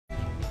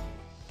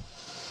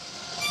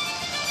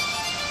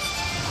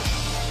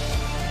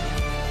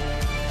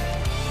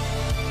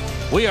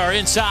We are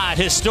inside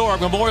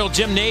historic Memorial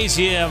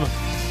Gymnasium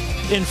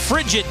in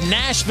frigid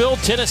Nashville,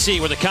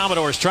 Tennessee, where the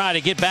Commodores try to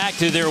get back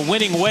to their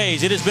winning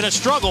ways. It has been a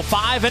struggle,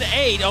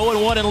 5-8,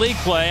 0-1 in league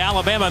play.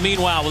 Alabama,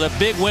 meanwhile, with a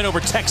big win over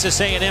Texas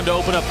A&M to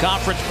open up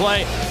conference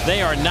play.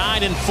 They are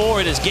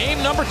 9-4. It is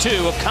game number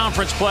 2 of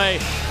conference play,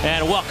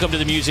 and welcome to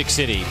the Music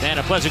City. And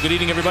a pleasant good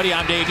evening, everybody.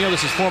 I'm Dave Neal.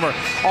 This is former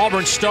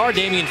Auburn star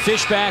Damian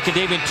Fishback, and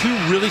Damian, 2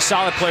 really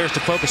solid players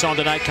to focus on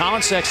tonight.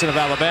 Colin Sexton of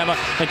Alabama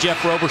and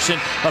Jeff Roberson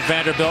of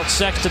Vanderbilt.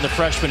 Sexton, the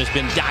freshman, has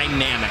been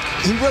dynamic.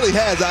 He really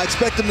has. I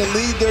expect him to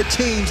lead their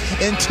teams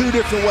in 2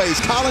 different ways.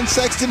 Colin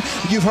Sexton,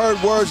 you've heard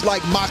words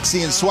like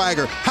moxie and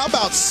swagger. How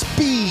about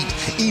speed?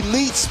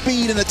 Elite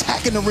speed and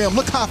attacking the rim.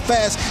 Look how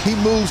fast he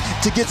moves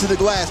to get to the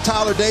glass.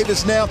 Tyler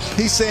Davis now,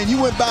 he's saying,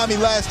 you went by me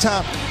last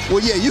time.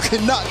 Well, yeah, you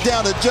can knock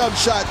down a jump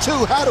shot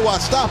too. How do I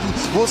stop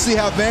him? We'll see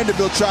how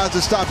Vanderbilt tries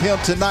to stop him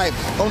tonight.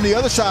 On the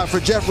other side for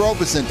Jeff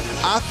Roberson,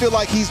 I feel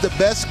like he's the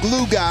best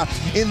glue guy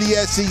in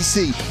the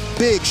SEC.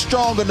 Big,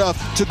 strong enough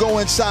to go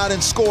inside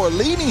and score,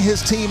 leading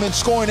his team in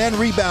scoring and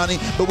rebounding.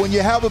 But when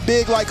you have a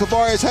big like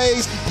Kavarius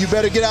Hayes, you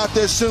better get out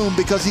there soon,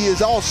 because he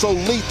is also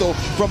lethal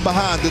from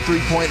behind the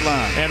 3-point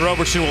line. And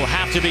Roberson will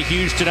have to be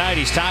huge tonight.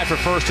 He's tied for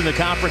first in the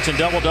conference in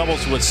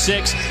double-doubles with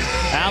 6.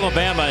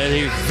 Alabama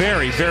is a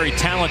very, very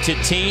talented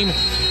team.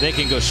 They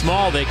can go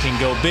small, they can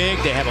go big,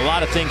 they have a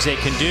lot of things they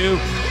can do.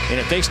 And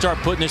if they start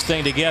putting this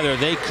thing together,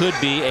 they could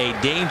be a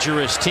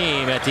dangerous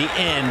team at the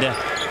end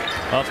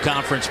of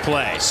conference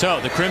play. So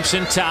the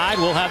Crimson Tide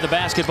will have the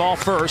basketball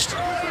first.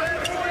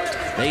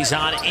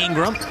 Faison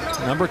Ingram,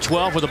 number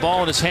 12, with the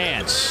ball in his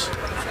hands.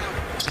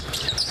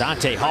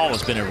 Dante Hall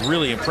has been a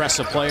really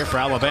impressive player for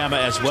Alabama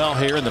as well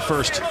here in the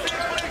first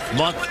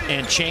month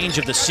and change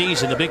of the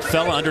season. The big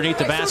fella underneath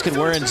the basket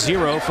wearing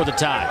 0 for the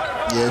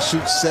Tide. Yeah,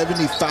 shoots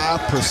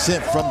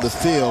 75% from the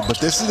field, but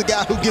this is the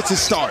guy who gets it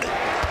started.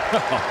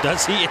 Oh,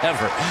 does he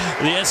ever?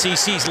 The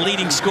SEC's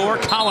leading scorer,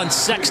 Colin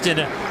Sexton,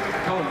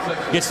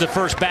 gets the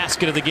first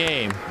basket of the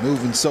game.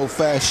 Moving so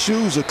fast,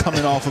 shoes are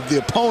coming off of the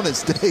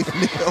opponents, Dave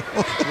Neal.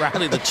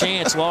 Riley the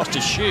Chance lost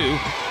a shoe.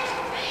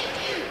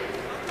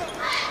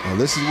 Well,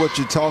 this is what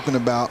you're talking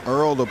about.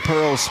 Earl the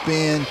Pearl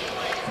spin.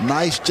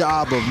 Nice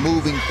job of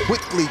moving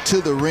quickly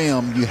to the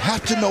rim. You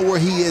have to know where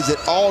he is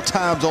at all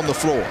times on the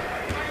floor.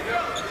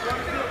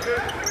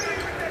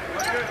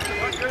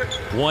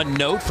 One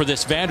note for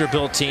this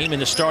Vanderbilt team in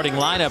the starting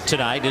lineup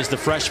tonight is the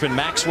freshman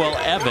Maxwell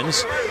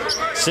Evans,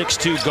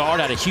 6'2"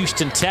 guard out of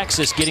Houston,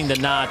 Texas, getting the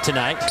nod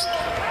tonight.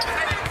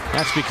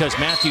 That's because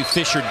Matthew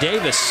Fisher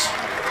Davis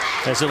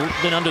has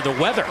been under the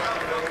weather.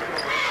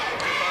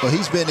 Well,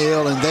 he's been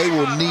ill, and they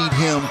will need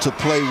him to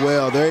play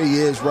well. There he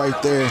is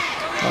right there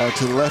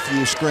to the left of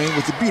your screen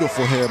with the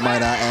beautiful hair,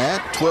 might I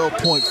add.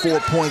 12.4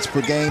 points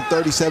per game,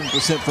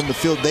 37% from the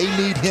field. They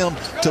need him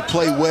to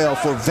play well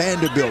for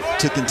Vanderbilt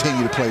to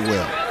continue to play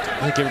well.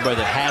 I think everybody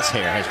that has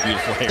hair has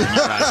beautiful hair in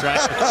your eyes, right?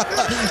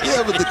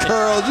 Yeah, with the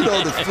curls, you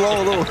know, the flow,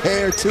 a little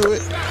hair to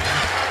it.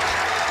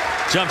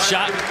 Jump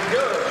shot.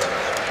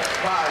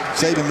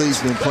 Saban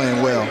Lee's been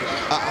playing well.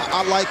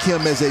 I like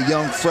him as a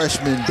young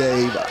freshman,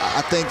 Dave.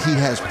 I think he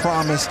has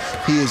promise.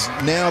 He is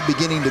now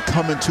beginning to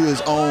come into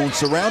his own,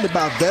 surrounded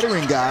by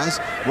veteran guys,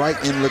 right,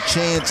 in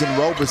LaChance and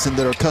Roberson,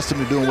 that are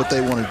accustomed to doing what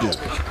they want to do.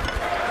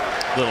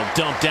 Little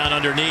dump down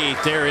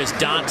underneath. There is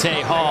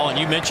Dante Hall, and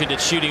you mentioned it,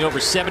 shooting over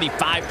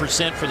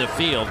 75% from the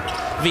field.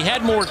 If he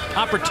had more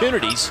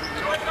opportunities,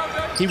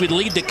 he would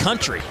lead the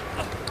country.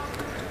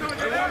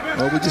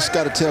 Well, we just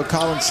got to tell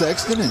Colin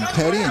Sexton and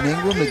Petty and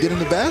Ingram to get in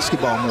the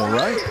basketball more,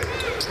 right?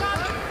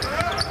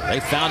 They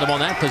found him on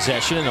that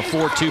possession in a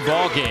 4-2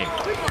 ball game.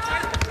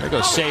 There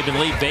goes Saban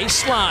Lee,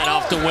 baseline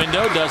off the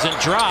window, doesn't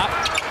drop.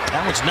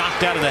 That one's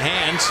knocked out of the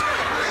hands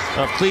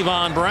of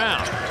Cleavon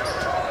Brown.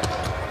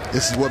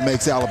 This is what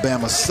makes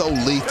Alabama so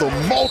lethal.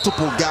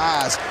 Multiple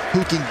guys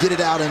who can get it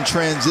out in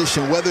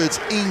transition, whether it's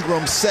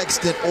Ingram,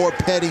 Sexton, or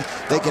Petty.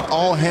 They can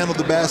all handle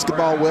the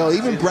basketball well.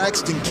 Even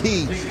Braxton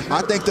Key,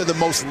 I think they're the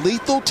most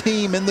lethal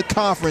team in the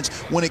conference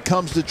when it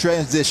comes to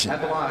transition.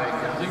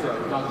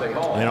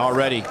 And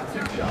already,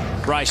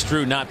 Bryce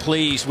Drew not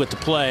pleased with the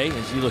play.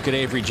 As you look at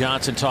Avery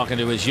Johnson talking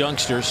to his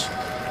youngsters,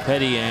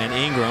 Petty and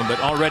Ingram, but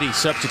already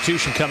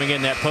substitution coming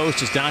in that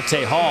post is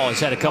Dante Hall. Has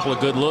had a couple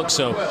of good looks,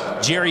 so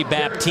Jerry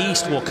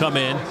Baptiste will come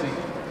in.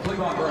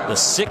 The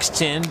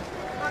 6'10",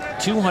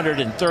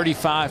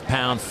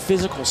 235-pound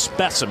physical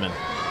specimen.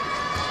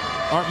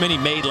 Aren't many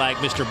made like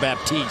Mr.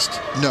 Baptiste.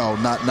 No,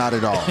 not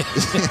at all.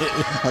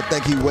 I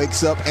think he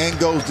wakes up and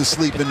goes to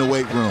sleep in the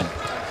weight room.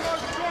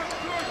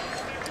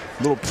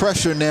 Little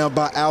pressure now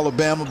by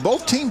Alabama.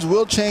 Both teams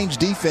will change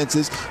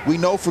defenses. We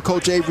know for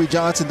Coach Avery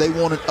Johnson, they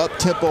want an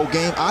up-tempo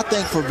game. I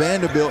think for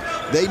Vanderbilt,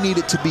 they need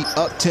it to be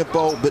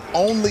up-tempo, but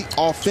only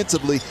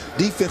offensively.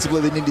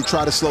 Defensively, they need to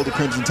try to slow the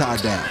Crimson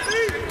Tide down.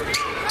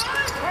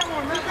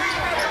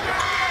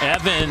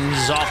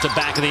 Evans off the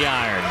back of the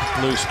iron.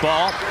 Loose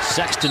ball.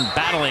 Sexton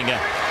battling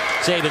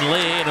Saban Lee,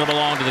 and it'll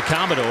belong to the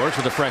Commodores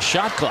with a fresh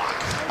shot clock.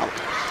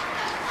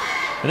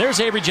 And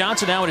there's Avery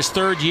Johnson now in his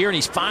 3rd year, and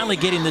he's finally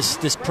getting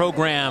this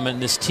program and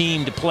this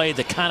team to play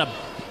the kind of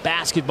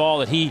basketball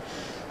that he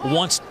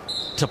wants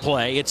to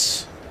play.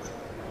 It's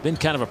been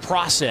kind of a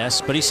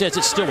process, but he says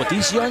it's still, with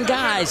these young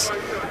guys,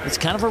 it's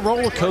kind of a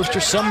roller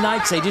coaster. Some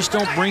nights they just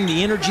don't bring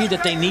the energy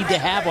that they need to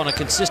have on a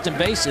consistent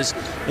basis,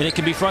 and it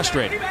can be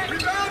frustrating.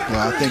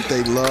 Well, I think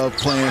they love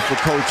playing for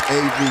Coach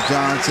Avery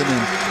Johnson,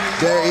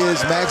 and there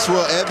is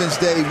Maxwell Evans,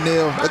 Dave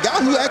Neal, a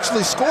guy who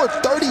actually scored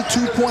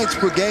 32 points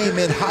per game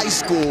in high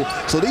school,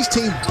 so these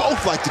teams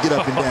both like to get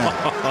up and down.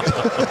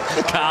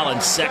 Colin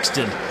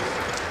Sexton.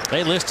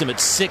 They list him at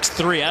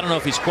 6'3". I don't know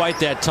if he's quite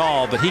that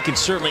tall, but he can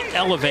certainly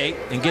elevate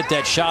and get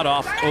that shot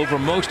off over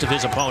most of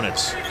his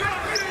opponents.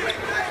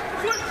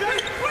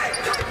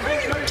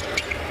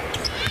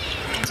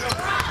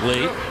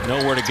 Lee,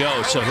 nowhere to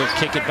go, so he'll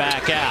kick it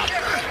back out.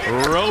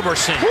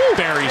 Roberson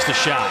buries the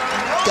shot.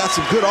 Got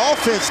some good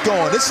offense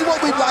going. This is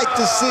what we'd like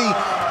to see.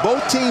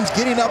 Both teams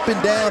getting up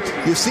and down.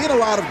 You're seeing a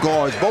lot of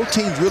guards. Both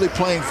teams really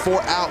playing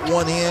 4 out,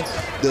 1 in.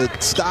 The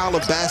style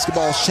of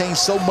basketball has changed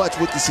so much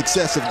with the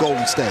success of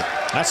Golden State.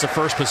 That's the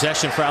first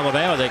possession for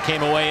Alabama. They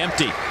came away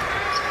empty.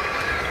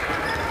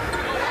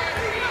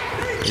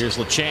 Here's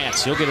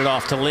LaChance. He'll get it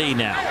off to Lee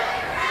now.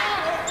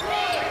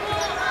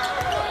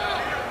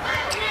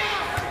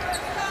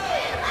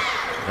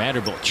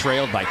 Vanderbilt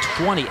trailed by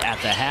 20 at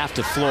the half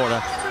to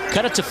Florida.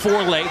 Cut it to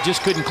 4 late.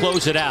 Just couldn't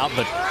close it out,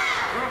 but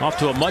off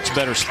to a much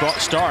better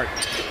start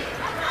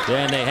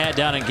than they had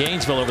down in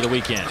Gainesville over the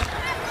weekend.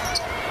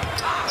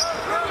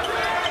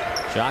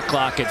 Shot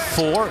clock at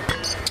 4.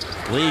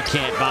 Lee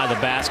can't buy the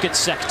basket.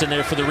 Sexton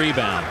there for the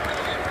rebound.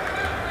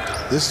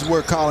 This is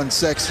where Colin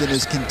Sexton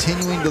is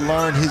continuing to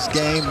learn his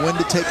game, when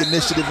to take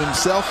initiative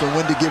himself and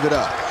when to give it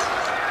up.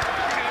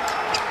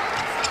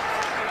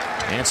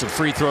 And some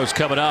free throws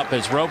coming up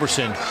as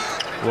Roberson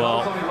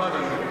will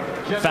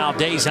foul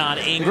Dazon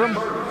Ingram.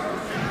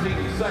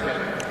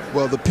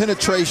 Well, the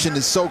penetration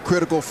is so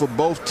critical for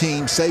both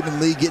teams.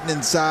 Saban Lee getting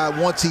inside.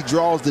 Once he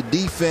draws the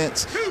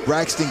defense,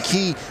 Braxton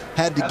Key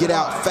had to get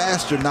out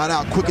faster, not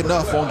out quick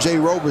enough on Jay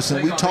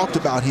Roberson. We talked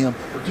about him.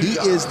 He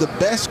is the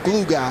best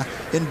glue guy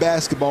in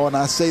basketball, and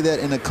I say that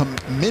in a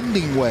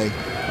commending way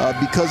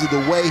because of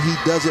the way he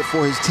does it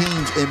for his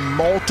teams in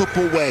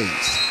multiple ways.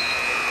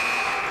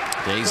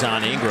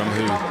 Dazon Ingram,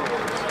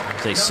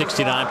 who is a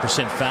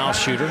 69% foul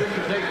shooter.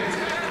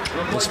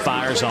 This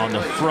fires on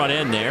the front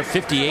end there.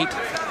 58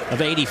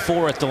 of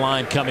 84 at the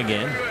line coming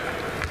in.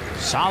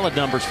 Solid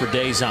numbers for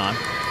Dazon.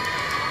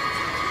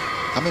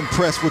 I'm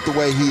impressed with the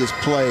way he has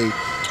played.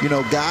 You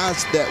know,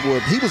 guys that were,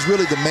 he was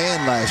really the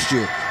man last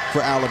year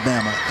for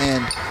Alabama.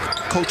 And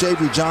Coach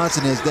Avery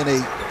Johnson has done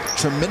a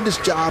tremendous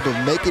job of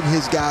making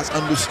his guys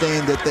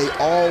understand that they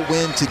all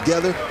win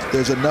together.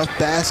 There's enough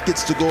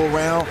baskets to go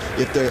around.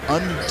 If they're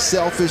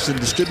unselfish and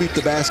distribute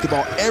the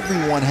basketball,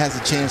 everyone has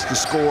a chance to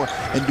score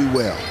and do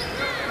well.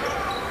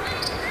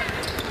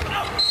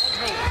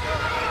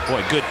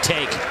 Boy, good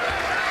take.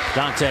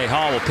 Dante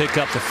Hall will pick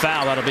up the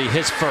foul. That'll be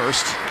his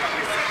first.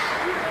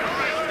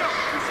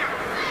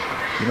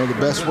 You know, the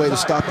best way to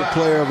stop the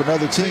player of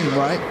another team,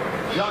 right?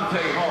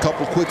 A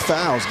couple quick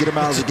fouls, get him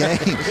out of the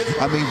game.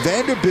 I mean,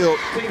 Vanderbilt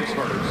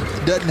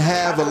doesn't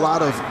have a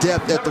lot of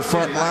depth at the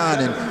front line,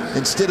 and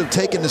instead of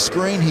taking the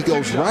screen, he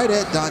goes right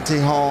at Dante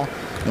Hall.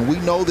 And we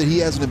know that he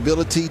has an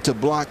ability to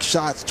block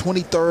shots,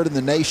 23rd in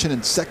the nation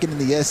and 2nd in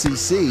the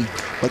SEC.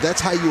 But that's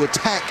how you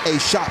attack a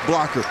shot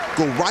blocker.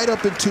 Go right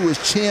up into his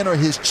chin or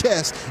his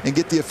chest and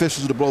get the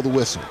officials to blow the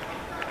whistle.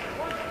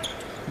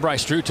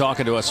 Bryce Drew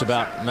talking to us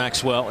about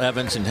Maxwell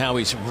Evans and how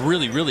he's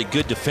really, really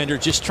good defender.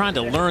 Just trying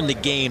to learn the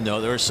game,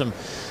 though. There are some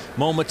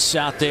moments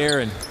out there,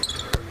 and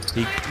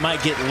he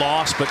might get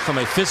lost. But from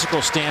a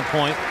physical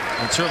standpoint,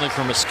 and certainly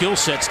from a skill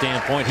set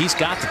standpoint, he's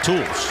got the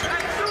tools.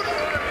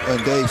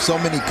 And Dave, so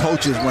many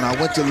coaches, when I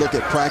went to look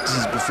at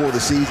practices before the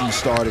season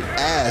started,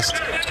 asked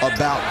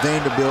about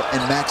Vanderbilt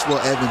and Maxwell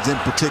Evans in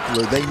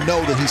particular. They know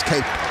that he's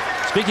capable.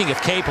 Speaking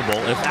of capable,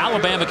 if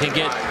Alabama can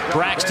get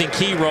Braxton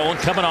Key rolling,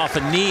 coming off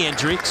a knee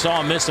injury,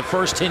 saw him miss the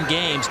first 10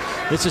 games.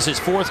 This is his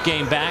 4th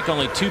game back,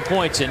 only 2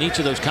 points in each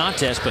of those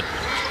contests. But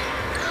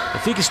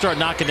if he can start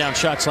knocking down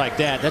shots like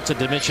that, that's a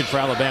dimension for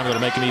Alabama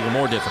that'll make him even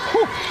more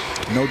difficult.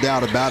 No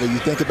doubt about it. You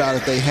think about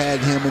if they had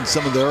him in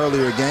some of the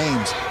earlier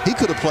games, he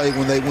could have played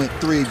when they went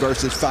 3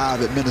 versus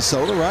 5 at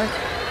Minnesota, right?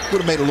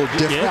 Would have made a little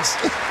difference.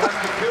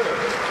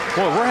 Yeah.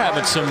 Boy, we're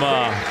having some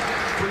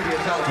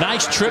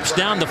nice trips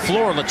down the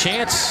floor.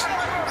 LaChance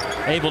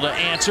able to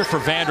answer for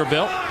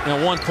Vanderbilt in a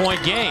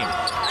 1-point game.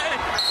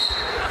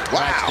 Wow.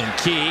 Braxton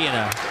Key and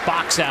a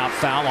box-out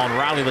foul on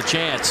Riley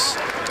LaChance.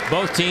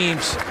 Both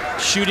teams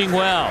shooting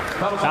well.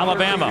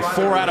 Alabama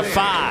 4 out of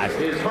 5.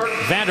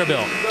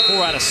 Vanderbilt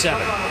 4 out of 7.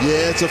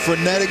 Yeah, it's a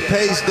frenetic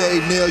pace,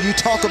 Dave Neal. You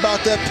talk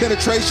about that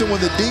penetration when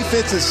the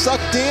defense is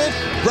sucked in.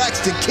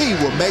 Braxton Key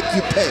will make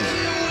you pay.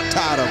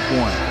 Tied up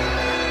 1.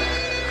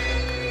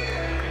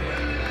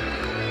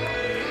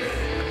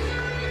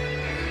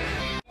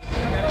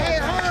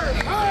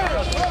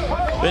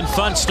 Been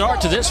fun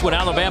start to this one.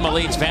 Alabama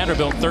leads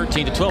Vanderbilt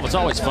 13-12. It's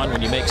always fun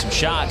when you make some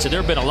shots. And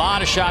there have been a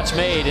lot of shots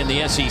made in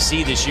the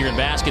SEC this year in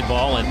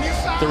basketball,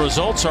 and the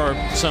results are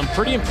some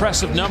pretty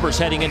impressive numbers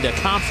heading into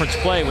conference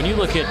play. When you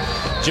look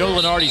at Joe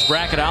Lunardi's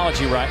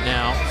bracketology right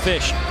now,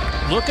 Fish,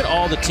 look at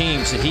all the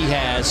teams that he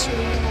has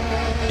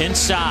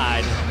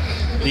inside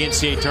the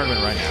NCAA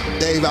tournament right now.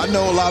 Dave, I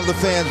know a lot of the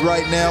fans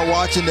right now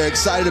watching, they're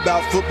excited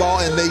about football,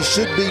 and they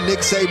should be.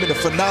 Nick Saban, a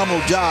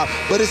phenomenal job.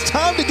 But it's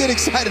time to get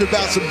excited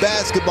about some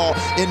basketball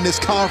in this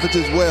conference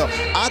as well.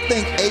 I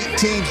think 8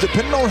 teams,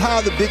 depending on how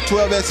the Big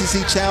 12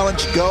 SEC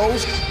Challenge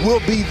goes,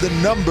 will be the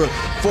number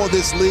for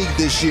this league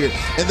this year.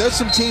 And there's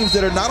some teams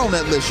that are not on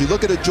that list. You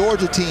look at a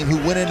Georgia team who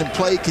went in and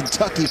played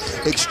Kentucky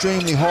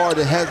extremely hard.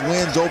 It has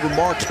wins over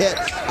Marquette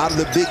out of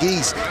the Big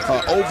East,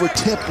 over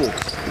Temple.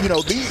 You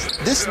know,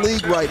 this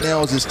league right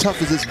now is as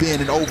tough as it's been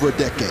in over a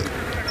decade.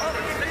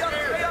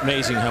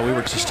 Amazing how we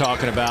were just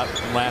talking about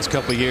the last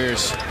couple of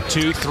years,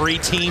 2, 3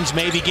 teams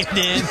maybe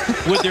getting in.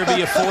 Would there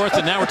be a 4th?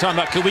 And now we're talking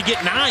about, could we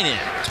get 9 in?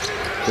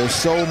 There's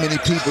so many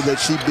people that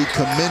should be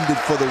commended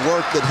for the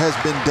work that has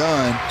been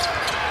done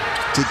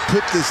to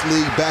put this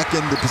league back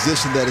in the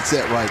position that it's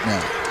at right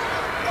now.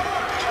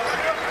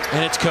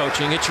 And it's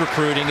coaching, it's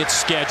recruiting,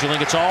 it's scheduling,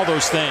 it's all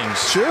those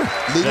things. Sure.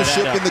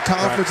 Leadership in the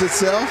conference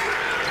itself.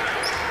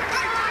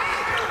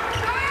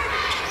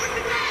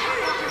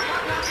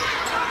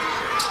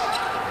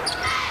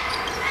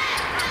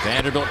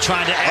 Vanderbilt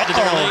trying to add to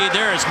their lead.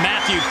 There is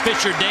Matthew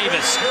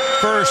Fisher-Davis,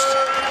 first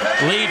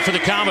lead for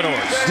the Commodores.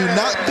 Do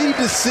not be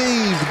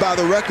deceived by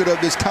the record of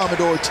this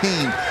Commodore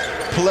team.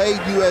 Played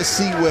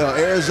USC well,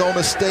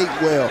 Arizona State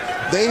well.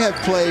 They have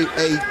played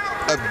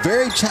a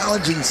very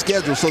challenging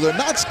schedule, so they're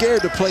not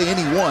scared to play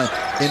anyone.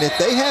 And if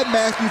they have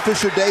Matthew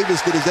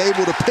Fisher-Davis that is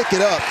able to pick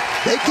it up,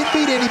 they can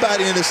beat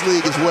anybody in this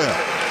league as well.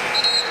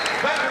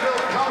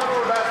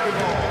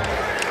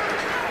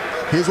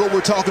 Here's what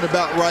we're talking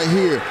about right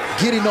here,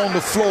 getting on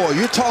the floor.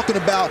 You're talking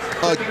about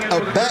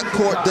a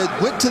backcourt that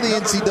went to the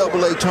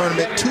NCAA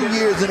tournament 2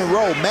 years in a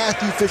row.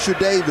 Matthew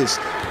Fisher-Davis,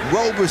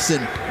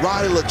 Roberson,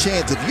 Riley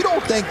LaChance. If you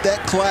don't think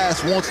that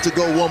class wants to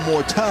go one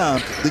more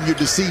time, then you're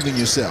deceiving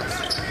yourself.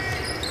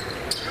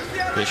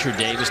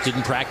 Fisher-Davis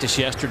didn't practice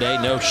yesterday.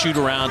 No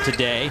shoot-around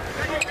today.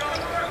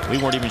 We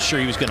weren't even sure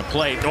he was going to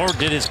play, nor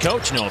did his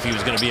coach know if he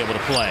was going to be able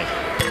to play.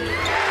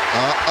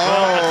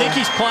 Well, I think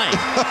he's playing.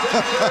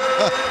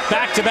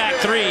 Back-to-back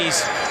threes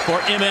for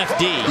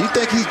MFD. You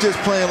think he's just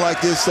playing like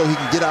this so he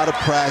can get out of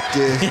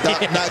practice,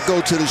 not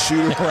go to the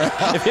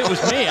shoot-around? If it was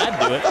me, I'd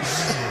do it.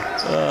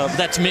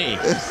 That's me.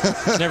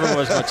 Never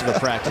was much of a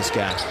practice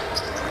guy.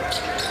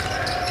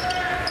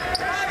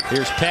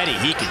 Here's Petty.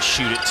 He can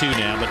shoot it too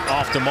now, but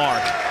off the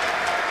mark.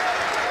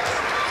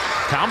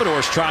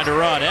 Commodores trying to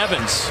run.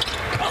 Evans.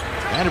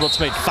 Vanderbilt's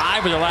made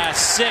 5 of their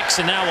last 6,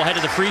 and now we'll head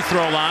to the free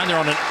throw line. They're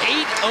on an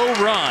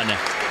 8-0 run.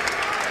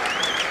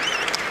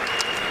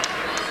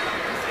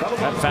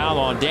 That foul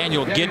on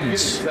Daniel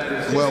Giddens.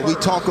 Well, we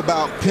talk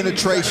about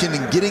penetration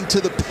and getting to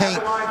the paint.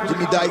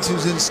 Jimmy Dykes,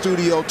 who's in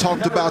studio,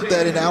 talked about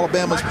that in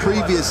Alabama's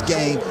previous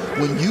game.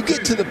 When you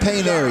get to the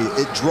paint area,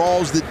 it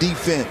draws the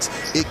defense.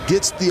 It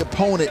gets the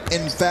opponent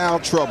in foul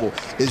trouble.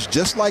 It's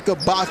just like a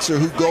boxer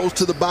who goes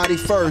to the body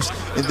first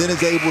and then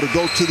is able to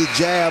go to the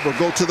jab or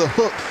go to the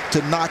hook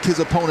to knock his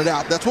opponent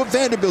out. That's what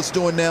Vanderbilt's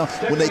doing now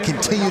when they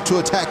continue to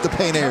attack the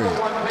paint area.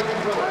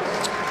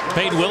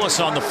 Peyton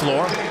Willis on the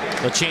floor.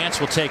 LaChance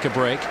will take a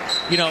break.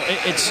 You know,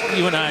 it's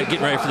you and I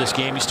getting ready for this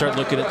game. You start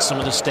looking at some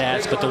of the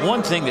stats, but the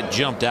one thing that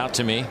jumped out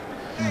to me,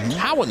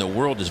 how in the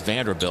world is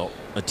Vanderbilt,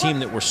 a team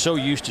that we're so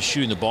used to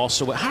shooting the ball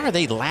so well, how are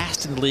they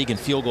last in the league in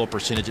field goal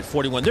percentage at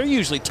 41? They're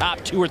usually top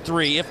 2 or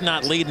 3, if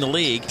not leading the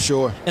league.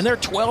 Sure. And they're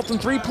 12th in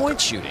three-point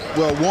shooting.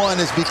 Well, one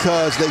is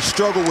because they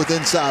struggle with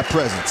inside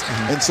presence.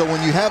 And so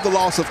when you have the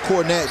loss of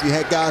Cornette, you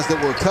had guys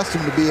that were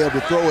accustomed to be able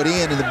to throw it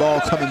in and the ball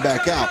coming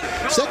back out.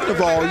 Second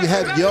of all, you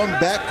have young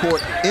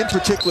backcourt, in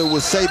particular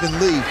with Saban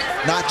Lee,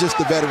 not just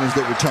the veterans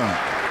that return.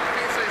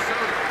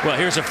 Well,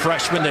 here's a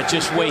freshman that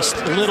just wastes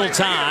little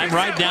time.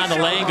 Right down the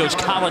lane goes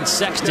Colin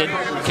Sexton.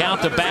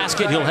 Count the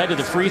basket. He'll head to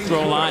the free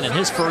throw line, and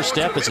his first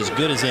step is as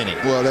good as any.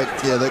 Well,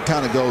 that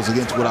kind of goes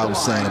against what I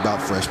was saying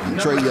about freshmen.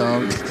 Trae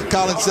Young,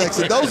 Colin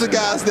Sexton, those are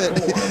guys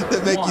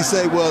that make you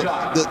say, well,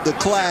 the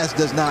class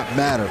does not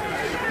matter.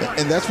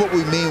 And that's what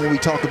we mean when we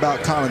talk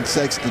about Colin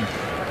Sexton.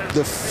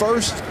 The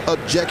first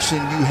objection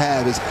you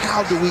have is,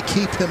 how do we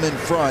keep him in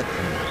front?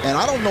 And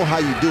I don't know how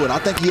you do it. I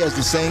think he has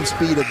the same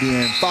speed of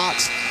De'Aaron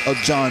Fox, of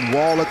John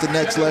Wall at the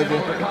next level.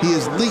 He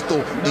is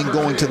lethal in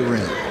going to the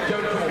rim.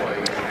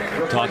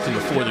 Talked to him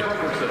before the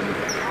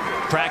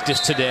practice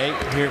today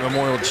here at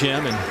Memorial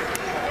Gym, and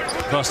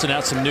busting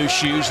out some new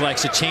shoes.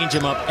 Likes to change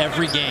them up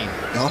every game.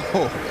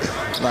 Oh,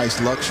 nice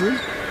luxury.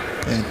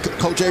 And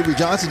Coach Avery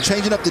Johnson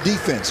changing up the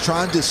defense,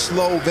 trying to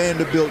slow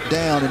Vanderbilt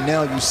down. And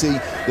now you see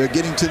they're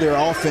getting to their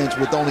offense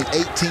with only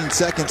 18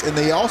 seconds. And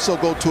they also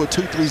go to a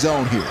 2-3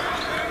 zone here.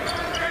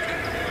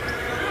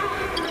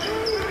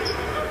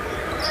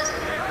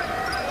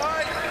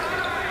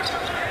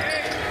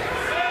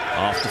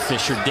 Off to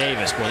Fisher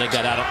Davis. Boy, they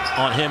got out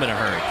on him in a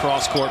hurry.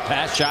 Cross-court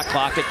pass, shot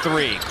clock at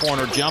 3.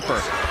 Corner jumper,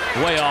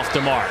 way off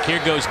the mark. Here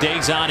goes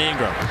Dazon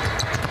Ingram.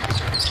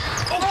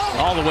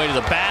 All the way to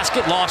the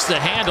basket, lost the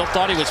handle,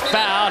 thought he was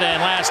fouled,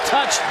 and last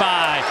touched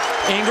by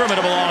Ingram.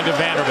 It'll belong to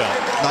Vanderbilt.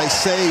 Nice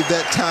save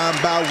that time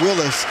by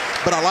Willis,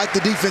 but I like the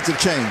defensive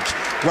change.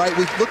 Right,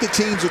 we look at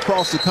teams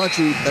across the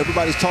country.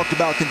 Everybody's talked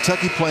about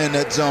Kentucky playing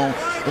that zone.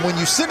 And when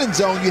you sit in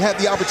zone, you have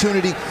the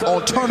opportunity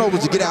on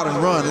turnovers to get out and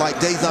run like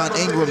Dazon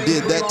Ingram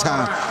did that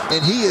time.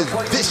 And he is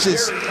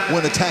vicious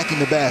when attacking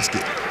the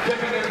basket.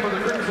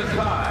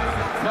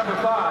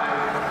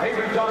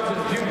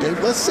 Dave,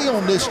 let's see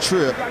on this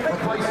trip.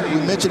 We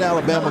mentioned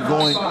Alabama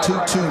going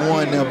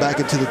 2-2-1 now back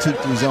into the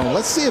 2-3 zone.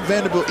 Let's see if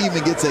Vanderbilt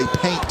even gets a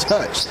paint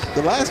touch.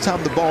 The last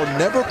time the ball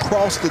never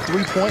crossed the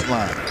three-point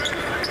line.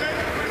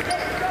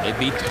 They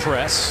beat the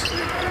press.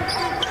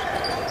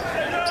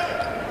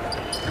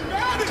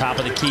 Top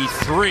of the key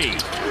 3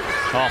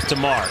 off to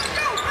mark.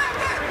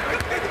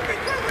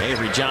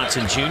 Avery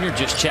Johnson Jr.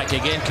 just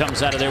checking in,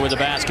 comes out of there with a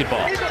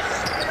basketball.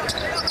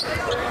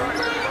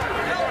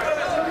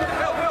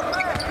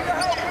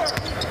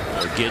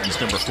 Giddens,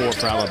 number 4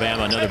 for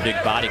Alabama, another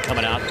big body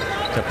coming out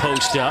to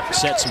post up,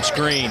 set some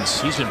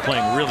screens. He's been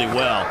playing really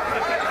well.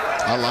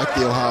 I like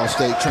the Ohio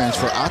State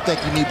transfer. I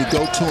think you need to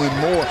go to him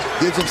more.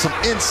 Gives him some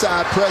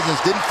inside presence.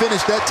 Didn't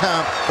finish that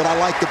time, but I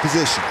like the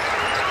position.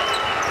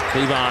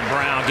 Cleavon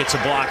Brown gets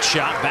a blocked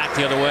shot back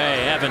the other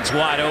way. Evans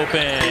wide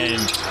open.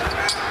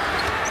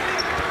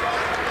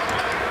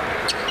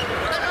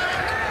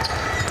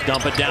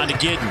 Dump it down to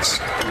Giddens.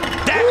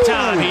 That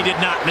time he did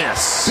not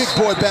miss. Big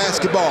boy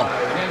basketball.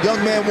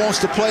 Young man wants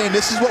to play, and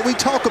this is what we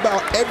talk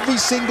about every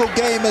single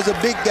game as a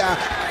big guy.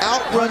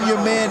 Outrun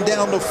your man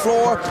down the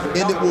floor,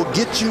 and it will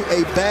get you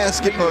a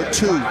basket or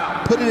 2.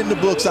 Put it in the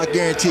books, I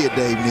guarantee it,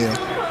 Dave Neal.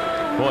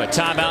 Boy,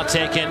 timeout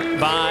taken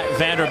by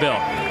Vanderbilt,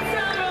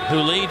 who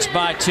leads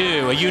by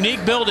 2. A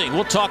unique building.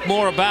 We'll talk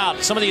more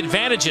about some of the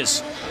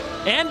advantages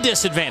and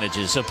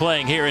disadvantages of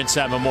playing here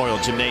inside Memorial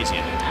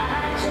Gymnasium.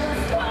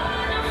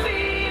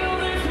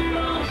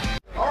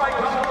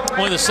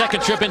 Only the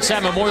second trip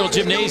inside Memorial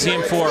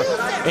Gymnasium for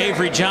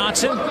Avery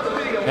Johnson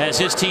as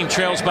his team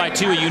trails by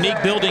 2. A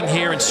unique building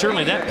here, and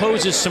certainly that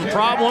poses some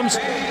problems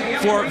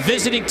for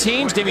visiting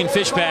teams. Damian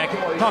Fishback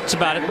talks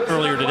about it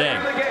earlier today.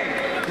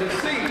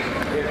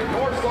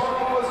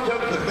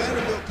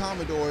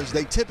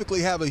 They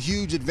typically have a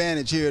huge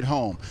advantage here at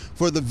home.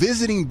 For the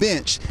visiting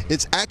bench,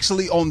 it's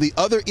actually on the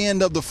other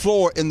end of the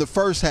floor in the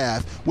first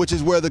half, which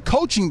is where the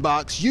coaching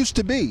box used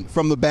to be,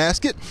 from the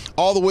basket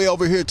all the way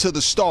over here to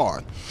the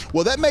star.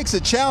 Well, that makes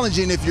it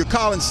challenging if you're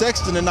Colin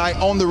Sexton tonight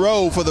on the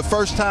road for the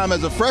first time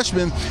as a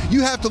freshman.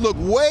 You have to look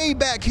way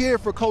back here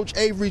for Coach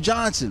Avery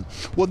Johnson.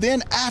 Well,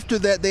 then after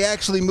that, they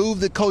actually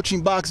moved the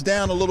coaching box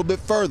down a little bit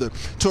further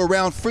to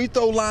around free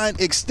throw line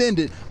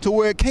extended to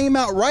where it came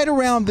out right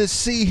around this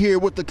C here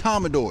with the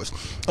Commodores.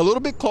 A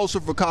little bit closer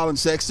for Colin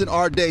Sexton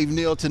or Dave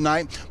Neal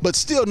tonight, but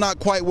still not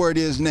quite where it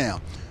is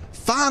now.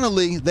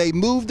 Finally, they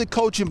moved the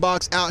coaching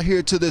box out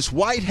here to this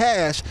white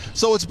hash,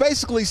 so it's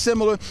basically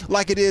similar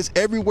like it is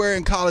everywhere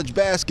in college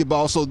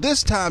basketball. So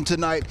this time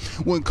tonight,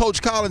 when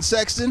Coach Colin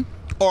Sexton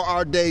or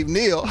our Dave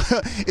Neal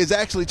is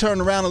actually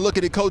turning around and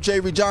looking at Coach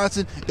Avery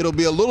Johnson, it'll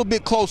be a little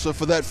bit closer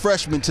for that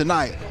freshman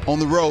tonight on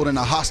the road in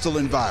a hostile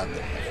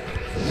environment.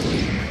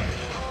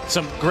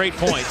 Some great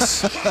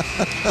points.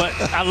 But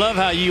I love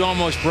how you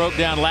almost broke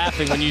down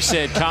laughing when you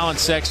said Colin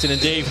Sexton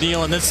and Dave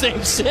Neal in the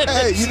same sentence.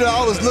 Hey, you know,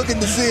 I was looking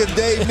to see if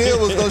Dave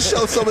Neal was going to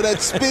show some of that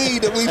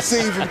speed that we've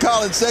seen from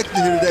Colin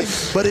Sexton here today.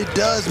 But it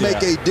does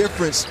make a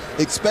difference,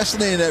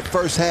 especially in that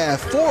first half,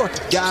 for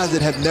guys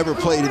that have never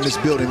played in this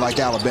building like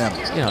Alabama.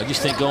 You know,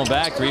 just think going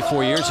back 3 or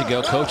 4 years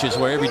ago, coaches,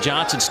 where Avery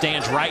Johnson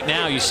stands right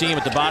now, you see him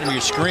at the bottom of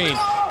your screen,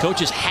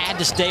 coaches had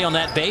to stay on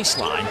that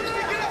baseline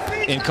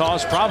and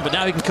cause problems, but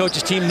now he can coach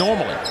his team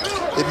normally.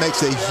 It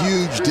makes a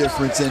huge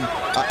difference, and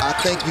I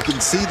think you can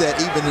see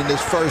that even in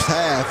this first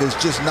half. It's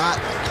just not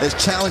as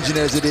challenging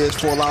as it is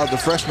for a lot of the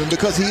freshmen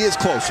because he is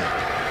closer.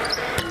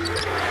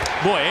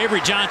 Boy,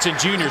 Avery Johnson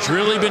Jr.'s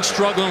really been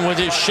struggling with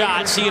his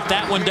shot. See if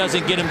that one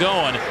doesn't get him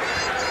going.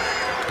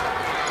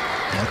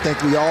 I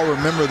think we all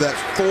remember that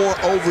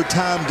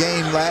 4-overtime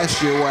game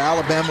last year where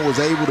Alabama was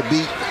able to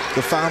beat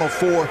the Final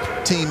Four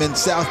team in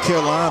South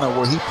Carolina,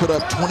 where he put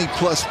up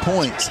 20-plus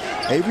points.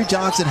 Avery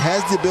Johnson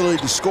has the ability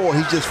to score.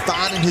 He's just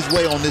finding his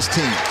way on this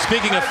team.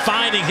 Speaking of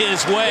finding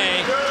his way,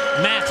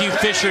 Matthew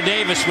Fisher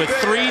Davis with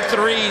 3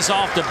 threes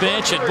off the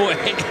bench. And boy,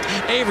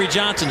 Avery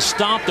Johnson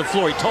stomped the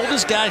floor. He told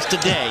his guys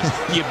today,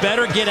 you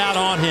better get out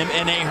on him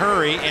in a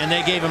hurry, and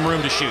they gave him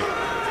room to shoot.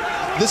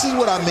 This is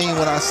what I mean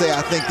when I say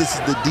I think this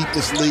is the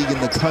deepest league in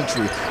the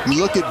country.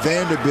 You look at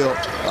Vanderbilt,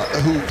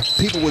 who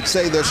people would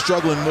say they're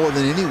struggling more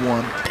than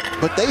anyone.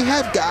 but they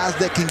have guys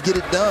that can get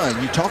it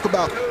done. You talk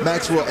about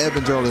Maxwell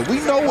Evans earlier. We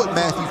know what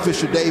Matthew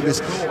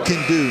Fisher-Davis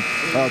can do.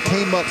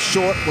 Came up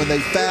short when they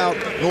fouled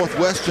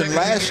Northwestern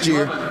last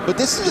year, but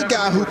this is a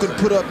guy who can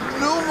put up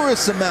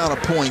numerous amount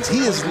of points. He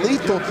is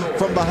lethal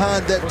from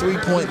behind that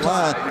three-point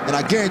line, and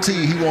I guarantee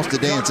you he wants to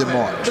dance in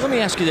March. But let me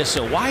ask you this,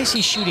 so why is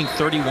he shooting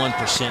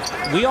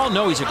 31%? We all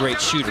know he's a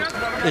great shooter.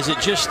 Is it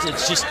just,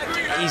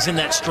 he's in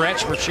that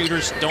stretch where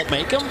shooters don't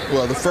make him?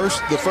 Well, the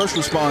first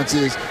response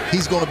is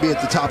he's going to be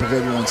at the top of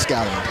everyone's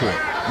scouting report.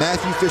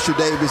 Matthew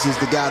Fisher-Davis is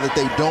the guy that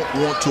they don't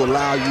want to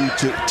allow you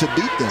to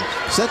beat them.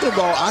 Second of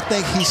all, I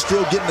think he's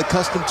still getting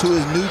accustomed to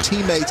his new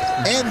teammates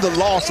and the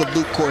loss of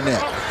Luke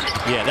Cornett.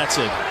 Yeah, that's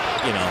a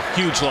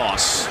huge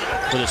loss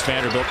for this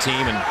Vanderbilt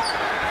team, and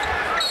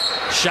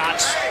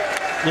shots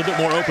a little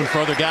bit more open for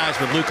other guys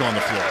with Luke on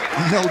the floor.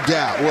 No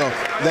doubt. Well,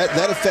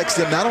 that affects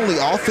them not only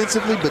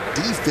offensively but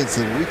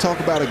defensively. We talk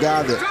about a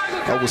guy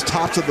that was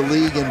tops of the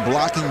league in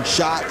blocking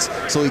shots,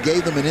 so he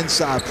gave them an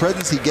inside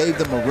presence. He gave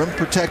them a rim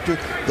protector.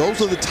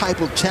 Those are the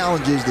type of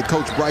challenges that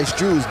Coach Bryce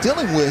Drew is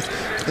dealing with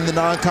in the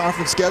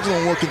non-conference schedule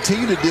and will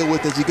continue to deal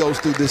with as he goes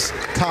through this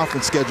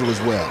conference schedule as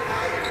well.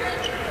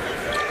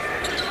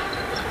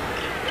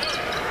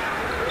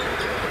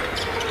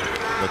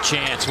 The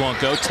chance won't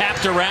go.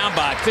 Tapped around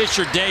by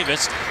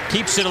Fisher-Davis.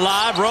 Keeps it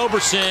alive.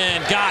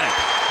 Roberson got it.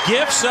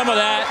 Give some of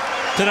that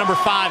to number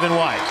 5 in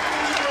white.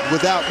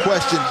 Without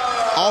question,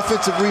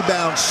 offensive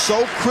rebound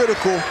so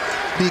critical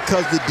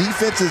because the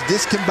defense is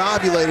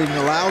discombobulated and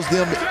allows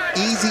them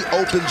easy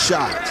open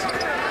shots.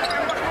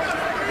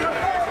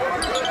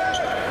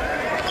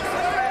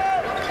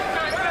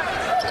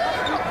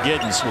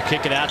 Giddens will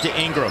kick it out to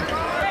Ingram.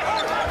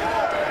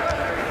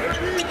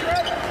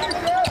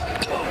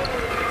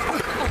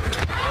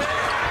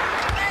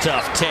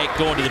 Tough take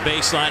going to the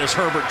baseline as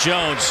Herbert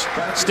Jones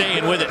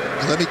staying with it.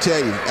 Let me tell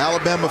you,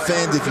 Alabama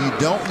fans, if you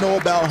don't know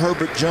about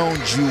Herbert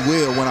Jones, you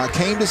will. When I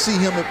came to see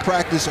him at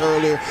practice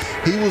earlier,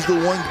 he was the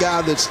one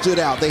guy that stood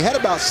out. They had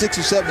about 6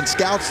 or 7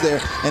 scouts there,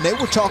 and they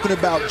were talking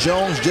about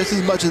Jones just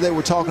as much as they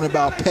were talking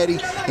about Petty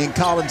and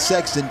Colin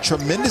Sexton.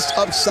 Tremendous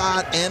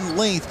upside and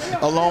length,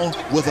 along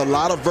with a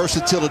lot of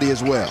versatility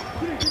as well.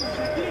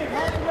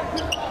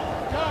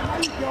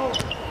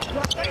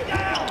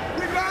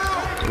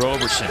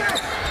 Roberson.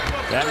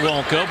 That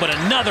won't go, but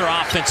another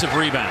offensive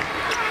rebound.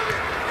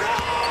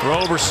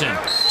 Roberson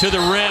to the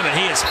rim, and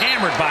he is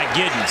hammered by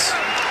Giddens.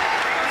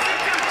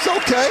 It's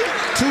okay.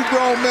 2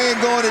 grown men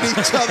going at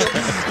each other.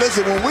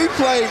 Listen, when we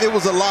played, it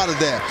was a lot of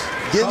that.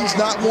 Giddens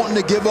not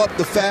wanting to give up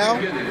the foul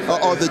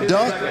or the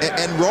dunk,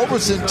 and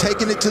Roberson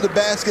taking it to the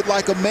basket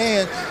like a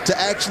man to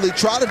actually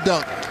try to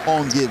dunk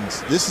on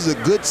Giddens. This is a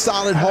good,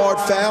 solid, hard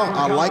foul.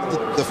 I like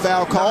the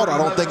foul called. I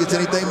don't think it's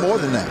anything more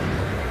than that.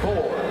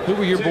 Who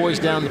were your boys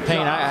down the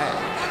paint?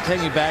 Take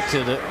me back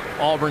to the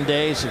Auburn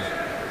days of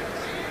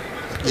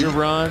your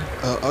run.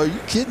 Are you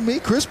kidding me?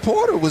 Chris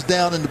Porter was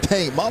down in the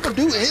paint.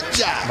 Mamadou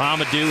Injai.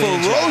 Mamadou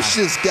Injai.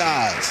 Ferocious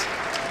guys.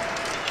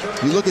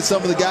 You look at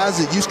some of the guys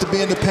that used to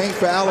be in the paint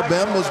for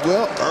Alabama as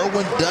well.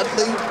 Erwin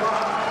Dudley,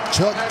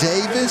 Chuck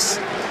Davis,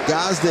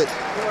 guys that,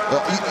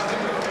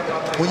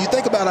 when you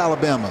think about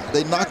Alabama,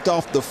 they knocked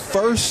off the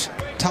first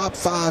top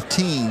 5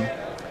 team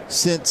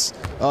since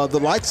the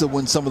likes of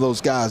when some of those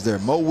guys there,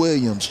 Mo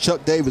Williams,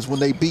 Chuck Davis, when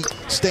they beat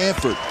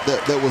Stanford,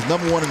 that was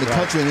 #1 in the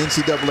country in the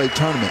NCAA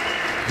tournament.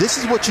 This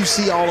is what you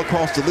see all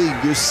across the league.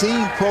 You're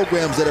seeing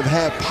programs that have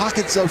had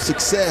pockets of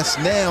success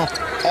now,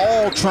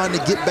 all trying to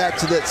get back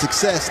to that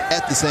success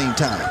at the same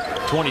time.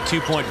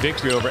 22-point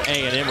victory over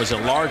A&M was the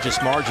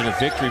largest margin of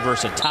victory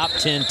versus a top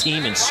 10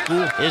 team in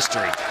school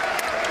history.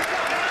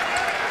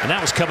 And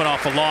that was coming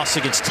off a loss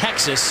against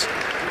Texas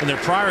in their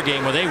prior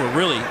game where they were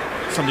really,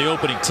 from the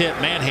opening tip,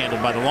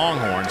 manhandled by the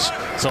Longhorns.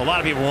 So a lot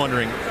of people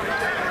wondering,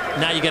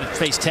 now you got to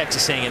face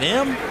Texas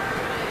A&M.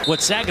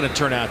 What's that going to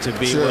turn out to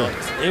be? Sure.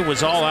 Well, it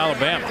was all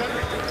Alabama.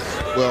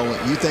 Well,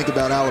 when you think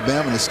about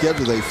Alabama and the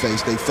schedule they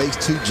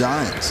faced 2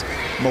 giants,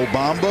 Mo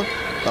Bamba,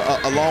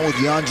 along with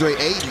DeAndre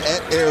Ayton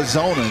at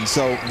Arizona. And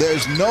so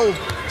there's no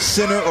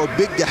center or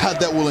big guy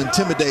that will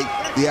intimidate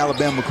the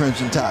Alabama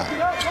Crimson Tide.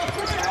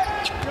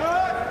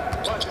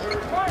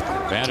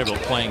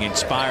 Vanderbilt playing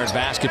inspired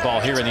basketball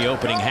here in the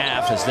opening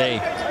half as they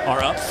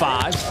are up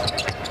 5.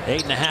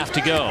 8.5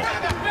 to go.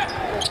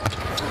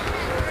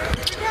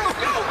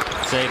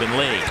 Saban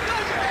Lee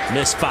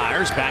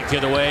misfires. Back the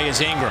other way is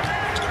Ingram.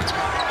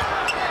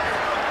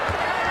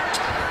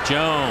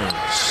 Jones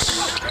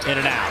in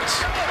and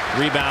out.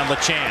 Rebound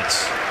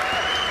LaChance.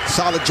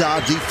 Solid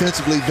job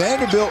defensively.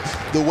 Vanderbilt,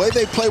 the way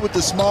they play with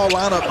the small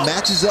lineup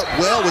matches up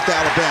well with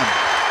Alabama.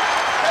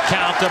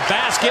 Count the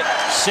basket.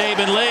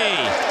 Saban Lee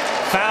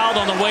fouled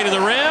on the way to the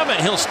rim, and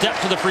he'll step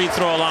to the free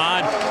throw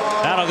line.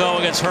 That'll go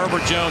against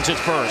Herbert Jones at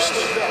first.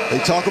 They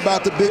talk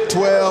about the Big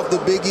 12, the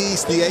Big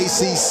East, the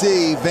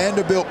ACC.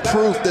 Vanderbilt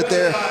proof that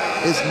there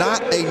is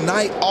not a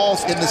night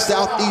off in the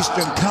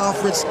Southeastern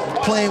Conference,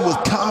 playing with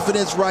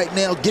confidence right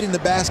now, getting the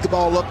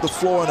basketball up the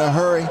floor in a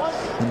hurry.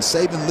 And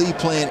Saban Lee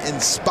playing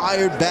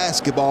inspired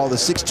basketball, the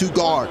 6'2"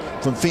 guard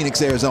from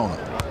Phoenix, Arizona.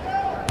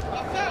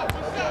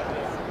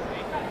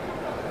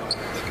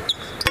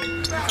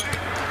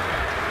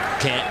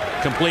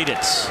 Can't complete it.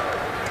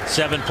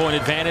 7-point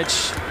advantage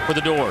for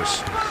the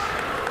Doors.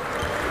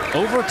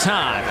 Over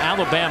time,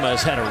 Alabama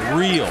has had a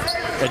real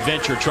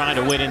adventure trying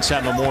to win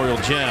inside Memorial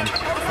Gym.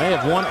 They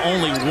have won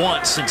only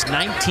once since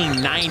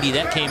 1990.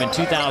 That came in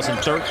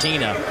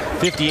 2013, a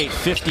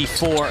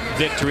 58-54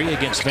 victory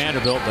against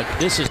Vanderbilt. But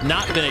this has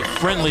not been a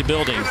friendly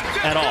building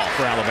at all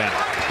for Alabama.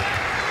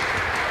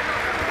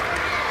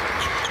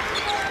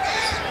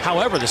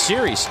 However, the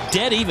series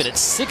dead even at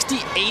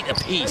 68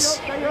 apiece.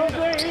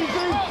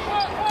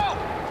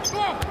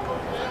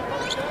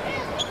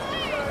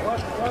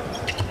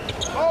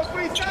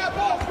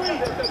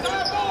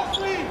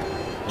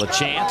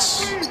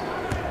 LaChance,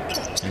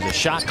 and the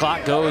shot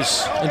clock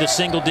goes into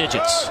single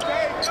digits.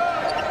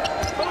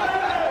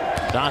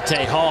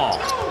 Dante Hall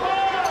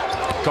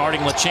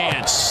guarding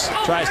LaChance,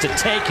 tries to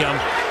take him,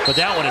 but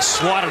that one is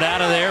swatted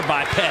out of there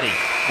by Petty.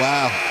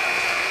 Wow,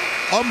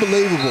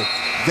 unbelievable.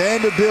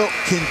 Vanderbilt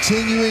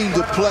continuing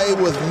to play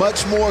with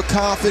much more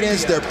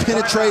confidence. They're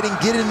penetrating,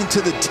 getting into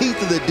the teeth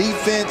of the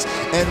defense,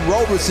 and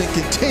Roberson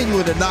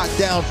continuing to knock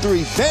down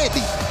three.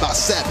 Vandy by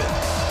 7.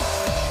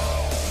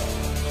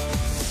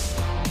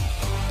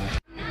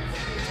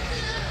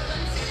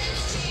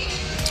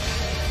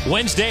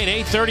 Wednesday at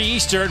 8:30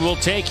 Eastern, we'll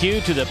take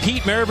you to the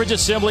Pete Maravich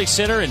Assembly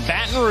Center in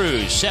Baton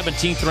Rouge.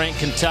 17th ranked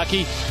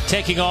Kentucky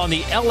taking on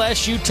the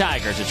LSU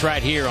Tigers. It's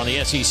right here on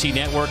the SEC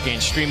Network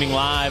and streaming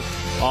live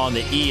on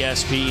the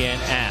ESPN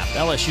app.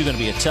 LSU going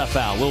to be a tough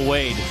out. Will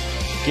Wade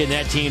getting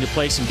that team to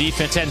play some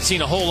defense. Hadn't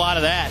seen a whole lot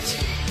of that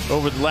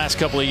over the last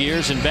couple of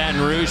years in Baton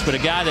Rouge, but a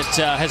guy that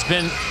has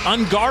been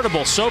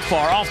unguardable so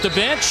far off the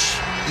bench.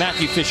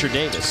 Matthew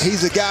Fisher-Davis.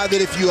 He's a guy that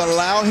if you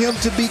allow him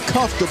to be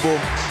comfortable,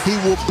 he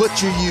will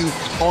butcher you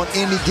on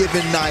any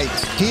given night.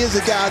 He is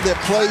a guy that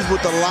plays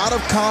with a lot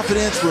of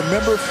confidence.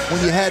 Remember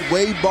when you had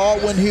Wade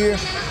Baldwin here?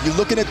 You're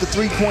looking at the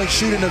three-point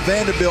shooting of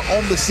Vanderbilt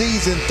on the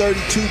season,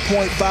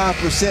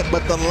 32.5%,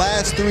 but the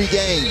last 3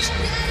 games,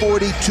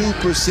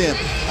 42%.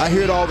 I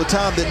hear it all the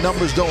time that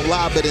numbers don't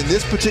lie, but in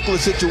this particular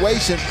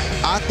situation,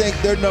 I think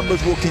their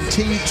numbers will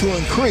continue to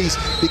increase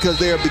because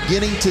they are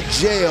beginning to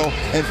gel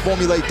and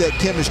formulate that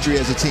chemistry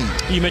as a team.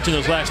 You mentioned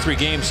those last 3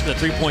 games, the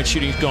three-point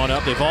shooting's gone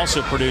up. They've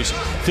also produced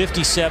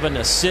 57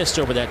 assists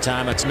over that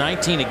time. That's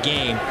 19 a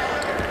game,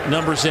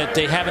 numbers that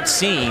they haven't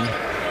seen,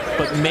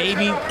 but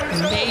maybe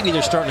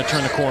they're starting to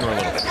turn the corner a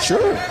little bit.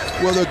 Sure.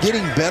 Well, they're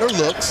getting better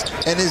looks,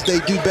 and as they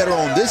do better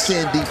on this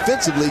end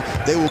defensively,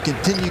 they will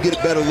continue to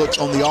get better looks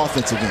on the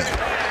offensive end.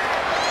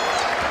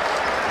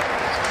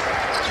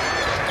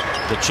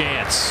 The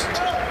chance.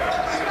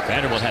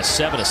 Vanderbilt has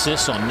 7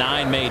 assists on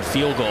 9 made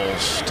field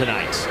goals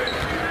tonight.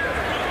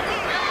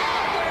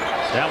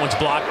 That one's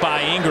blocked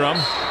by Ingram.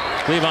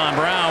 Cleavon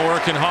Brown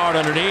working hard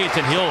underneath,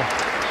 and he'll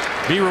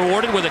be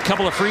rewarded with a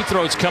couple of free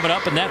throws coming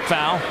up, and that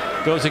foul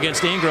goes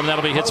against Ingram.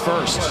 That'll be his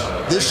first.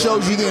 This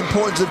shows you the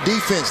importance of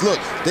defense. Look,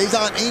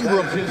 Dejon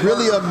Ingram,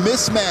 really a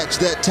mismatch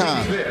that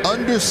time.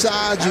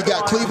 Undersized, you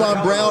got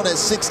Cleavon Brown at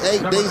 6'8",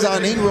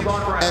 Dejon Ingram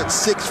at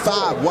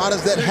 6'5". Why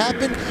does that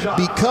happen?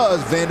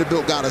 Because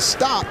Vanderbilt got a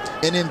stop,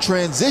 and in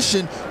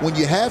transition, when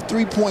you have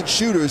three-point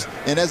shooters,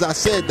 and as I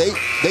said, they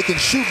can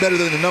shoot better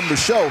than the numbers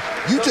show,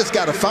 you just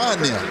got to find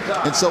them.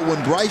 And so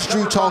when Bryce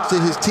Drew talks to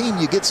his team,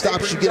 you get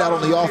stops, you get out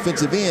on the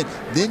offensive end,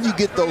 then you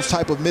get those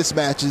type of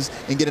mismatches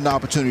and get an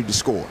opportunity to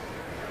score.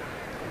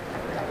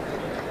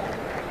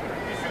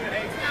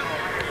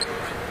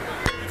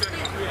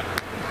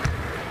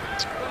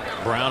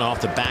 Brown off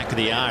the back of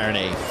the iron,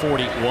 a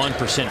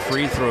 41%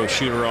 free throw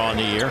shooter on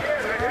the year.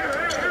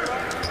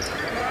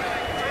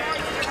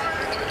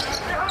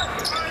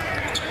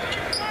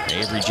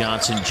 Avery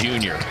Johnson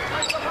Jr.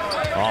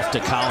 off to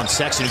Colin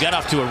Sexton, who got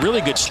off to a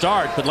really good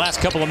start, but last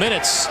couple of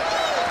minutes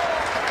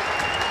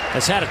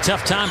has had a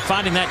tough time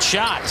finding that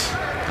shot.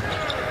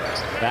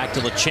 Back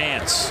to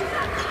LaChance.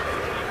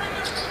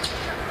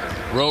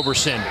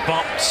 Roberson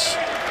bumps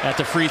at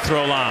the free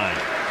throw line.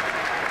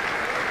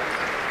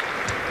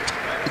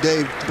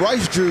 Dave,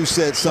 Bryce Drew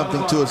said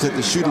something to us at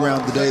the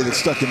shoot-around today that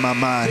stuck in my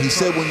mind. He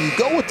said when you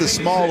go with the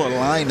smaller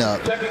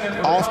lineup,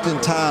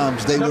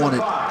 oftentimes they want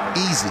it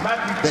easy.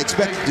 They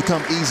expect it to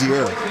come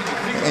easier.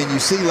 And you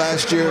see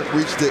last year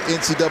reached the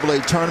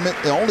NCAA tournament.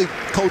 The only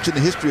coach in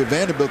the history of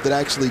Vanderbilt that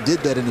actually did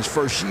that in his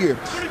first year.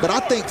 But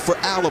I think for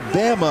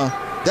Alabama,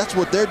 that's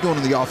what they're doing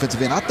in the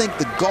offensive end. I think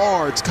the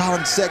guards,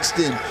 Colin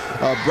Sexton,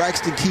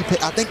 Braxton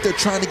Keepe, I think they're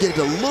trying to get it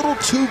a little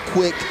too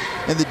quick,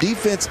 and the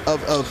defense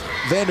of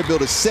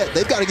Vanderbilt is set.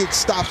 They've got to get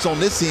stops on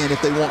this end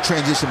if they want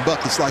transition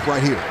buckets like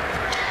right here.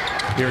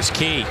 Here's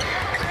Key.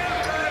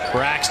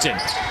 Braxton.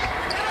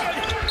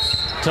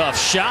 Tough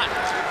shot.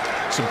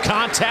 Some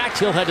contact.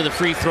 He'll head to the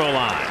free throw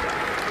line.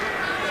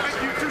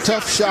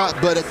 Tough shot,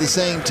 but at the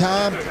same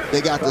time,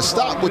 they got the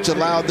stop, which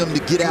allowed them to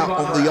get out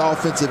on the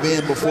offensive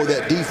end before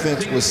that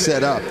defense was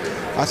set up.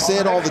 I say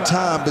it all the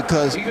time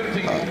because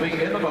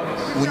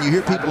when you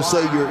hear people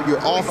say your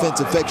offense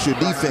affects your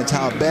defense,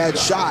 how a bad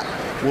shot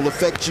will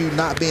affect you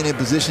not being in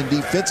position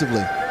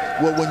defensively.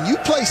 Well, when you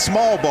play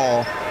small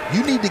ball,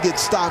 You need to get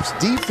stops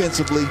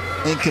defensively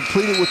and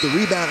complete it with the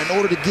rebound in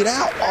order to get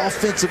out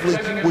offensively,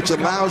 which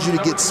allows you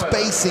to get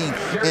spacing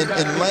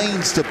and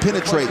lanes to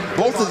penetrate.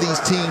 Both of these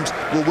teams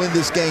will win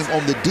this game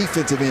on the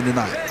defensive end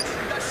tonight.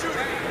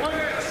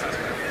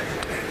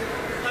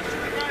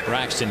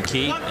 Braxton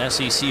Key,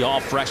 SEC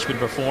all-freshman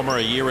performer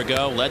a year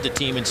ago, led the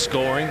team in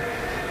scoring.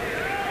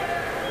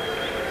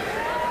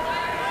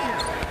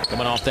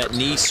 Coming off that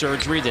knee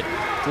surgery that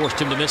forced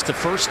him to miss the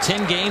first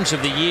 10 games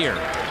of the year.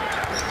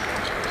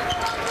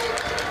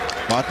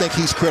 Well, I think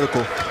he's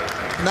critical.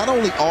 Not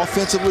only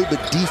offensively,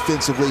 but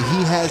defensively.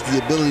 He has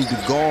the ability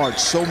to guard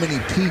so many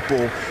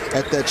people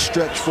at that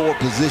stretch forward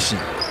position.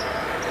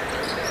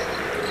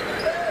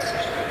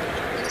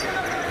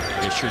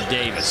 Richard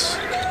Davis.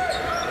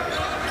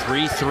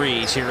 3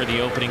 threes here in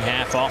the opening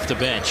half off the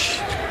bench.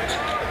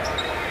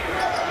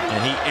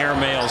 And he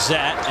airmails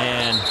that,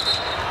 and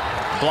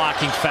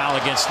blocking foul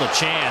against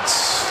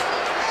LaChance.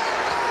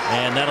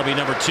 And that'll be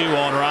number 2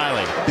 on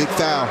Riley. Big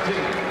foul.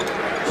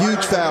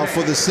 Huge foul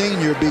for the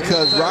senior,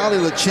 because Riley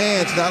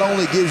LaChance not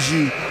only gives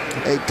you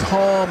a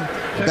calm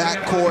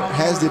backcourt,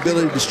 has the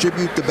ability to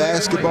distribute the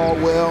basketball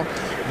well,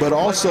 but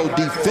also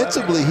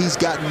defensively he's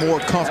gotten more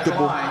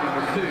comfortable.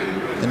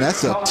 And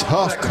that's a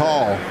tough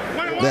call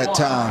that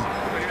time.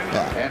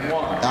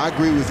 Yeah, I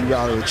agree with you,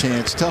 Riley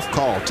LaChance. Tough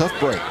call, tough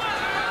break.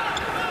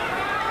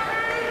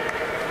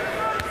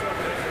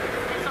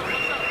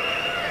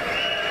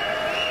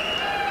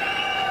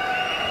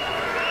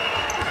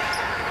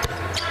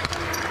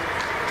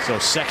 So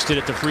Sexton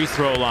at the free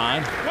throw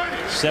line,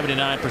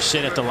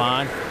 79% at the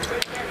line.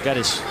 Got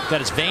his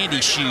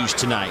Vandy shoes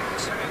tonight.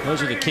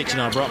 Those are the kicks.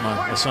 I brought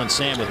my son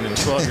Sam with me, the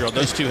 12-year-old.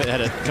 Those two had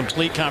a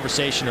complete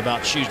conversation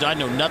about shoes. I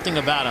know nothing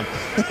about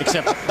them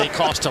except they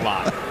cost a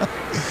lot.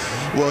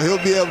 Well,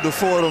 he'll be able to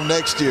afford them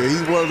next year.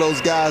 He's one of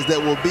those guys that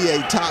will be a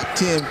top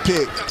 10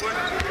 pick.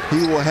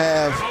 He will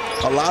have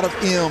a lot of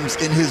M's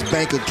in his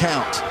bank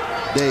account,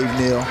 Dave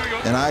Neal.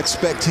 And I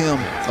expect him,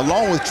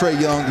 along with Trae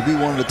Young, to be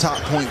one of the top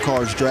point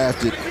guards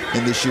drafted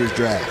in this year's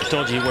draft. I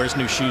told you he wears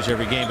new shoes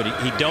every game, but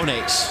he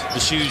donates the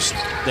shoes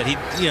that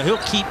he'll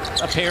keep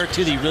a pair or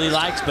two that he really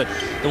likes, but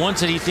the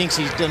ones that he thinks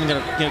he's going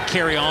to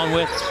carry on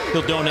with,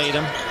 he'll donate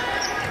them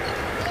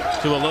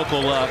to a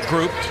local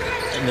group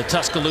in the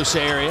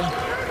Tuscaloosa area.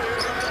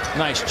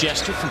 Nice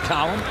gesture from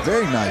Colin.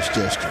 Very nice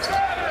gesture.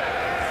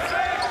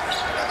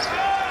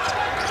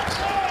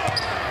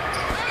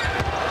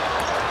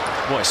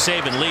 Boy,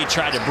 Saban Lee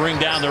tried to bring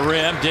down the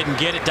rim, didn't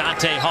get it.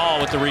 Dante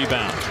Hall with the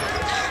rebound.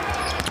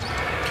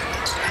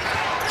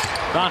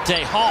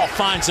 Dante Hall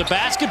finds the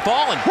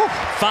basketball and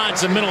finds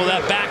the middle of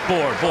that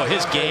backboard. Boy,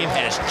 his game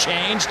has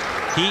changed.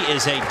 He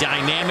is a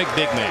dynamic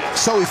big man.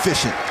 So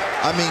efficient.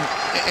 I mean,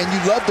 and you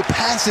love to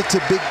pass it to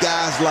big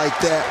guys like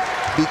that,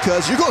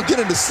 because you're going to get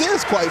an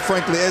assist, quite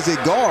frankly, as a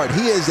guard.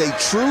 He is a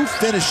true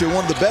finisher,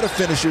 one of the better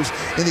finishers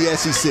in the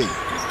SEC.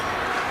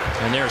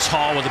 And there's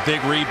Hall with a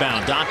big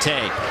rebound.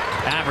 Dante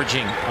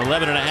averaging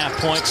 11.5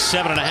 points,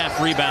 7.5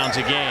 rebounds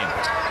a game.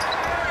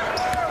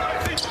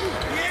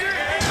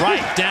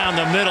 Right down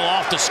the middle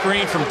off the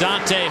screen from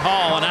Dante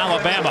Hall in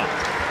Alabama.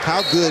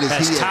 How good is he?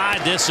 Has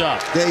tied this up.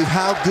 Dave,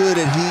 how good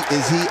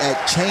is he at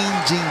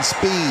changing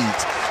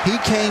speeds? He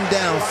came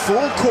down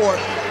full court,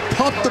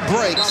 pumped the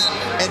brakes,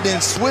 and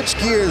then switched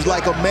gears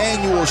like a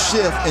manual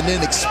shift, and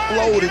then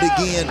exploded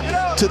again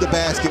to the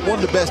basket. One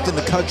of the best in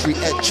the country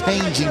at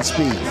changing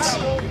speeds.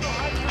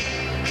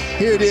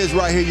 Here it is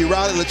right here. You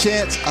Riley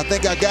LaChance. I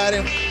think I got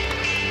him.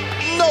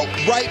 Nope.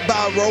 Right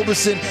by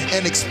Roberson,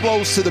 and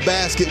explodes to the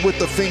basket with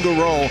the finger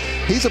roll.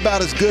 He's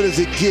about as good as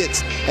it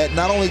gets at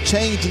not only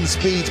changing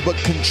speeds, but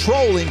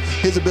controlling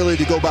his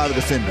ability to go by the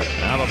defender.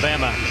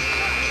 Alabama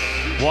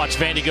watch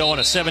Vandy go on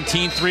a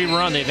 17-3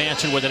 run. They've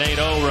answered with an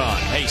 8-0 run.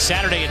 Hey,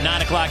 Saturday at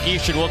 9 o'clock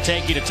Eastern, we'll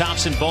take you to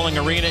Thompson Bowling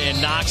Arena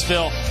in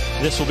Knoxville.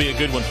 This will be a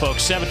good one,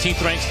 folks.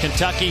 17th ranked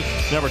Kentucky,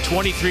 number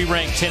 23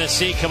 ranked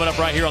Tennessee, coming up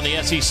right here on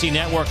the SEC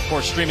Network, of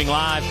course, streaming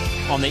live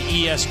on the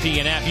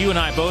ESPN app. You and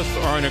I both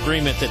are in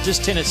agreement that this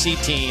Tennessee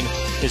team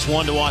is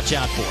one to watch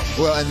out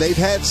for. Well, and they've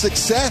had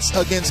success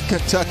against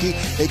Kentucky,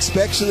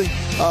 especially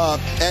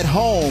at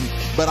home.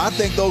 But I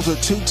think those are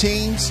two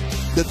teams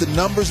that the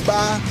numbers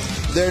by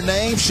their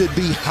name should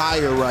be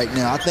higher right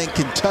now. I think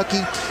Kentucky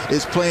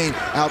is playing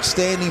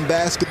outstanding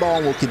basketball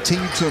and will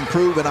continue to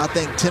improve. And I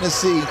think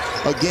Tennessee,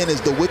 again,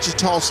 is the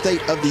Wichita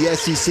State of the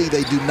SEC.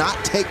 They do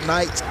not take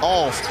nights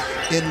off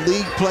in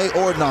league play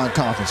or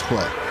non-conference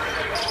play.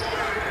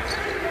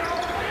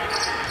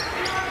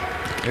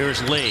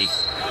 Here's Lee.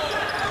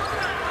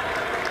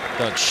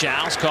 Doug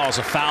Shouse calls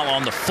a foul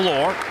on the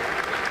floor.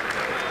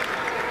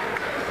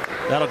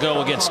 That'll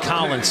go against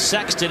Colin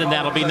Sexton, and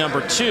that'll be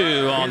number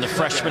 2 on the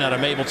freshman out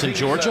of Mableton,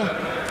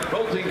 Georgia.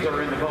 Both teams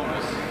are in the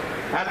bonus.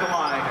 At the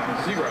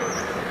line,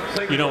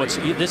 0. You know,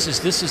 this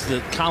is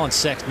the Colin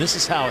Sexton. This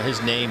is how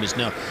his name is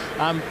known.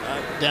 I'm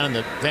down in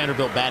the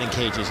Vanderbilt batting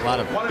cages. A lot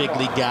of big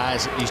league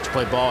guys that used to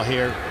play ball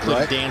here,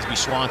 including Dansby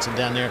Swanson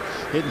down there,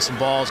 hitting some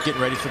balls,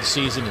 getting ready for the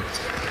season. And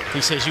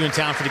He says, "You in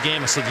town for the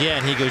game?" I said, "Yeah."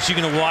 And he goes, "You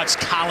going to watch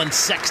Colin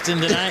Sexton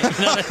tonight?"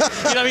 You know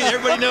what I mean?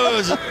 Everybody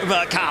knows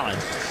about Colin.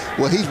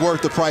 Well, he's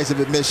worth the price of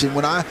admission.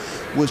 When I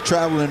was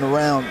traveling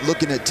around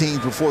looking at teams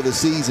before the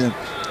season,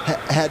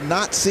 had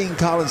not seen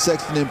Colin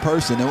Sexton in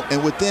person.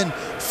 And within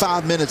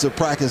 5 minutes of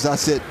practice, I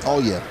said, oh,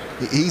 yeah,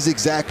 he's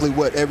exactly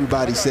what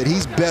everybody said.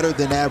 He's better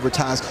than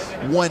advertised.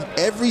 Won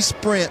every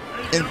sprint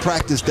in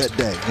practice that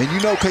day. And you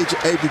know Coach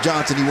Avery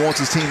Johnson, he wants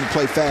his team to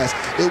play fast.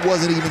 It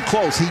wasn't even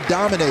close. He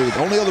dominated.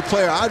 Only other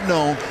player I've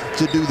known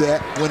to do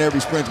that win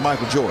every sprint is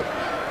Michael Jordan.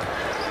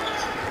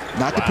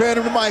 Not comparing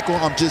him to Michael.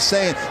 I'm just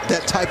saying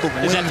that type of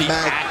win. Is that the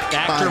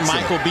actor mindset.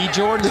 Michael B.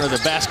 Jordan or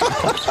the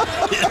basketball?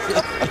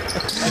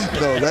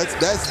 No,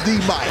 that's the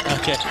Mike.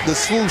 Okay. The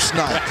swoosh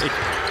knife. Right.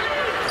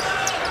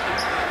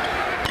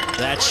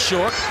 That's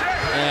short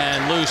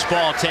and loose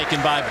ball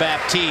taken by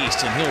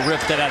Baptiste, and he'll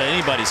rip that out of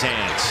anybody's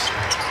hands.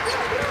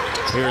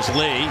 Here's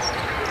Lee.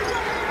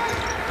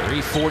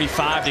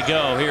 3:45 to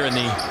go here in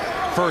the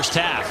first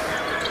half.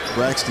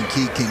 Braxton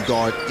Key can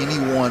guard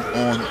anyone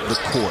on the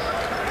court.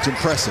 It's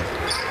impressive.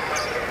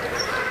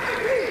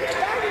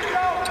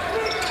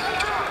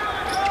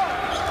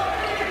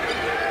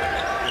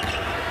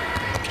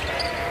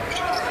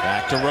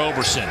 To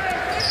Roberson.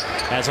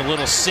 Has a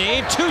little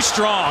seam. Too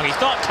strong. He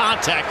thought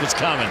contact was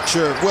coming.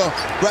 Sure. Well,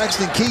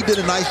 Braxton Key did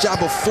a nice job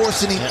of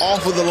forcing him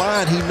off of the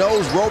line. He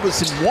knows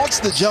Roberson wants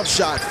the jump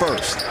shot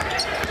first.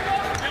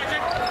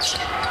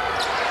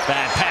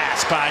 Bad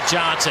pass by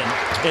Johnson.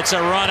 It's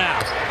a run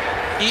out.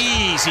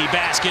 Easy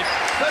basket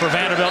for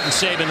Vanderbilt and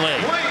Saban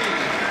Lee.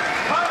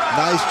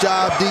 Nice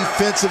job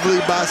defensively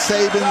by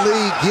Saban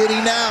Lee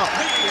getting out.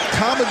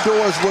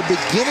 Commodores were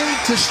beginning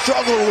to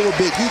struggle a little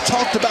bit. You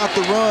talked about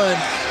the run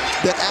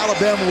that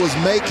Alabama was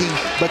making,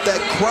 but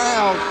that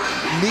crowd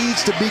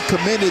needs to be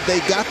commended. They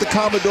got the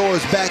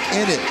Commodores back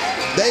in it.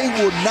 They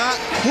will not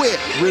quit.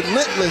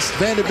 Relentless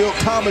Vanderbilt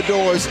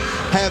Commodores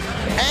have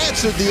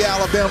answered the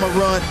Alabama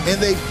run, and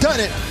they've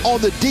done it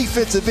on the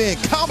defensive end.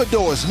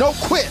 Commodores, no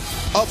quit,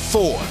 up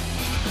 4.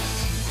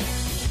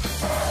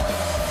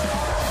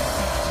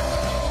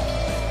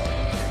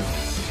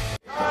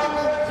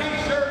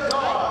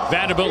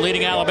 Vanderbilt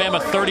leading Alabama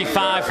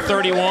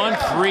 35-31,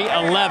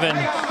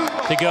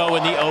 3:11 to go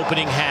in the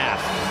opening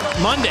half.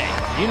 Monday,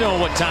 you know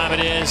what time it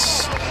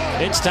is.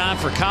 It's time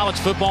for College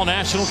Football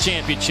National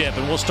Championship,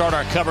 and we'll start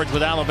our coverage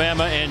with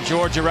Alabama and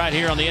Georgia right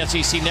here on the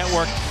SEC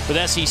Network with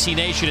SEC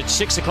Nation at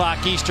 6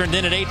 o'clock Eastern.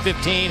 Then at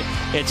 8:15,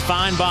 it's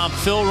Feinbaum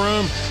Fill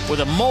Room with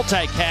a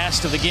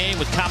multicast of the game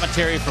with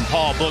commentary from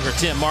Paul Booger,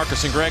 Tim,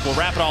 Marcus, and Greg. We'll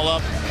wrap it all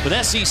up with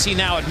SEC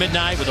Now at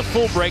midnight with a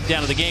full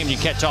breakdown of the game. You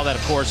catch all that,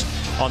 of course,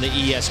 on the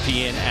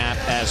ESPN app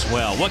as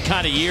well. What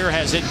kind of year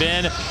has it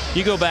been?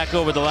 You go back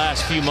over the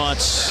last few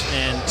months,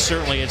 and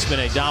certainly it's been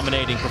a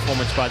dominating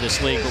performance by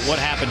this league. But what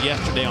happened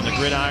yesterday on the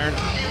gridiron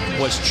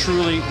was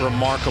truly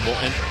remarkable.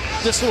 And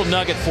this little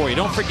nugget for you.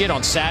 Don't forget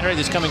on Saturday,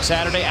 this coming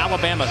Saturday,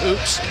 Alabama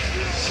Hoops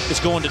is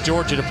going to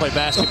Georgia to play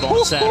basketball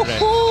on Saturday.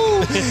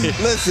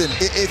 Listen,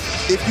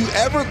 if you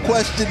ever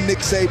questioned Nick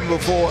Saban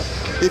before,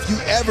 if you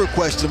ever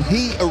questioned him,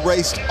 he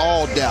erased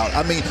all doubt.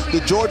 I mean, the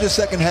Georgia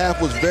second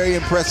half was very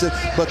impressive,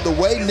 but the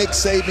way Nick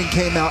Saban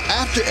came out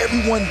after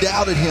everyone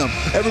doubted him,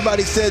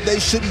 everybody said they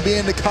shouldn't be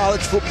in the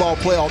college football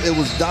playoff. It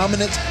was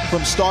dominance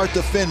from start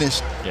to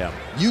finish. Yeah.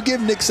 You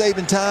give Nick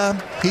Saban time,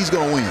 he's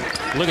going to win.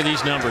 Look at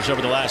these numbers over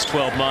the last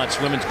 12 months.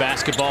 Women's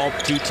basketball,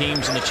 2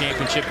 teams in the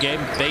championship game.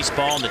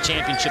 Baseball in the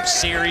championship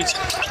series.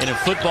 And in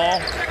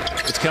football,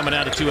 it's coming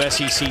out of 2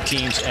 SEC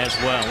teams as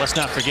well. Let's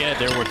not forget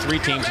there were 3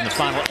 teams in the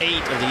final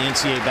 8 of the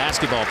NCAA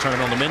basketball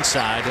tournament on the men's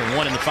side and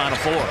 1 in the final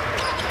 4.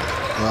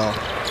 Well,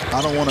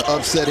 I don't want to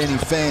upset any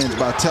fans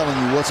by telling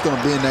you what's going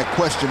to be in that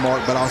question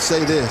mark, but I'll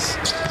say this.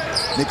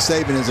 Nick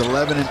Saban is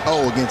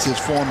 11-0 against his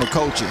former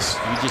coaches.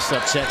 You just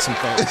upset some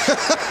folks.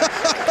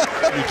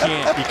 You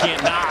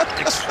can't not.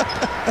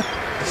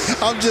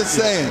 I'm just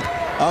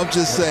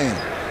saying.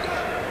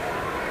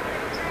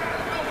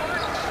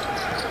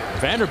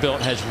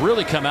 Vanderbilt has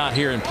really come out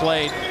here and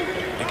played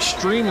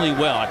extremely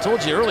well. I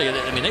told you earlier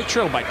that, I mean, they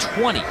trailed by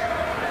 20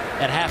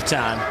 at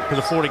halftime for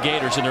the Florida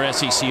Gators in their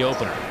SEC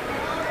opener.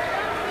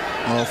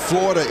 Well,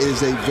 Florida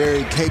is a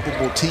very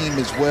capable team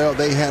as well.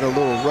 They had a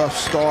little rough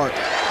start,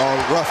 or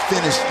rough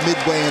finish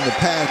midway in the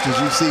patch. As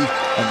you see,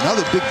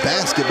 another big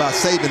basket by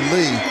Saban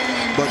Lee.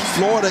 But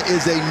Florida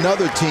is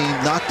another team.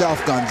 Knocked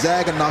off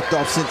Gonzaga, knocked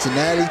off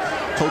Cincinnati.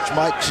 Coach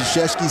Mike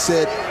Krzyzewski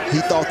said he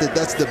thought that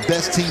that's the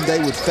best team they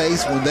would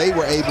face when they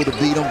were able to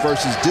beat them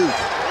versus Duke.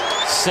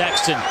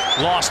 Sexton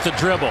lost the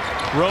dribble.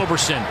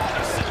 Roberson.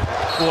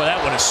 Boy, that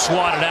one is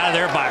swatted out of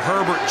there by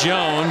Herbert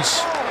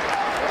Jones.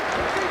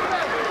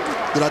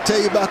 Did I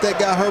tell you about that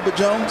guy, Herbert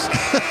Jones?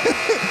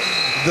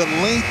 The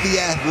length, the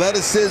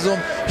athleticism.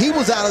 He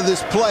was out of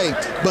this play,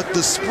 but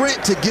the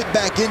sprint to get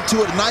back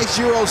into it, a nice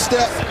Euro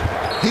step,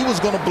 he was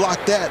going to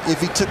block that if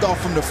he took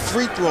off from the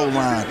free throw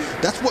line.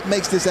 That's what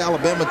makes this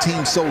Alabama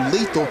team so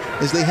lethal,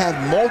 is they have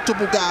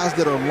multiple guys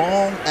that are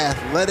long,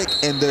 athletic,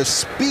 and their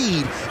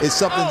speed is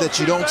something that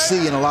you don't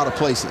see in a lot of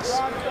places.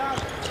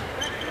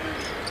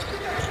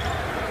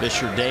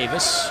 Fisher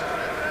Davis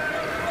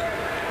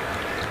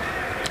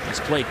He's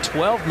played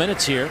 12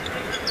 minutes here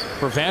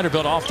for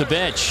Vanderbilt off the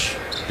bench.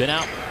 Been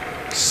out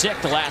sick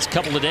the last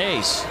couple of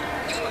days.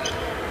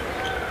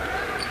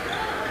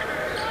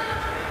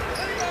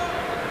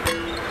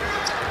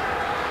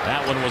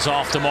 That one was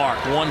off the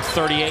mark.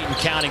 138 and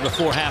counting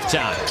before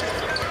halftime.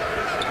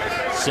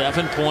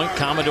 7-point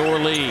Commodore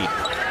lead.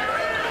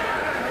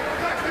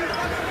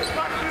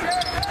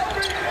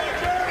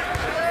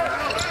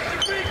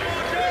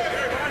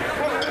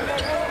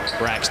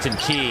 Braxton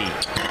Key.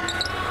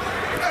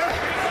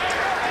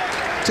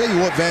 Tell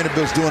you what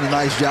Vanderbilt's doing a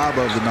nice job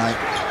of tonight.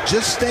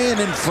 Just staying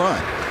in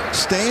front.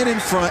 Staying in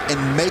front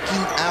and making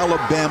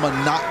Alabama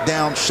knock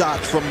down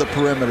shots from the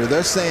perimeter.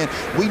 They're saying,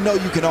 we know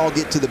you can all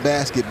get to the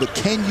basket, but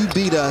can you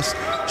beat us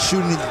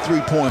shooting the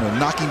three-pointer,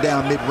 knocking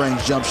down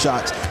mid-range jump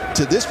shots?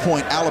 To this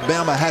point,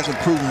 Alabama hasn't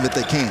proven that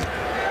they can.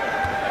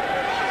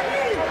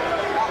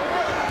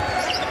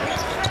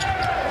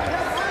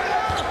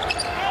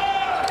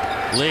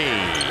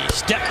 Lee,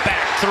 step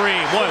back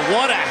three. Boy,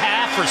 what a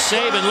half for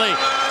Saban Lee.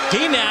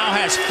 He now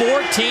has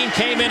 14,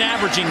 came in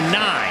averaging 9.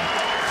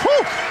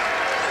 Whew.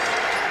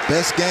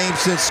 Best game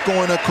since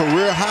scoring a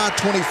career-high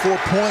 24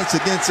 points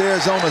against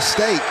Arizona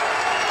State.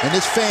 And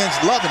this fan's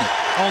loving it.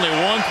 Only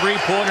 1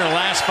 3-pointer in the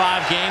last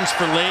 5 games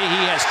for Lee.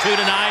 He has 2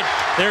 tonight.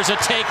 There's a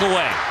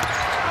takeaway.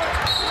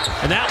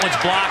 And that one's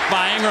blocked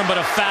by Ingram, but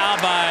a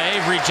foul by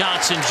Avery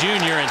Johnson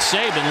Jr. And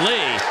Saban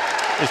Lee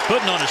is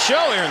putting on a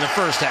show here in the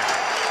first half.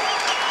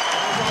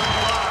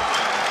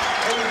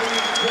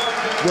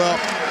 Well,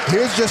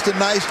 here's just a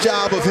nice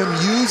job of him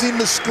using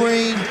the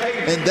screen,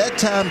 and that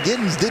time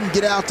Giddens didn't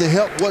get out to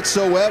help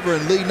whatsoever,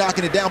 and Lee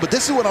knocking it down. But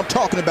this is what I'm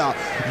talking about.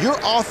 Your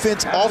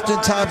offense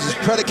oftentimes is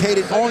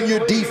predicated on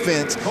your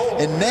defense,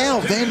 and now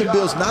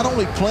Vanderbilt's not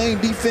only playing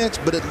defense,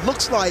 but it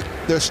looks like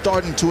they're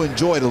starting to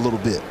enjoy it a little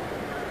bit.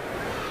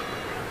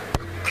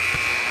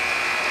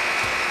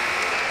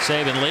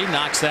 Saban Lee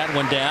knocks that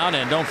one down,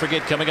 and don't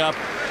forget, coming up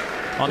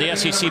on the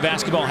SEC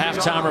Basketball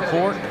Halftime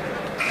Report,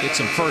 get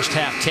some first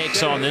half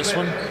takes on this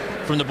one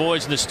from the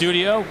boys in the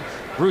studio.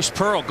 Bruce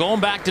Pearl going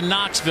back to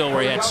Knoxville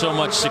where he had so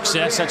much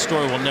success. That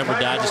story will never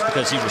die just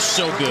because he was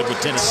so good with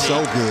Tennessee.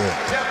 So good.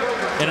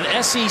 And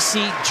an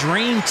SEC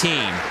dream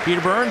team.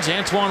 Peter Burns,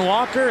 Antoine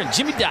Walker, and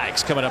Jimmy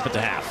Dykes coming up at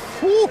the half.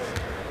 Whew.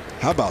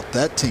 How about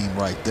that team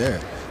right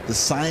there? The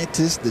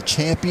scientist, the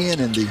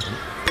champion, and the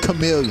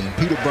chameleon.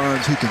 Peter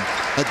Burns, who can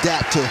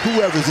adapt to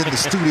whoever's in the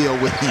studio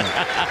with him.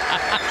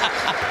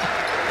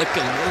 The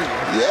chameleon.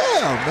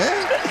 Yeah,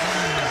 man.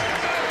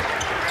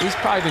 He's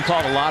probably been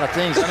called a lot of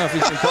things. I don't know if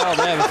he's been called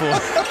that before.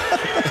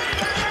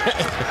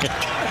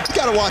 You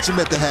got to watch him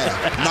at the half.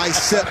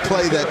 Nice set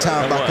play that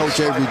time by Coach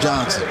Avery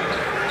Johnson.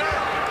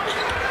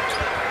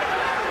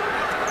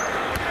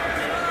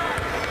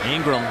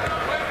 Ingram,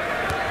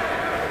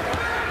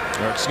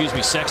 or excuse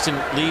me, Sexton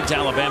leads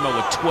Alabama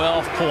with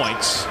 12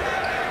 points.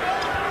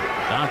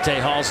 Dante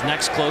Hall's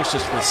next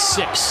closest with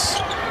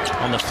 6.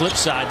 On the flip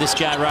side, this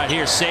guy right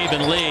here,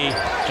 Saban Lee,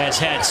 has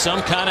had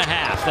some kind of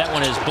half. That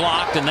one is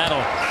blocked, and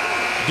that'll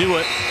do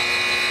it.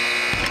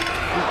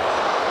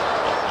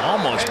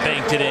 Almost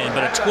banked it in,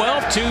 but a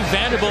 12-2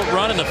 Vanderbilt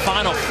run in the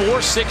final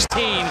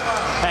 4:16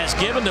 has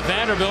given the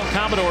Vanderbilt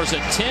Commodores a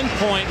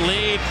 10-point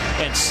lead,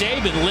 and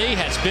Saban Lee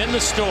has been the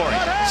story.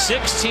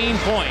 16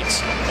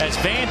 points as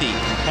Vandy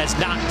has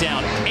knocked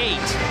down 8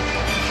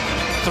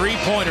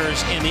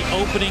 3-pointers in the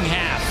opening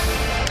half.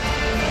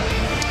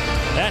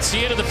 That's the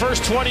end of the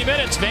first 20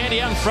 minutes.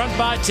 Vandy out in front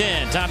by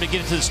 10. Time to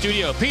get into the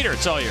studio. Peter,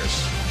 it's all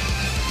yours.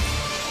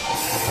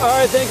 All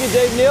right, thank you,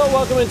 Dave Neal.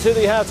 Welcome into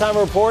the Halftime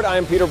Report.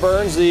 I'm Peter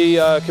Burns,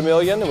 the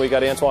chameleon, and we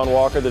got Antoine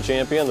Walker, the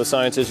champion, the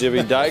scientist,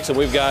 Jimmy Dykes, and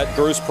we've got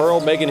Bruce Pearl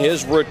making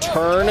his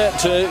return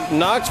to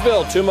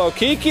Knoxville. Tumo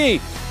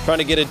Kiki trying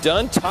to get it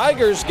done.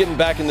 Tigers getting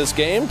back in this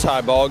game,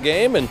 tie ball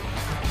game, and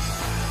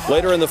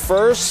later in the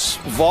first,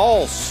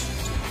 Vols.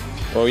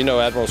 Well, you know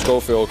Admiral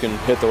Schofield can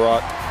hit the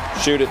rock,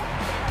 shoot it.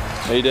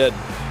 He did.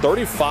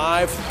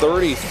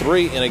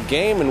 35-33 in a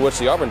game in which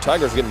the Auburn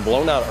Tigers are getting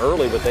blown out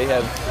early, but they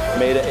have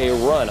made a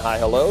run. Hi,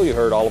 hello. You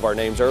heard all of our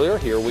names earlier.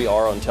 Here we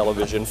are on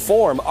television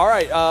form. All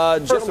right,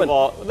 gentlemen. First of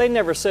all, they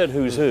never said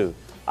who's who.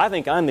 I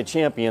think I'm the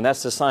champion.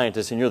 That's the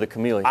scientist, and you're the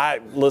chameleon.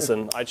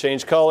 Listen, I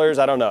changed colors.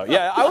 I don't know.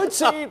 Yeah, I would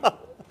say.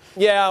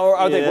 Yeah, or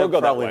I think we'll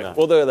go that way. Not.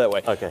 We'll do it that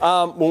way. Okay.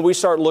 When we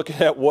start looking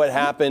at what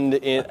happened,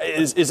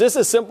 is this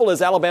as simple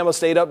as Alabama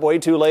stayed up way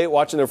too late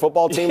watching their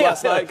football team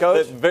last night,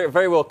 Coach? Very,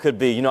 very well could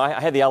be. You know, I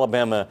had the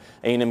Alabama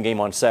A&M game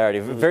on Saturday.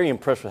 Very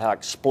impressed with how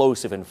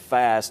explosive and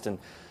fast, and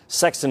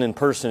Sexton in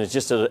person is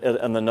just at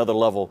another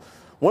level.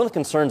 One of the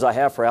concerns I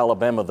have for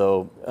Alabama,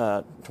 though,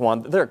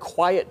 Twan, they're a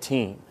quiet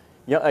team.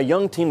 A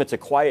young team that's a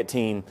quiet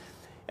team.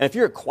 And if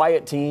you're a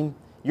quiet team,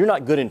 you're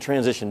not good in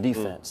transition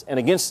defense. And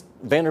against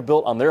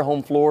Vanderbilt on their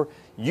home floor,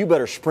 you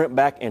better sprint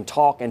back and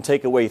talk and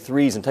take away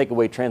threes and take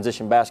away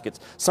transition baskets.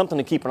 Something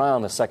to keep an eye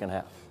on the second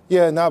half.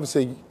 Yeah, and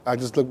obviously, I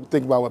just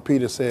think about what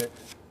Peter said.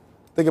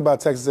 Think about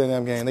Texas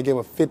A&M game. They gave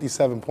up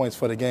 57 points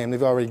for the game.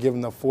 They've already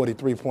given up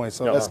 43 points.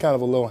 So that's kind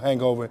of a little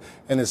hangover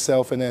in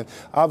itself. And then,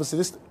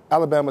 obviously,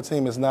 Alabama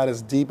team is not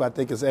as deep, I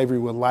think, as Avery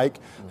would like.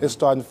 His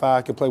starting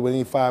five can play with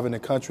any five in the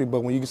country,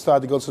 but when you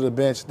start to go to the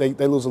bench, they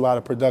lose a lot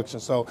of production.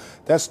 So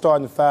that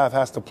starting five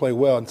has to play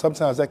well, and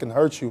sometimes that can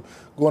hurt you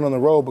going on the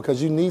road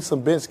because you need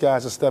some bench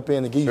guys to step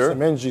in and give you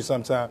some energy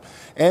sometimes.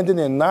 And then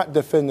they're not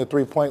defending the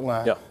three-point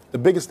line. Yeah. The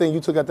biggest thing you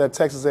took out that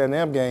Texas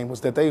A&M game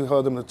was that they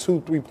held them to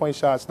 2 3-point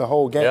shots the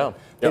whole game. Yeah.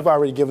 They've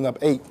already given up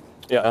 8.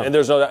 Yeah, and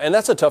there's no doubt, and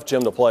that's a tough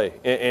gym to play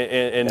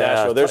in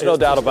Nashville. There's no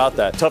doubt about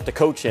that. Tough to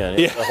coach in.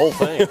 The whole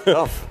thing.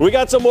 Tough. We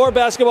got some more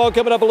basketball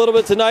coming up a little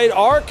bit tonight.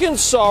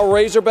 Arkansas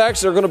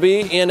Razorbacks are going to be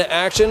in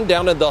action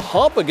down at the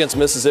Hump against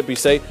Mississippi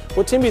State.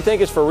 What team do you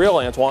think is for real,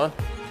 Antoine?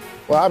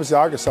 Well, obviously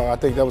Arkansas, I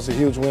think that was a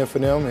huge win for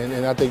them,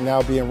 and I think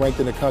now being ranked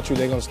in the country,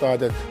 they're going to start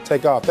to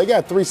take off. They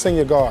got 3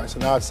 senior guards,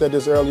 and I said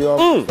this earlier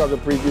on in the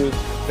preview,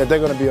 that they're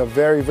going to be a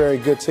very, very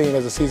good team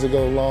as the season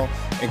goes along.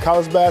 In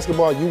college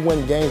basketball, you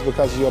win games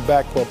because of your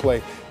backcourt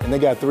play, and they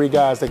got 3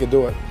 guys that can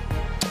do it.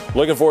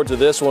 Looking forward to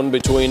this one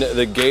between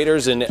the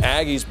Gators and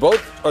Aggies.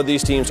 Both of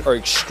these teams are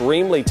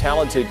extremely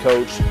talented,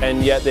 Coach,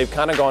 and yet they've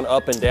kind of gone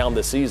up and down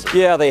this season.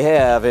 Yeah, they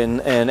have,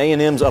 and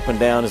A&M's up and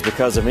down is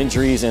because of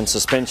injuries and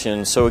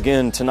suspension. So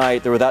again,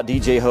 tonight they're without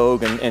DJ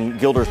Hogue, and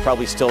Gilder's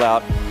probably still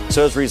out.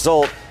 So as a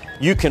result,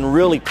 you can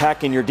really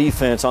pack in your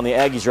defense on the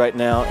Aggies right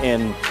now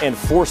and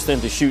force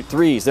them to shoot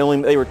threes. They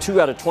were 2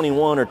 out of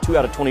 21 or 2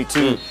 out of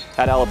 22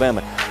 at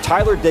Alabama.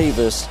 Tyler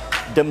Davis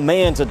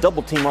demands a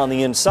double team on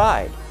the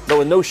inside. But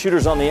with no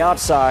shooters on the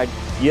outside,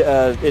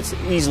 it's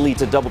easily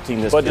to double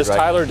team this. But does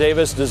Tyler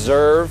Davis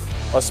deserve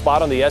a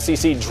spot on the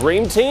SEC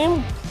Dream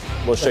Team?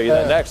 We'll show you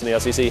that next in the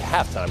SEC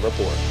Halftime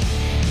Report.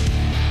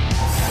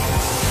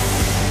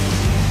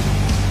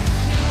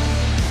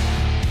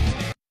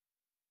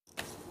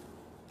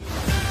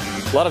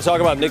 A lot of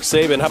talk about Nick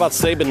Saban. How about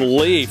Saban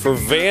Lee for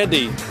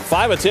Vandy?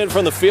 5 of 10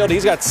 from the field.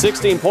 He's got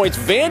 16 points.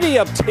 Vandy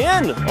up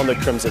 10 on the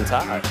Crimson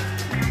Tide.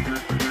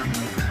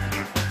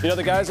 You know,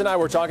 the guys and I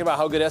were talking about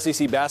how good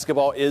SEC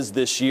basketball is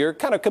this year,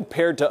 kind of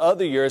compared to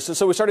other years.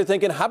 So we started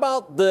thinking, how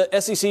about the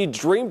SEC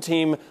Dream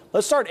Team?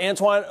 Let's start,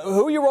 Antoine.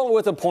 Who are you rolling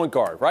with at point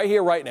guard right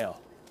here, right now?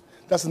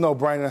 That's a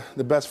no-brainer.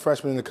 The best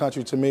freshman in the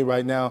country to me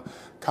right now,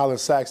 Colin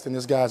Sexton.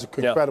 This guy's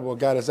incredible. A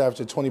guy that's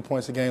averaging 20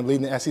 points a game,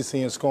 leading the SEC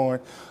in scoring,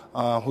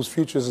 whose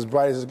future is as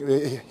bright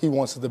as he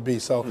wants it to be.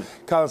 So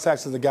Colin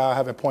Sexton's the guy I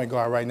have at point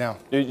guard right now.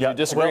 You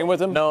disagreeing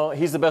with him? No,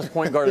 he's the best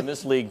point guard in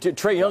this league.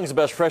 Trey Young's the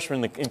best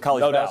freshman in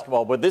college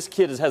basketball, but this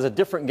kid has a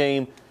different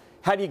game.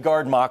 How do you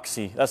guard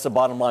Moxie? That's the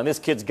bottom line. This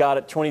kid's got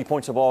it, 20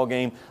 points a ball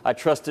game. I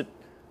trust it.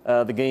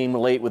 The game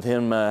late with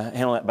him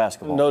handling that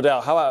basketball. No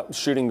doubt. How about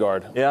shooting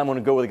guard? Yeah, I'm going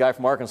to go with a guy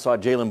from Arkansas,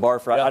 Jalen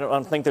Barford. I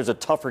don't think there's a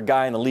tougher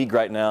guy in the league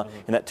right now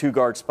in that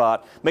 2-guard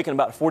spot, making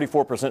about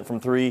 44%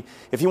 from 3.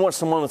 If you want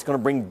someone that's going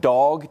to bring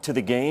dog to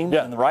the game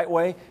in the right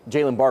way,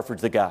 Jalen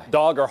Barford's the guy.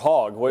 Dog or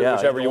hog,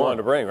 whichever you wanted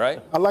to bring,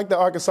 right? I like the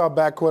Arkansas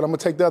backcourt. I'm going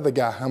to take the other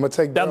guy. I'm going to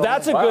take. Now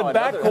that's a good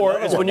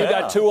backcourt is when you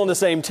got 2 on the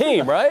same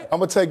team, right? I'm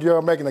going to take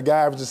Gerald making a guy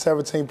averages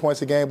 17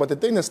 points a game. But the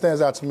thing that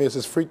stands out to me is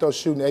his free throw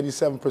shooting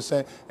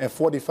 87% and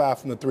 45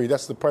 from the 3.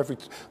 That's the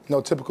perfect,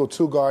 typical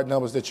 2-guard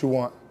numbers that you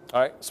want. All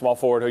right, small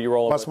forward, who you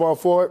rolling My with? small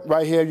forward,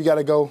 right here, you got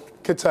to go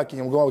Kentucky.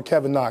 I'm going with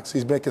Kevin Knox.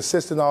 He's been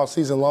consistent all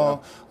season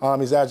long.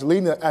 He's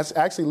actually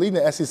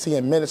leading the SEC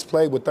in minutes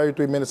played with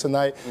 33 minutes a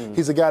night.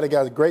 He's a guy that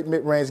got a great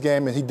mid-range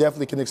game, and he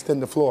definitely can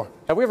extend the floor.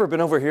 Have we ever been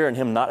over here and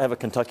him not have a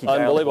Kentucky guy?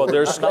 Unbelievable.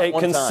 There's a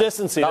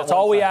consistency. That's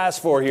all we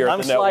ask for here at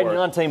the network.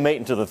 I'm sliding Yonte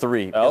Maton to the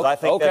 3 because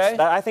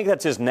I think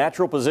that's his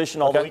natural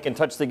position, although he can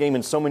touch the game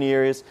in so many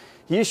areas.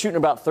 He is shooting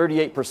about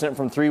 38%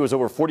 from 3, was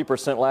over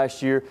 40%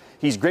 last year.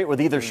 He's great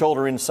with either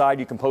shoulder inside.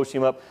 You can post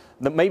him up.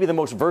 Maybe the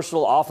most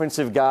versatile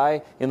offensive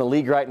guy in the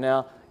league right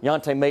now.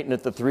 Yonte Maton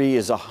at the 3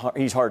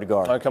 he's hard to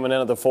guard. Coming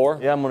in at the 4?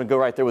 Yeah, I'm going to go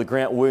right there with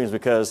Grant Williams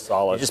because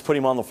you just put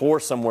him on the floor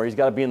somewhere. He's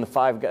got to be in the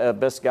 5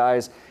 best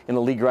guys in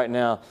the league right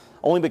now,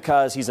 only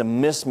because he's a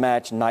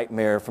mismatch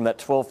nightmare from that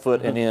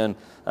 12-foot and in.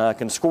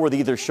 Can score with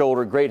either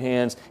shoulder, great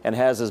hands, and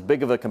has as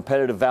big of a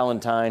competitive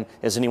Valentine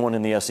as anyone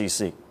in the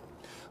SEC.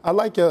 I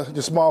like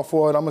the small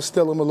forward. I'm going to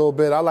steal him a little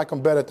bit. I like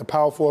him better at the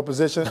power forward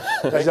position.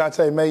 As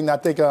Yonte Maton, I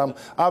think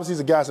obviously he's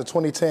a guy that's a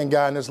 2010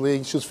 guy in this league.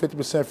 He shoots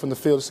 50% from the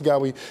field. This is a guy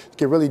we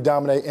can really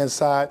dominate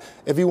inside.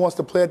 If he wants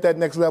to play at that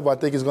next level, I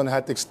think he's going to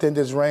have to extend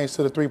his range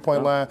to the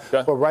 3-point line.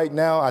 Okay. But right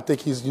now, I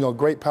think he's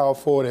great power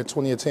forward at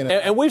 20 and 10.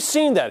 And we've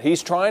seen that.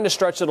 He's trying to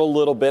stretch it a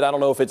little bit. I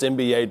don't know if it's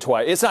NBA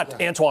twice. It's not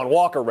Antoine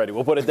Walker ready.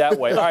 We'll put it that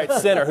way. All right,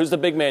 center. Who's the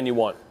big man you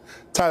want?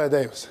 Tyler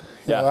Davis.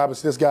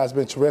 Obviously, this guy's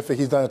been terrific.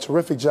 He's done a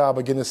terrific job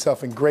of getting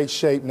himself in great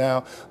shape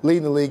now,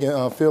 leading the league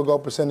in field goal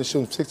percentage,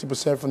 shooting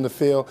 60% from the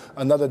field,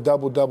 another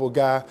double-double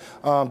guy.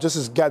 Just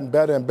has gotten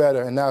better and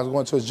better, and now he's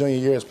going to his junior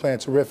year, is playing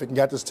terrific, and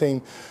got this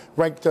team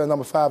ranked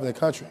number 5 in the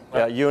country.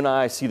 Yeah, you and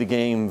I see the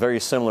game very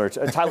similar.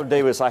 Tyler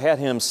Davis, I had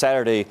him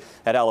Saturday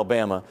at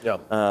Alabama.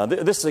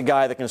 This is a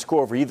guy that can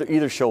score over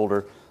either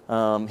shoulder.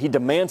 He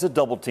demands a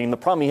double team. The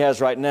problem he has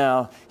right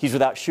now, he's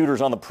without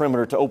shooters on the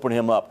perimeter to open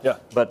him up. Yeah.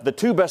 But the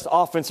two best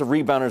offensive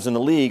rebounders in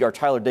the league are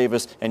Tyler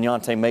Davis and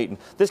Yonte Maton.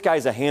 This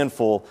guy's a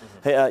handful.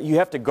 You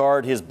have to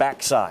guard his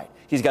backside.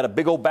 He's got a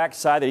big old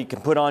backside that he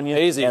can put on you.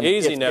 Easy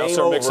now,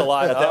 Sir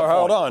Mix-a-Lot.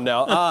 Hold on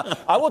now.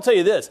 I will tell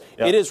you this.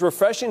 Yep. It is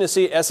refreshing to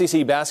see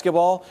SEC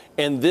basketball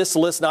and this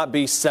list not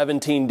be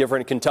 17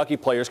 different Kentucky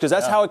players, because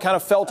that's how it kind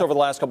of felt over the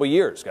last couple of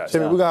years, guys.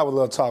 Jimmy, we're going to have a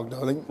little talk, though.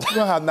 We're going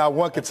to have not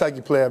one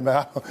Kentucky player,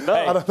 man.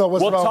 I don't know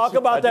what's wrong. We'll talk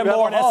about that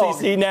more in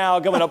SEC now,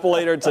 coming up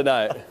later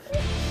tonight.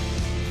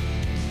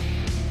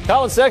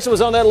 Colin Sexton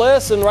was on that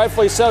list, and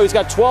rightfully so. He's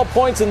got 12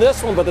 points in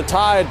this one, but the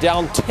Tide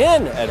down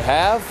 10 at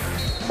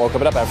half. More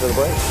coming up after the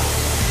break.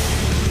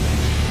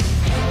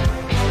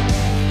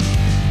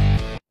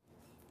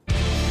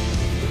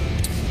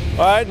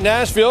 All right,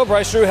 Nashville,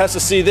 Bryce Drew has to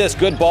see this.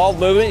 Good ball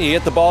movement. You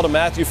get the ball to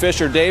Matthew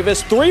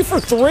Fisher-Davis. 3 for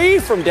 3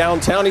 from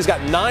downtown. He's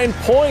got 9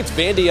 points.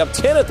 Vandy up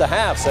 10 at the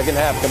half. Second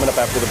half coming up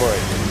after the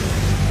break.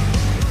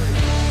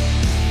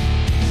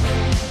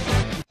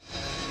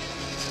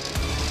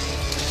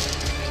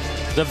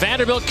 The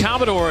Vanderbilt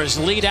Commodores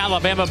lead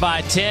Alabama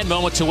by 10,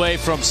 moments away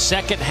from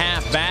second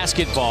half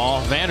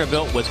basketball.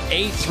 Vanderbilt with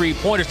 8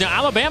 3-pointers. Now,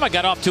 Alabama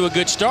got off to a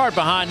good start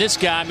behind this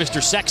guy,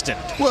 Mr. Sexton.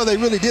 Well, they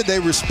really did. They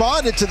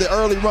responded to the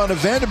early run of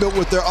Vanderbilt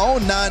with their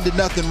own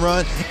 9-0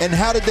 run. And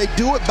how did they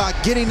do it? By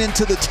getting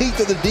into the teeth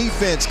of the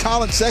defense.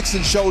 Colin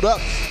Sexton showed up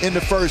in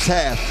the first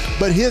half.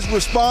 But his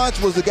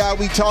response was the guy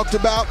we talked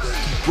about,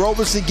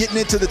 Roberson, getting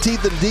into the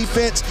teeth of the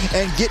defense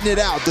and getting it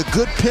out. The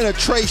good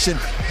penetration.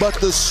 But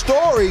the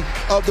story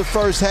of the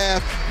first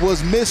half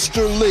was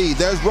Mr. Lee.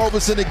 There's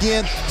Roberson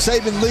again.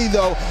 Saving Lee,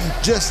 though,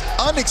 just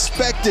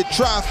unexpected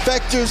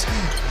trifectors.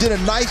 Did a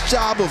nice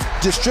job of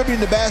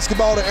distributing the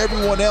basketball to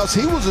everyone else.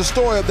 He was the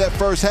story of that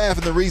first half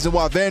and the reason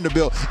why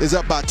Vanderbilt is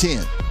up by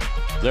 10.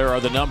 There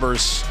are the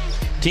numbers.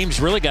 Teams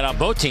really got out.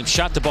 Both teams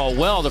shot the ball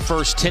well the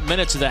first 10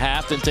 minutes of the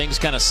half, then things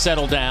kind of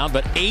settled down.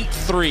 But 8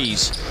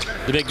 threes,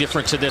 the big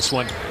difference in this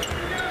one,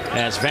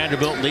 as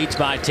Vanderbilt leads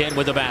by 10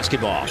 with the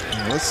basketball.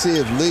 Let's see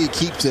if Lee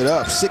keeps it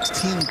up.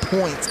 16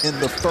 points in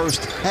the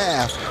first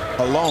half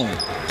alone.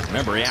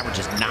 Remember, he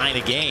averages 9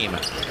 a game.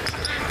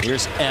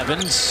 Here's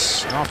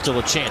Evans. Off to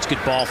LaChance. Good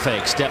ball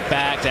fake. Step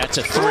back. That's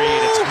a 3,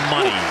 and it's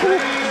money.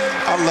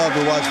 I love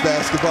to watch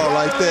basketball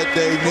like that,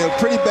 Dave Neal.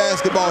 Pretty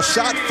basketball.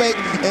 Shot fake,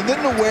 and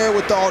then the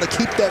wherewithal to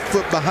keep that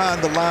foot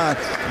behind the line.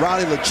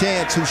 Riley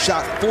LaChance, who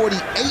shot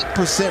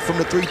 48% from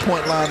the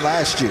three-point line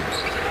last year.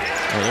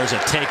 Well, there's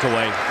a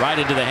takeaway right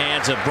into the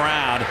hands of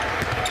Brown.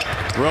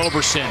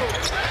 Roberson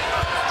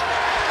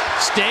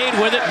stayed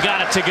with it and got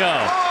it to go.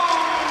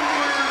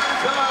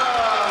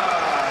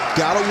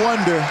 Gotta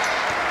wonder.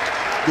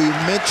 We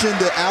mentioned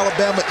that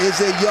Alabama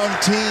is a young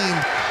team.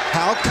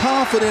 How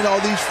confident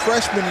are these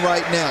freshmen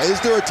right now?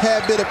 Is there a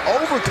tad bit of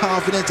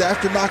overconfidence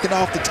after knocking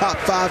off the top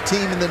 5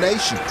 team in the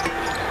nation?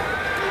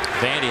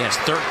 Vandy has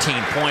 13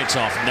 points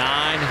off 9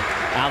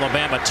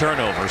 Alabama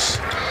turnovers.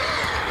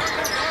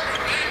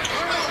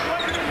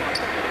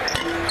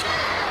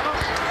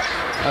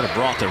 I'd have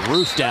brought the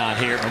roof down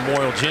here at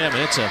Memorial Gym,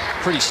 and it's a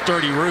pretty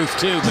sturdy roof,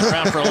 too. Been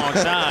around for a long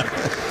time.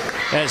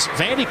 As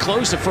Vandy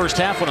closed the first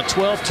half on a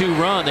 12-2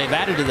 run, they've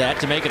added to that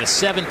to make it a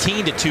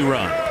 17-2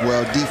 run.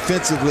 Well,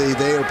 defensively,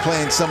 they are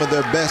playing some of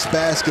their best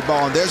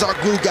basketball. And there's our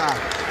glue guy,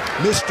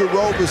 Mr.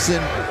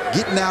 Roberson,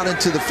 getting out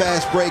into the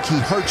fast break. He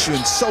hurts you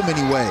in so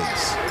many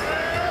ways.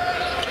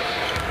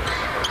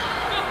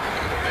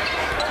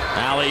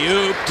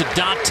 Alley-oop to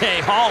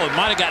Dante Hall. It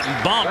might have gotten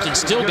bumped and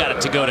still got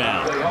it to go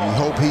down. We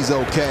hope he's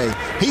okay.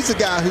 He's a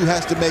guy who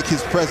has to make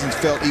his presence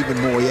felt even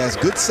more. He has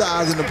good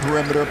size in the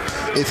perimeter.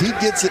 If he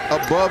gets it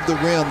above the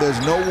rim, there's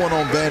no one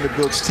on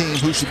Vanderbilt's team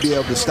who should be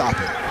able to stop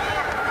him.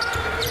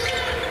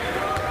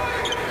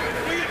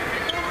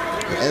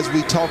 As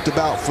we talked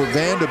about for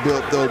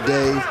Vanderbilt, though,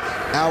 Dave,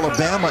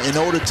 Alabama, in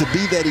order to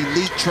be that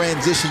elite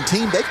transition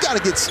team, they've got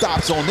to get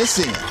stops on this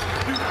end.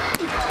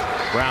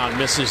 Brown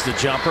misses the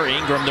jumper.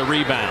 Ingram the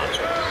rebound.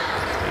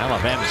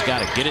 Alabama's got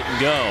to get it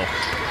and go.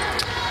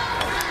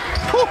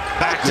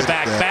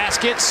 Back-to-back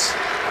baskets.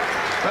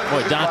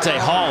 Boy, Dante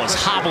Hall is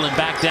hobbling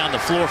back down the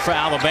floor for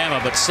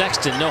Alabama, but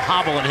Sexton, no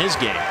hobble in his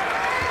game.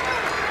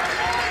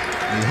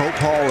 We hope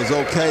Hall is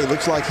okay.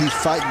 Looks like he's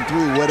fighting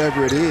through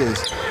whatever it is.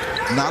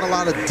 Not a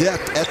lot of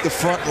depth at the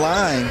front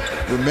line.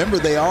 Remember,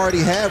 they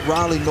already have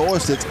Riley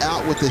Norris that's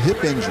out with a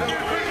hip injury.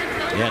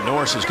 Yeah,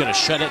 Norris is going to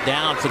shut it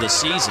down for the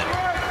season.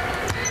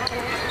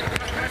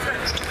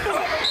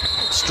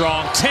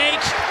 Strong take.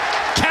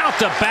 Count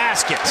the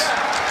basket.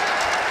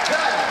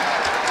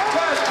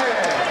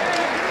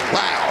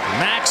 Wow.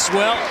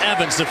 Maxwell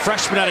Evans, the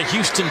freshman out of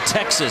Houston,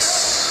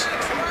 Texas.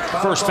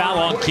 First foul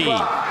on Key.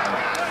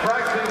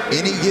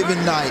 Any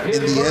given night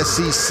in the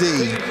SEC,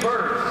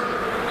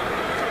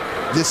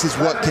 this is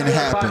what can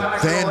happen.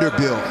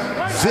 Vanderbilt,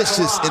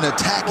 vicious in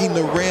attacking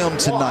the rim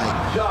tonight.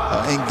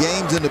 In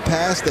games in the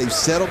past, they've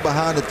settled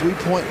behind the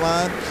three-point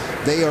line.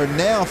 They are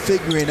now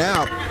figuring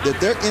out that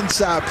their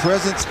inside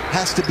presence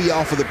has to be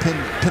off of the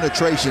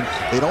penetration.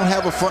 They don't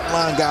have a front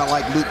line guy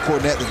like Luke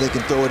Cornett that they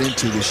can throw it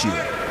into this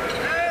year.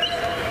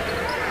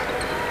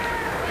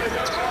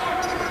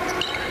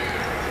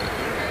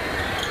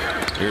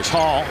 Here's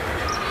Hall.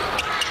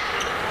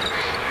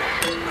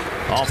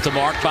 Off the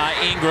mark by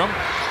Ingram.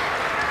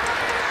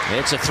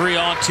 It's a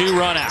 3-on-2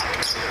 run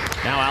out.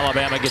 Now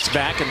Alabama gets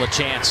back, and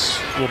LaChance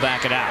will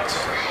back it out.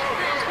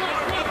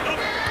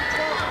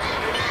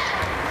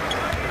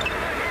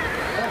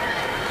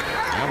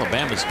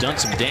 Alabama's done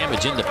some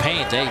damage in the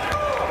paint. They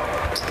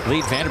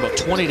lead Vanderbilt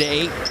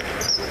 20-8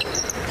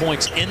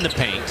 points in the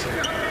paint.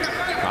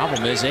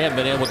 Problem is they haven't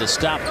been able to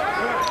stop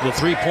the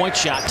three-point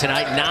shot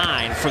tonight.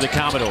 9 for the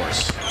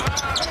Commodores.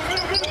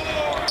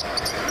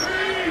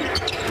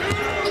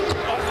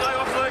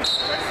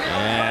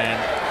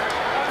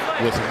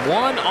 And with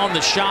 1 on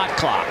the shot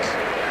clock,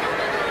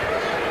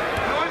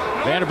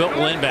 Vanderbilt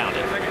will inbound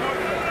it.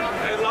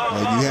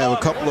 You have a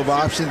couple of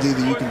options.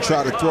 Either you can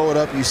try to throw it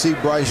up. You see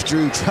Bryce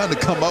Drew trying to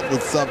come up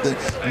with something.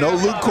 No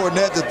Luke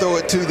Cornett to throw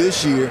it to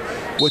this year.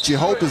 What you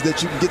hope is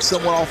that you can get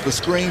someone off the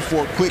screen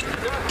for a quick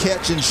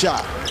catch and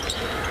shot.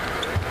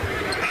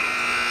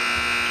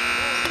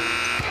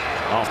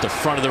 Off the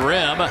front of the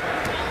rim.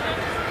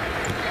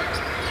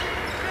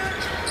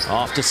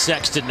 Off to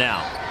Sexton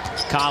now.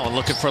 Collin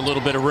looking for a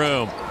little bit of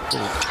room.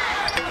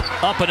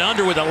 Up and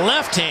under with a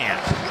left hand.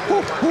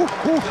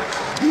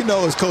 You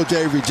know, it's Coach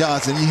Avery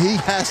Johnson. He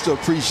has to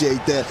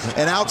appreciate that.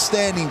 An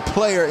outstanding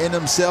player in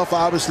himself,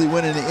 obviously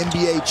winning an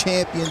NBA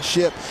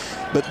championship.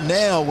 But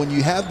now when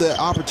you have the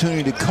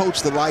opportunity to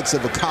coach the likes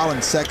of a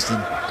Collin Sexton,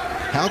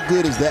 how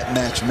good is that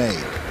match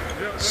made?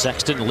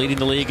 Sexton leading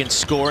the league in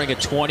scoring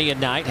at 20 a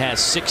night, has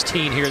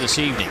 16 here this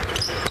evening.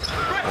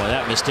 Boy,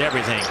 that missed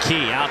everything.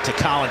 Key out to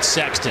Collin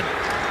Sexton.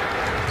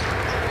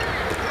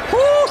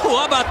 Woo,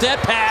 how about that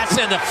pass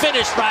and the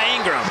finish by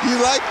Ingram? You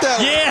like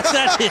that one? Yes,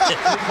 I did.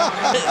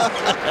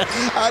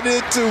 I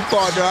did too,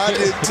 partner. I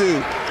did too.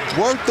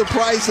 Worth the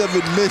price of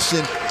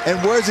admission. And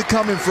where's it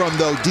coming from,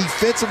 though?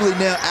 Defensively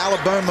now,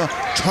 Alabama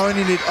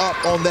turning it up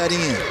on that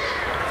end.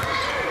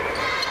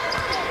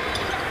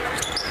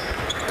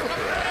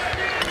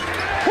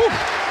 Woo.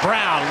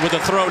 Brown with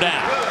a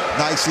throwdown.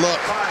 Nice look.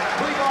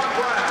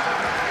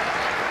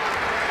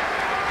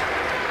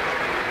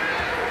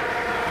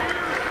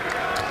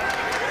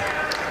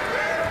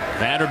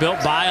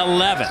 Vanderbilt by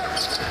 11.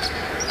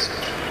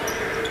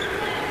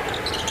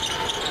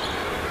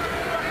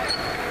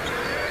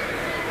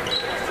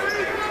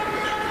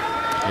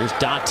 Here's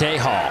Dante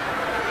Hall.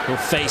 He'll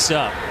face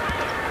up.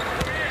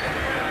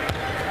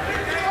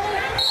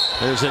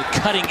 There's a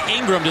cutting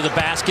Ingram to the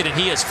basket, and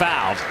he is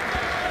fouled.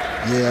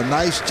 Yeah,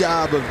 nice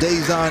job of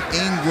Dazon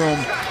Ingram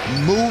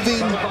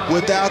moving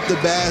without the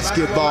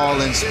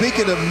basketball. And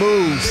speaking of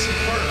moves,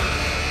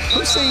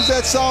 who sings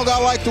that song, I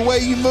Like the Way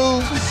You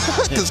Move?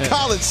 Because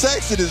Collin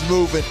Sexton is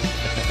moving.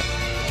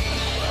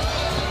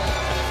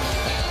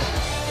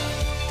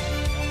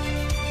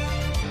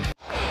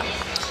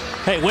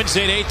 Hey,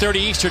 Wednesday at 8:30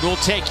 Eastern, we'll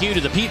take you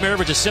to the Pete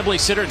Maravich Assembly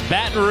Center in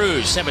Baton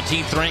Rouge.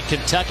 17th ranked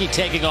Kentucky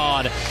taking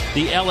on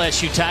the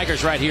LSU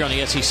Tigers right here on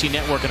the SEC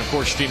Network and, of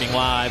course, streaming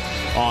live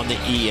on the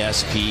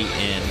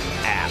ESPN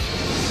app.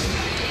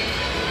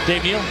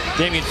 Dave Neal,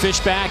 Damian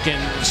Fishback,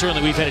 and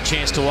certainly we've had a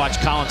chance to watch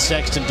Collin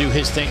Sexton do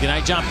his thing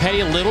tonight. John Petty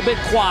a little bit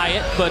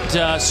quiet,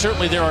 but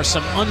certainly there are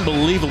some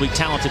unbelievably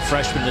talented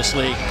freshmen in this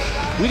league.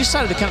 We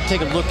decided to kind of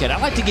take a look at it.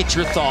 I'd like to get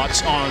your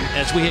thoughts on,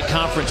 as we hit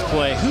conference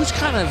play, who's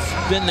kind of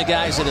been the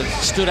guys that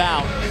have stood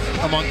out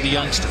among the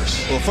youngsters?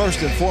 Well,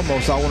 first and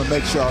foremost, I want to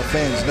make sure our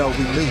fans know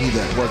we knew who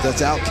that was.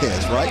 That's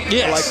Outkast, right?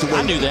 Yes,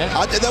 I knew that.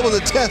 That was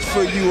a test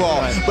for you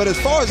all. Right. But as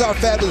far as our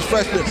fabulous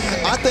freshmen,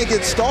 I think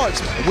it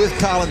starts with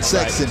Collin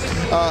Sexton.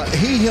 Right.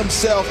 He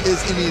himself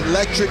is an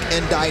electric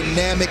and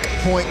dynamic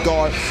point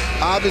guard.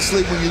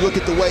 Obviously, when you look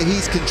at the way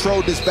he's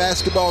controlled this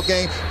basketball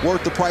game,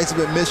 worth the price of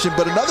admission.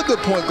 But another good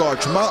point guard,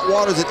 Tremont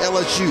Waters at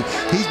LSU.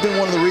 He's been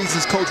one of the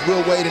reasons Coach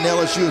Will Wade and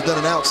LSU has done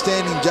an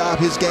outstanding job.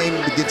 His game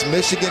against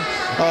Michigan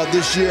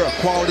this year, a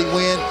quality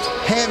win.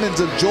 Hammonds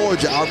of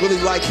Georgia, I really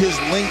like his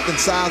length and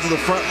size of the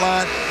front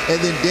line.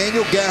 And then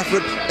Daniel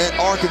Gafford at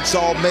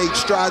Arkansas made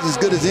strides as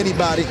good as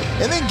anybody.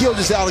 And then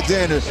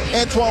Gilgeous-Alexander.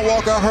 Antoine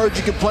Walker, I heard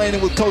you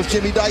complaining with Coach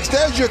Jimmy Dykes.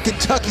 There's your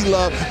Kentucky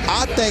love.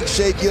 I think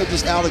Shai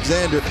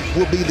Gilgeous-Alexander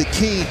will be the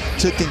key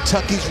to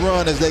Kentucky's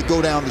run as they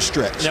go down the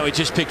stretch. Now, we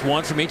just picked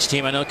one from each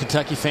team. I know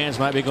Kentucky fans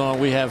might be going,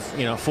 we have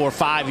 4 or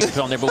 5 you can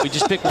put on there, but we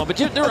just picked one. But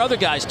there are other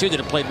guys, too, that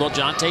have played well.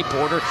 Jonte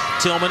Porter,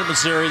 Tillman at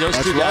Missouri. Those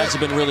two guys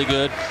have been really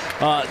good.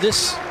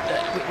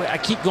 I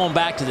keep going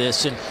back to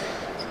this, and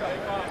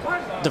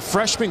the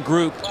freshman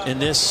group in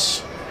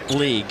this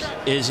league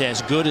is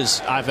as good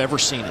as I've ever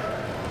seen it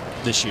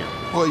this year.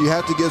 Well, you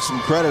have to give some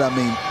credit. I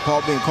mean,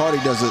 Paul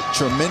Biancardi does a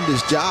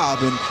tremendous job,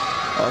 and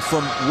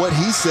from what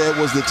he said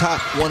was the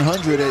top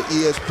 100 at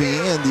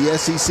ESPN, the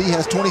SEC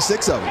has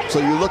 26 of them. So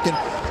you're looking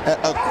at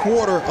a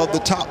quarter of the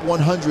top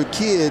 100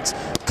 kids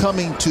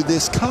coming to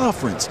this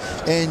conference.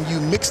 And you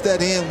mix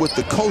that in with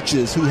the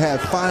coaches who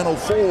have Final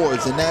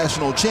Fours and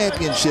national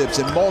championships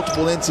and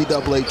multiple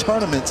NCAA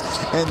tournaments,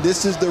 and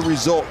this is the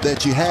result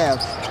that you have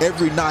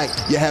every night.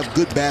 You have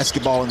good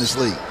basketball in this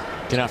league.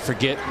 Cannot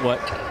forget what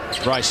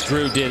Bryce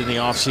Drew did in the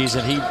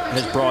offseason. He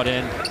has brought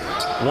in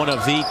one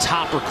of the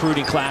top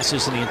recruiting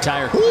classes in the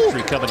entire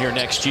country coming here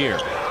next year.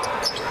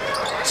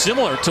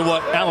 Similar to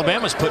what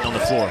Alabama's putting on the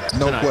floor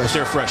tonight with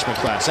their freshman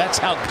class. That's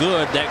how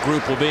good that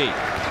group will be.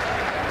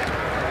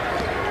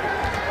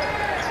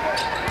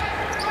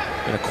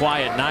 Been a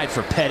quiet night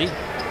for Petty.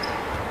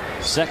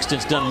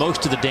 Sexton's done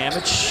most of the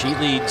damage. He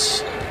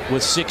leads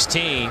with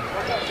 16.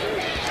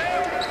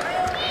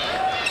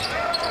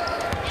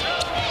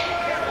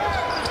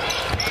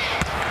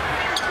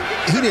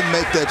 He didn't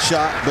make that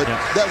shot, but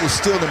that was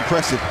still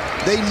impressive.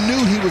 They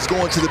knew he was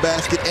going to the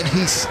basket, and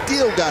he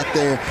still got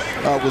there,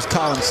 was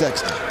Colin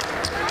Sexton.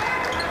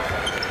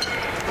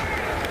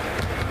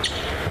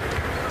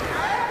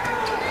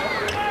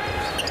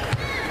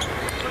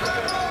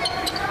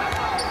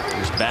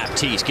 Here's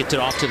Baptiste, gets it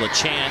off to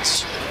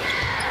LaChance.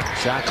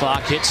 Shot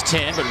clock hits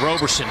 10, but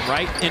Roberson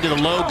right into the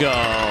logo.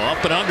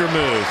 Up and under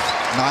move.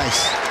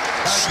 Nice.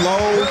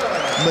 Slow,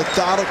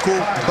 methodical,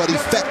 but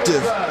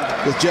effective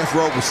with Jeff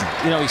Roberson.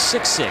 You know, he's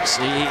 6'6",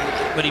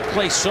 but he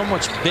plays so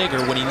much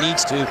bigger when he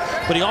needs to.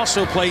 But he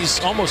also plays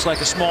almost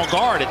like a small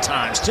guard at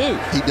times, too.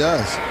 He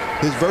does.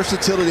 His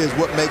versatility is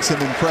what makes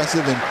him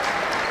impressive, and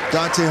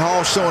Dante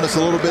Hall showing us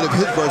a little bit of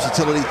his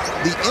versatility.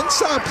 The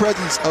inside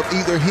presence of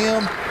either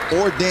him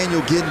or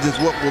Daniel Giddens is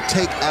what will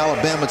take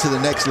Alabama to the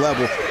next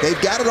level.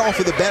 They've got it off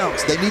of the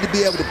bounce. They need to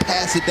be able to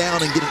pass it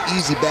down and get an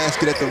easy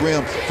basket at the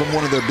rim from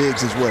one of their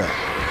bigs as well.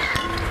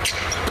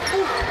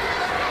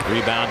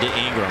 Rebound to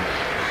Ingram.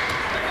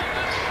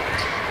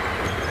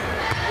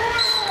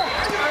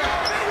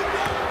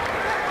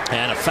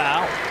 And a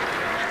foul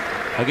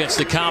against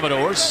the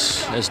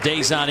Commodores as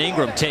Dazon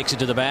Ingram takes it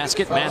to the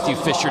basket. Matthew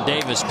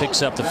Fisher-Davis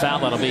picks up the foul.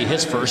 That'll be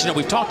his first. You know,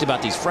 we've talked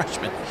about these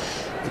freshmen.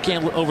 We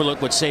can't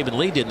overlook what Saban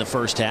Lee did in the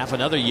first half.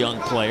 Another young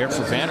player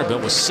for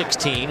Vanderbilt was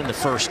 16 in the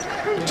first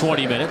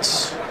 20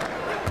 minutes.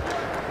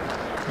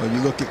 Well,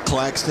 you look at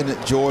Claxton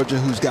at Georgia,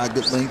 who's got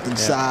good length and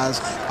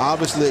size.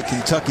 Obviously at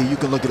Kentucky, you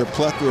can look at a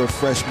plethora of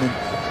freshmen.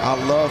 I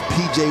love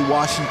P.J.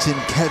 Washington,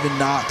 Kevin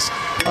Knox.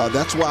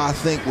 That's why I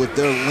think with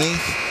their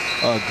length,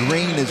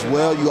 Green as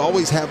well, you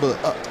always have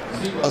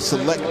a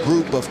select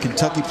group of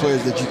Kentucky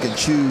players that you can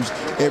choose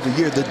every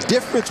year. The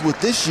difference with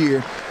this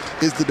year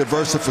is the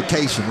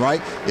diversification,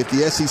 right? If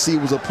the SEC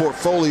was a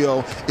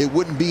portfolio, it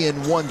wouldn't be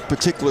in one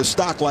particular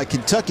stock like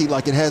Kentucky,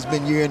 like it has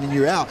been year in and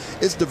year out.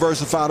 It's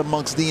diversified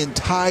amongst the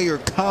entire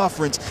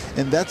conference,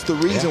 and that's the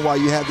reason why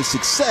you have the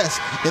success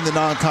in the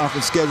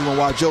non-conference schedule and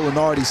why Joe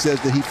Lunardi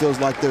says that he feels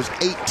like there's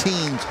 8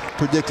 teams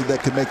predicted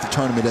that could make the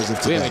tournament as of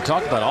today. We haven't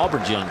talked about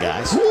Auburn's young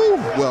guys. Woo!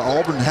 Well,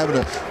 Auburn having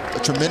a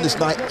tremendous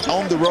night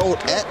on the road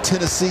at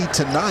Tennessee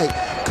tonight.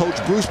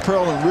 Coach Bruce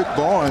Pearl and Rick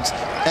Barnes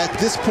at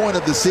this point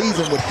of the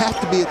season would have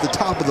to be at the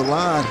top of the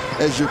line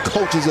as your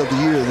coaches of the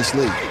year in this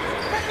league.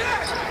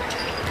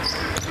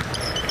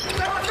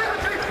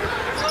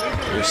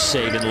 Here's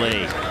Saban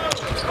Lee.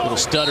 Little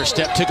stutter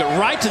step, took it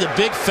right to the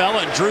big fella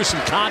and drew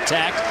some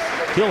contact.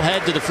 He'll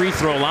head to the free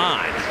throw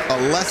line.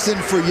 A lesson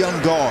for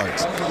young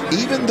guards.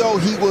 Even though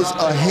he was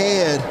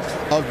ahead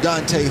of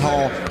Dante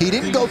Hall, he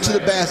didn't go to the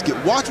basket.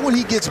 Watch when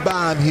he gets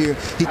by him here.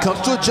 He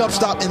comes to a jump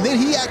stop, and then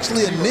he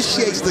actually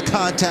initiates the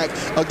contact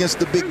against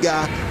the big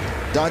guy.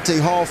 Dante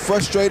Hall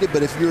frustrated,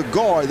 but if you're a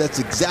guard, that's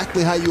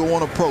exactly how you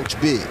want to approach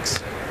bigs.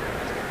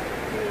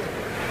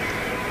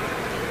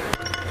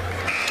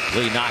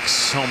 Lee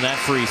knocks home that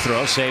free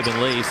throw.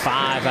 Saban Lee,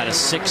 5 out of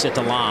 6 at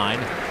the line.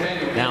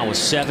 Now with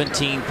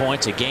 17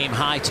 points, a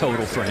game-high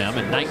total for him,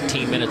 and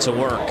 19 minutes of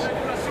work.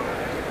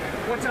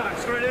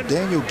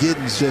 Daniel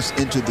Giddens just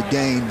entered the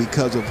game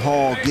because of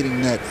Hall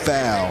getting that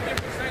foul.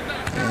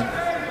 And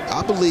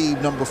I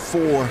believe number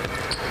 4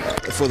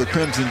 for the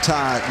Crimson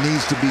Tide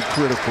needs to be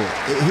critical.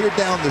 Here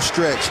down the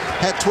stretch,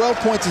 had 12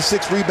 points and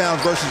 6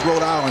 rebounds versus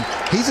Rhode Island.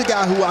 He's a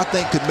guy who I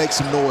think could make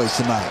some noise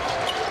tonight.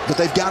 But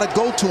they've got to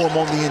go to him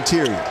on the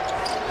interior.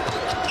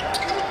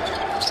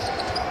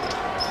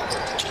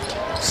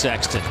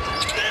 Sexton.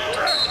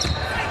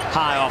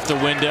 High off the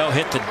window,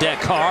 hit the deck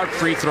hard.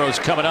 Free throws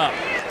coming up.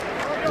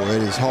 Boy,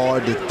 it is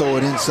hard to throw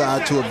it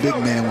inside to a big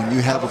man when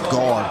you have a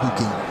guard who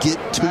can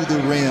get to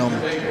the rim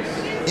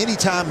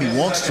anytime he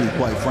wants to,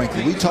 quite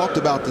frankly. We talked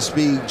about the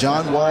speed.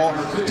 John Wall,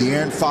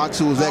 De'Aaron Fox,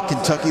 who was at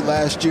Kentucky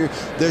last year.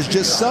 There's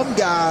just some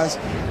guys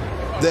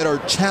that are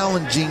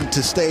challenging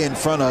to stay in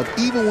front of,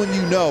 even when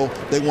you know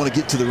they want to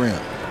get to the rim.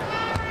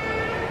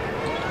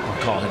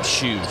 I'll call him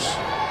Shoes.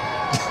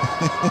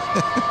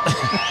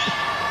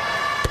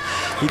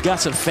 He got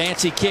some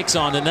fancy kicks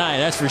on tonight,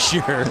 that's for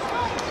sure.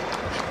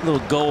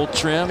 Little gold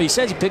trim. He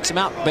says he picks them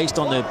out based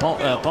on the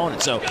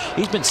opponent, so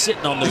he's been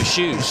sitting on those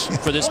shoes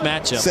for this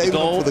matchup. Saving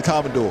them for the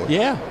Commodore.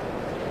 Yeah.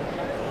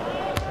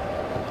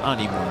 I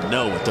don't even want to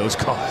know what those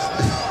cost.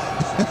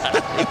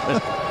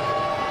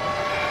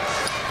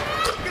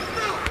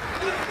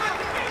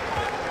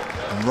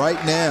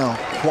 Right now,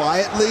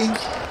 quietly,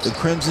 the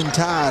Crimson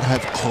Tide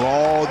have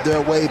clawed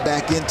their way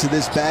back into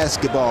this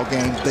basketball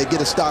game. If they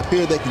get a stop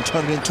here, they can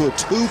turn it into a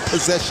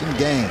 2-possession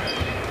game.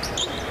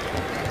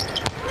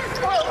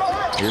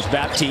 Here's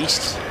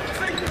Baptiste.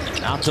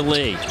 Out to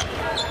Lee.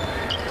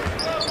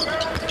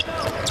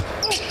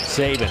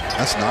 Saban.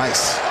 That's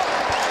nice.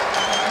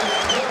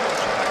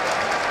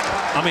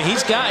 I mean,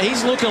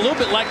 he's looking a little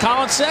bit like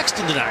Colin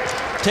Sexton tonight,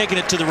 taking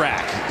it to the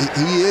rack.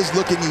 He is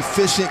looking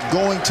efficient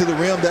going to the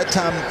rim. That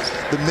time,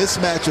 the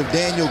mismatch of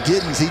Daniel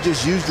Giddens, he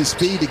just used his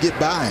speed to get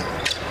by him.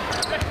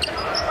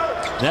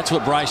 That's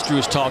what Bryce Drew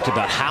has talked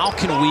about. How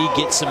can we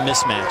get some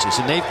mismatches?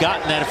 And they've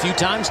gotten that a few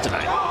times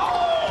tonight.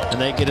 And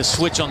they get a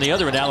switch on the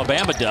other end.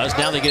 Alabama does.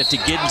 Now they get it to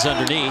Giddens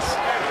underneath.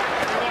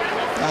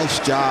 Nice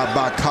job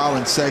by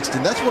Colin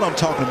Sexton. That's what I'm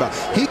talking about.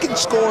 He can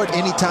score at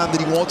any time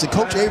that he wants. And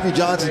Coach Avery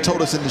Johnson told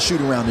us in the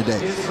shoot-around today,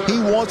 he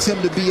wants him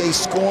to be a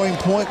scoring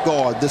point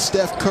guard, the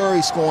Steph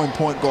Curry scoring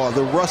point guard,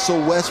 the Russell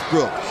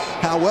Westbrook.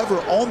 However,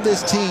 on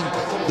this team,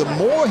 the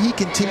more he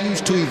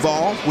continues to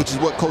evolve, which is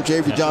what Coach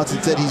Avery Johnson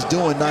said he's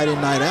doing night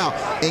in, night out,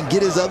 and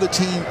get his other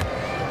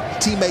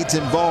teammates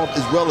involved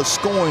as well as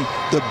scoring,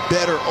 the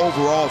better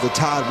overall the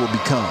Tide will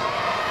become.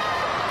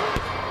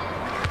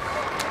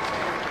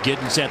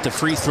 Giddens at the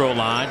free throw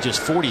line, just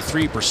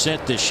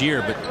 43% this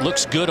year, but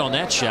looks good on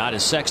that shot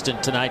as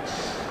Sexton tonight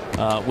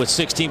with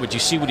 16. But you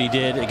see what he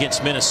did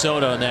against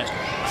Minnesota in that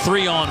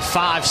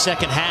 3-on-5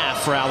 second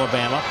half for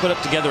Alabama. Put up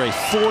together a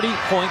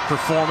 40-point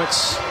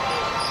performance.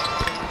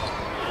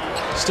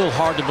 Still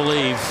hard to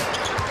believe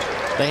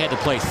they had to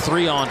play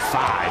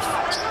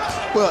 3-on-5.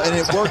 Well, and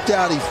it worked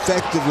out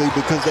effectively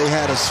because they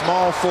had a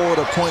small forward,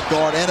 a point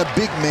guard, and a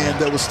big man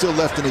that was still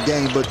left in the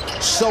game, but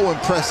so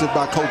impressive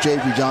by Coach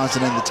Avery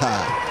Johnson and the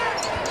Tide.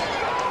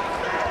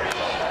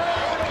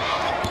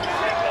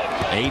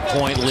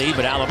 8-point lead,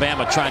 but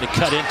Alabama trying to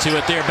cut into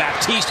it there.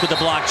 Baptiste with the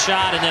block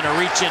shot, and then a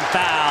reach-in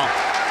foul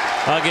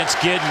against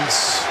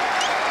Giddens.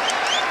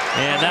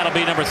 And that'll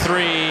be number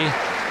 3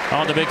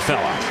 on the big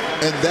fella.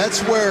 And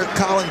that's where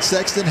Colin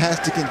Sexton has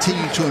to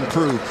continue to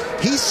improve.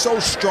 He's so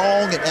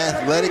strong and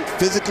athletic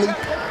physically.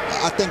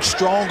 I think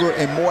stronger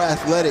and more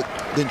athletic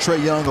than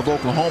Trae Young of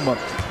Oklahoma.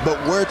 But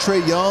where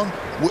Trae Young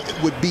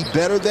would be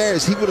better there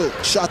is he would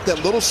have shot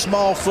that little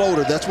small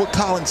floater. That's what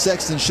Colin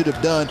Sexton should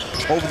have done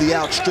over the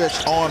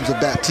outstretched arms of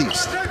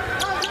Baptiste.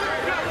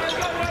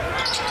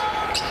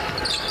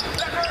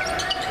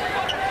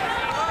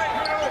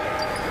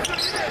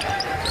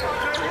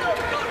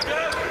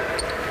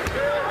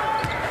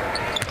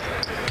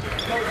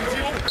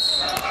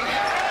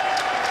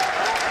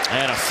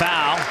 And a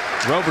foul.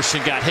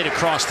 Roberson got hit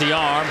across the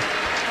arm.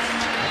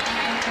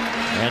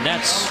 And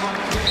that's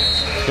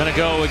going to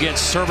go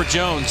against Herbert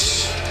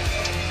Jones.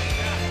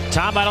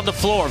 Timeout on the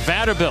floor.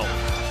 Vanderbilt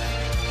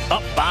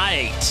up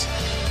by 8.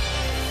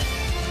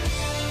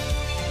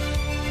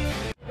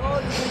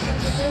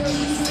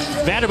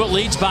 Vanderbilt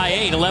leads by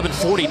 8,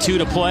 11:42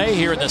 to play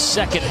here in the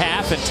second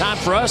half, and time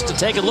for us to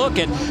take a look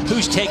at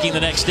who's taking the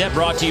next step,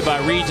 brought to you by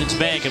Regions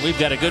Bank, and we've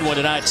got a good one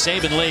tonight.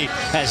 Saban Lee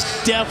has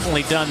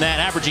definitely done that,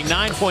 averaging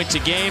 9 points a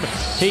game.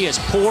 He has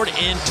poured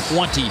in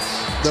 20.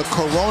 The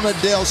Corona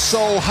del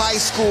Sol High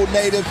School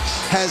native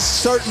has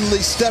certainly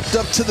stepped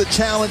up to the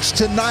challenge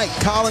tonight.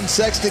 Colin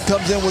Sexton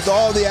comes in with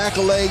all the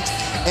accolades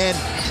and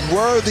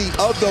worthy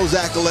of those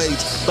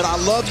accolades. But I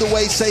love the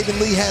way Saban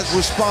Lee has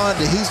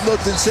responded. He's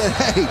looked and said,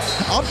 hey,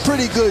 I'm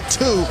pretty good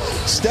too.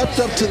 Stepped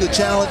up to the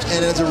challenge,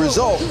 and as a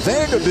result,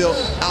 Vanderbilt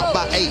out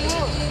by 8.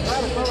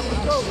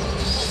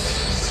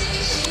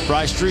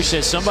 Bryce Drew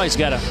says somebody's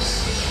got to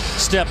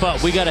step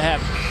up. We got to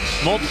have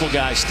multiple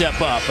guys step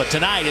up. But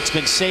tonight it's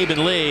been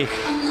Saban Lee.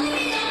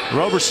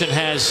 Roberson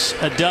has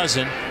a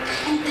dozen.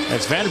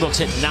 As Vanderbilt's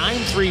hit 9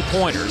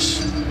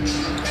 3-pointers.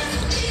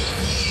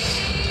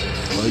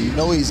 Well, you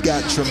know he's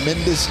got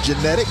tremendous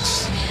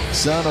genetics.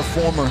 Son of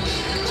former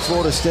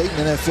Florida State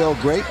and NFL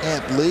great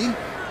Ant Lee.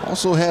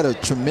 Also had a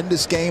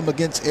tremendous game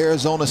against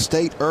Arizona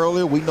State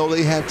earlier. We know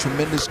they have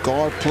tremendous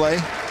guard play.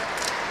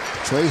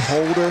 Trey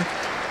Holder.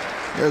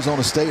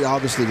 Arizona State,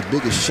 obviously the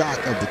biggest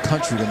shock of the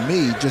country to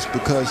me, just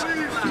because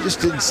you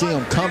just didn't see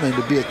them coming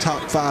to be a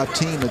top 5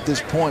 team at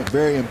this point.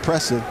 Very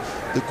impressive.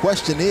 The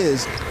question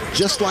is,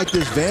 just like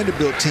this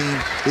Vanderbilt team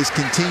is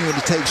continuing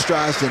to take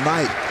strides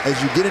tonight,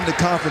 as you get into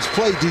conference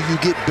play, do you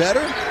get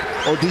better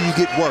or do you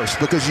get worse?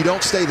 Because you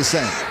don't stay the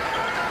same.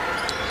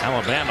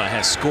 Alabama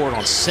has scored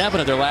on 7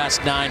 of their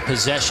last 9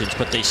 possessions,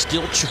 but they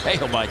still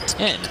trail by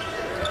 10.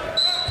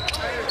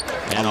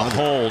 And a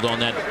hold on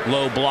that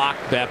low block.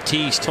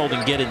 Baptiste holding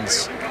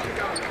Giddens.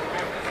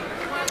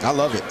 I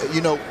love it.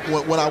 You know,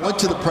 when I went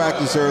to the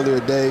practice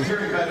earlier today,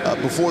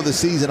 before the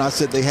season, I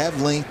said they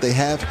have length, they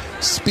have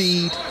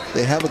speed,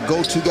 they have a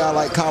go-to guy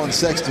like Colin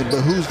Sexton,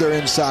 but who's their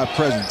inside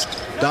presence?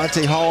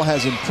 Dante Hall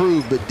has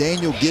improved, but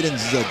Daniel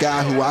Giddens is a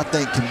guy who I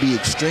think can be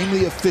extremely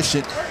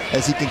efficient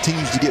as he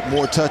continues to get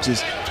more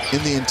touches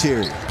in the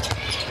interior.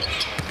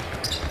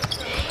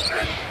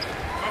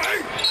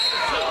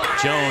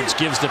 Jones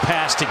gives the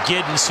pass to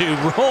Giddens, who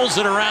rolls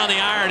it around the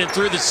iron and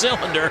through the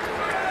cylinder.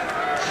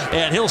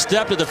 And he'll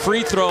step to the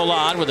free throw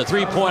line with a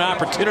 3-point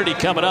opportunity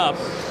coming up.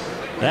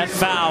 That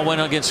foul went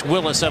against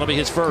Willis. That'll be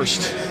his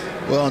first.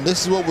 Well, and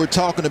this is what we're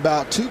talking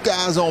about. 2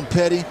 guys on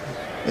Petty.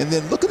 And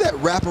then look at that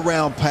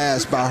wraparound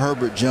pass by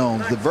Herbert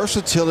Jones. The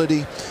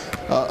versatility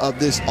of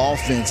this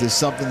offense is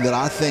something that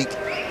I think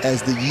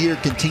as the year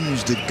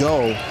continues to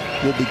go,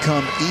 will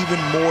become even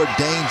more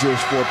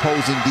dangerous for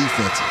opposing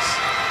defenses.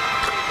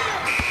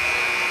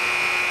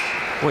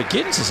 Boy,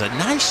 Giddens is a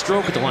nice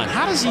stroke at the line.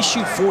 How does he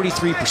shoot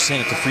 43%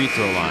 at the free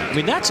throw line? I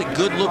mean, that's a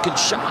good-looking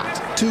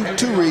shot.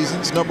 Two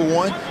reasons. Number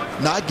one,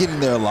 not getting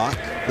there a lot.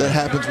 That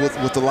happens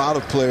with a lot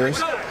of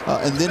players.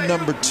 And then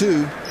number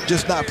two,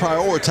 just not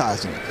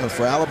prioritizing.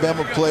 For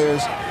Alabama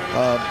players,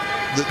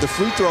 the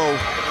free throw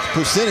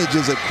percentage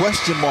is a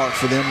question mark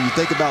for them. You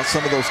think about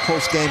some of those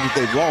close games that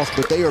they've lost,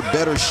 but they are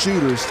better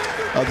shooters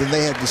than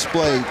they have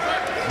displayed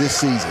this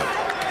season.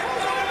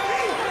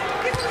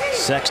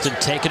 Sexton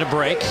taking a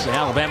break.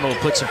 Alabama will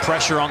put some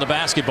pressure on the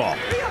basketball.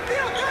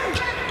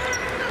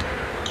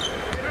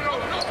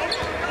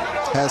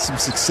 Has some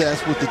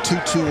success with the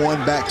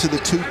 2-2-1 back to the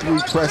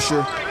 2-3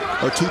 pressure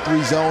or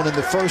 2-3 zone in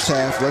the first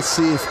half. Let's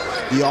see if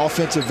the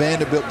offense of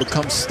Vanderbilt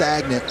becomes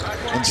stagnant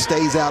and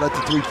stays out at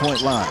the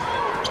three-point line.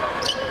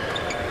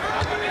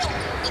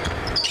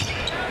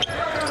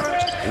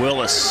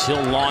 Willis,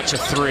 he'll launch a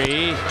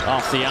three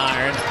off the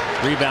iron.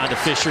 Rebound to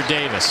Fisher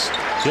Davis.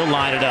 He'll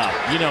line it up.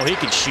 You know he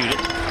can shoot it.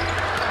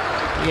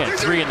 He had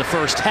 3 in the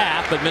first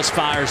half, but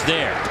misfires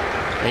there.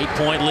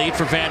 8-point lead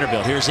for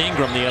Vanderbilt. Here's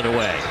Ingram the other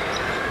way.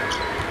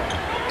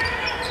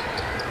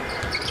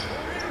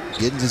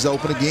 Giddens is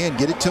open again.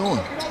 Get it to him.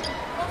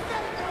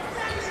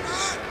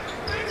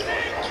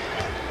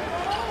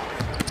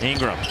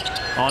 Ingram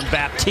on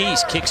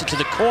Baptiste. Kicks it to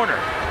the corner.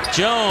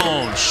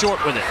 Jones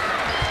short with it.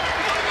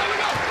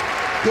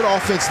 Good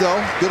offense,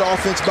 though. Good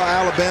offense by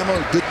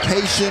Alabama. Good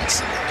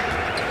patience.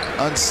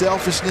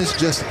 Unselfishness.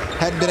 Just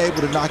hadn't been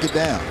able to knock it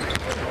down.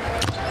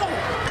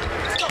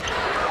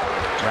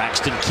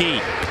 Braxton Key.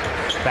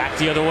 Back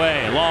the other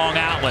way. Long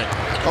outlet.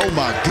 Oh,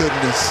 my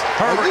goodness.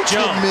 Herbert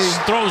Jones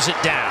throws it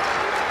down.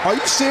 Are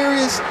you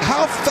serious?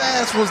 How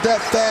fast was that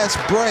fast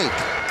break?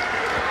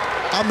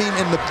 I mean,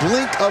 in the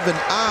blink of an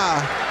eye,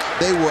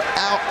 they were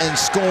out and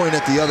scoring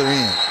at the other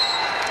end.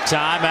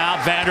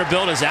 Timeout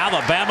Vanderbilt as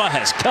Alabama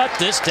has cut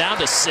this down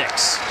to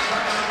 6.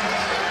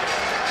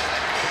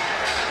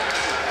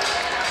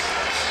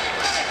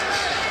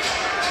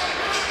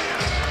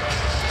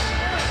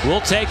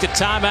 We'll take the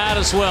timeout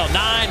as well.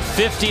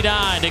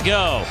 9:59 to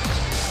go.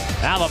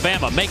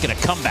 Alabama making a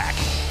comeback.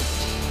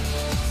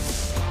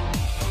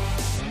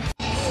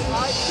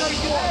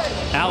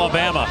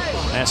 Alabama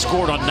has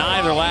scored on 9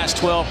 of their last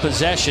 12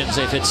 possessions.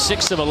 They've hit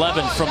 6 of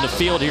 11 from the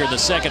field here in the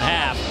second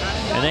half,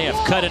 and they have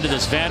cut into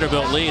this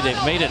Vanderbilt lead.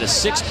 They've made it a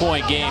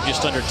 6-point game,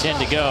 just under 10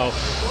 to go,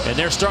 and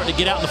they're starting to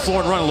get out on the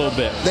floor and run a little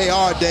bit. They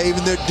are, Dave,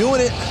 and they're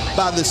doing it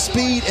by the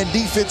speed and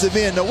defensive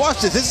end. Now watch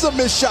this. This is a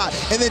missed shot,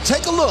 and then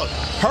take a look.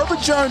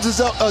 Herbert Jones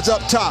is up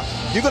top.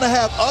 You're going to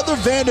have other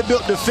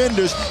Vanderbilt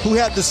defenders who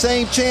have the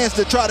same chance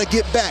to try to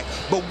get back.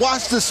 But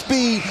watch the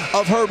speed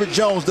of Herbert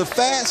Jones. The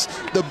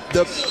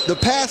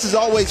pass is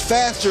always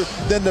faster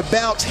than the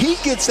bounce. He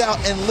gets out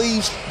and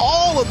leaves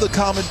all of the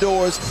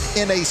Commodores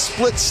in a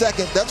split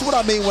second. That's what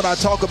I mean when I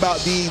talk about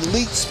the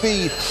elite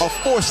speed. A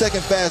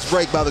 4-second fast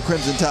break by the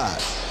Crimson Tide.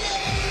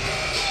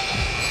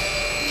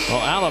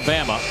 Well,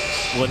 Alabama,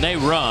 when they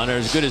run, are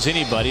as good as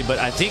anybody, but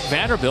I think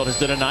Vanderbilt has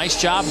done a nice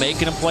job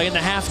making them play in the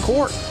half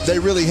court. They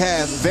really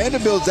have.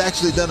 Vanderbilt's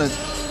actually done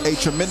a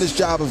tremendous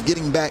job of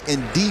getting back in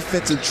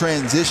defensive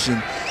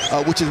transition,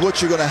 which is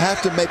what you're going to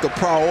have to make a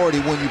priority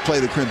when you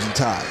play the Crimson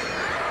Tide.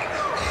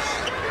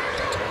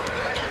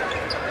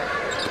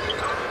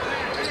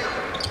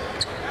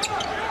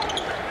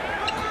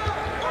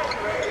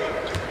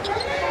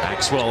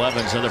 Maxwell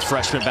Evans, another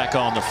freshman, back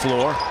on the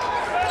floor.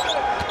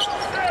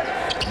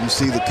 You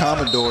see the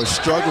Commodores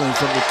struggling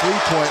from the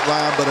three-point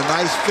line, but a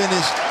nice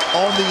finish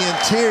on the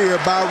interior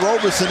by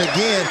Roberson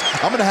again.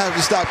 I'm going to have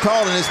to stop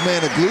calling this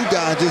man a glue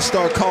guy and just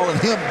start calling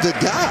him the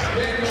guy.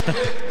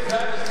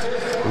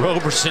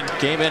 Roberson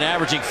came in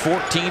averaging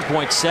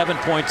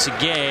 14.7 points a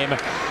game,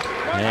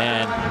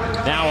 and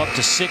now up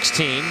to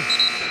 16.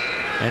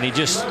 And he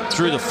just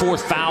threw the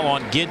 4th foul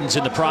on Giddens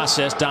in the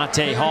process.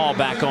 Dante Hall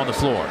back on the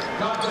floor.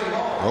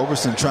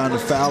 Roberson trying to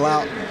foul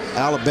out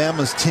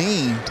Alabama's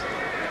team.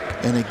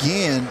 And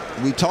again,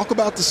 we talk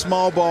about the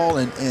small ball,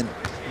 and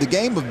the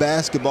game of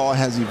basketball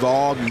has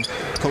evolved. And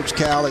Coach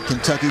Cal at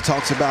Kentucky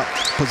talks about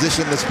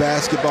positionless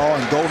basketball,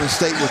 and Golden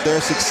State with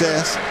their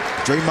success,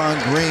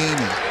 Draymond Green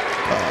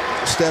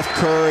and Steph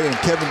Curry and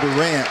Kevin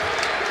Durant.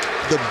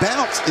 The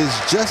bounce is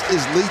just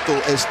as lethal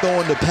as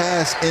throwing the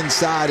pass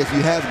inside if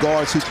you have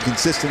guards who can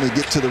consistently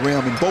get to the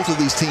rim, and both of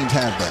these teams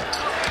have that.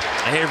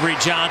 Avery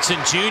Johnson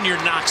Jr.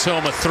 knocks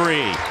home a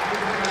 3.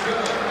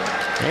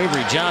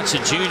 Avery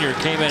Johnson Jr.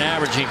 came in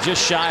averaging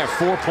just shy of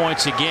 4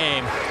 points a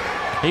game.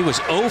 He was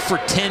 0 for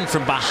 10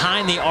 from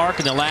behind the arc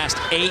in the last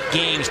 8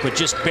 games, but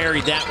just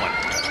buried that one.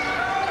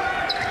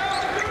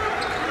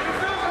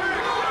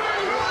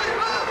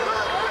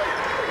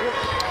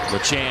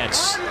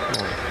 LaChance,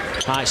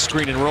 high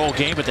screen and roll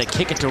game, but they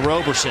kick it to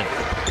Roberson.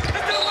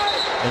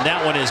 And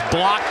that one is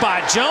blocked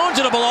by Jones.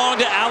 It'll belong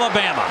to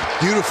Alabama.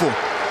 Beautiful.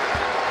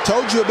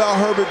 Told you about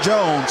Herbert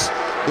Jones.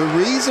 The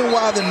reason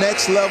why the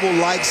next level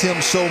likes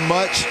him so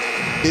much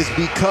is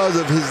because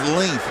of his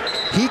length.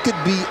 he could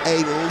be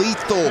a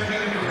lethal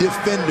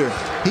defender.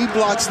 He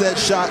blocks that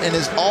shot and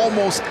is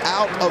almost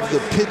out of the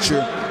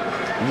picture.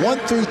 1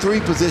 through 3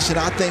 position,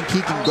 I think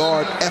he can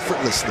guard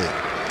effortlessly.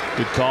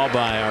 Good call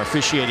by our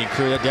officiating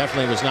crew. That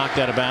definitely was knocked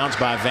out of bounds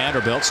by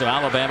Vanderbilt, so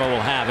Alabama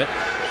will have it.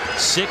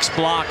 6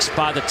 blocks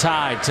by the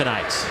Tide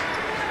tonight.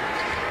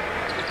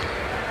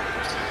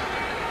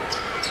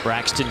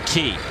 Braxton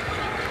Key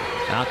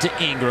out to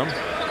Ingram.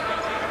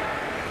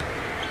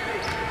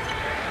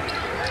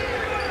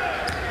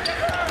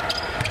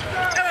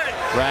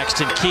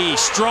 Braxton Key,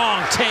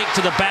 strong take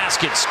to the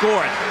basket,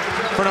 score it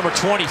for number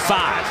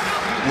 25.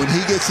 When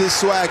he gets his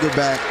swagger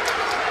back,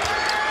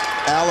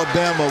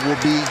 Alabama will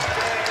be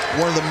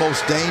one of the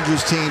most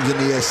dangerous teams in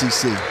the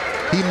SEC.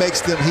 He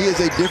is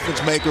a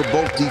difference maker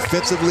both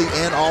defensively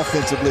and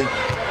offensively.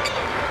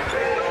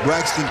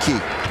 Braxton Key.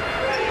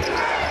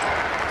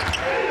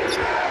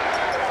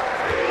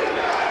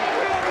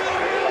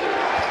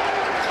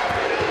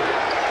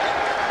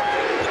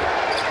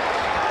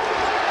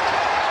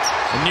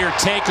 A near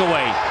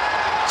takeaway.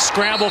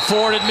 Scramble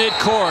forward at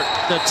midcourt.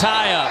 The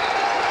tie-up.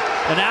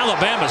 And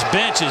Alabama's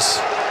bench is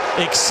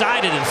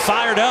excited and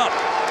fired up.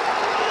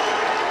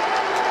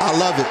 I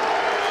love it.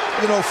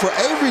 You know, for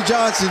Avery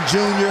Johnson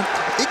Jr.,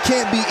 it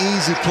can't be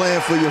easy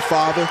playing for your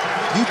father.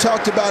 You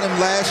talked about him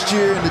last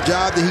year and the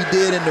job that he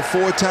did in the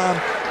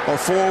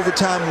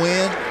 4-overtime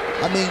win.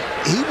 I mean,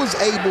 he was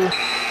able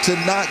to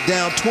knock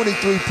down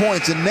 23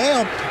 points, and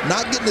now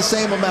not getting the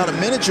same amount of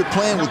minutes. You're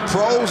playing with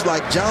pros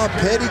like John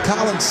Petty,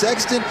 Colin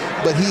Sexton,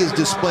 but he is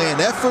displaying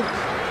effort.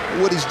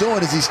 What he's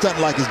doing is he's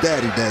stunting like his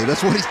daddy, Dave.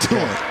 That's what he's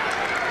doing. Yeah.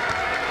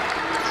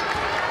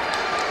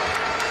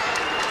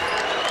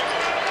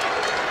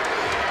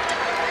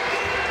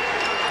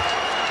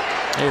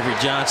 Avery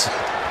Johnson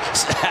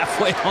is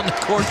halfway on the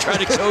court trying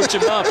to coach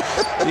him up.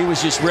 He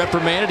was just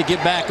reprimanded to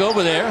get back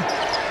over there.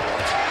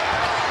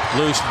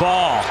 Loose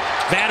ball.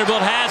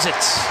 Vanderbilt has it.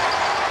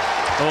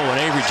 Oh, and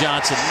Avery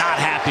Johnson not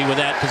happy with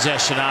that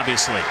possession,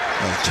 obviously.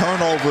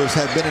 Turnovers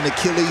have been an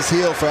Achilles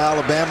heel for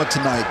Alabama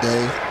tonight,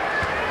 Dave.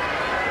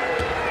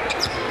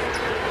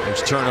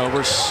 There's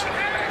turnovers.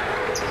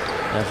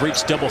 Have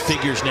reached double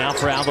figures now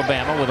for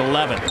Alabama with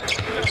 11.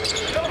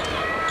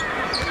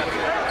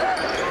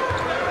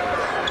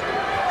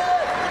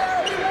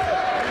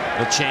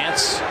 A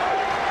chance.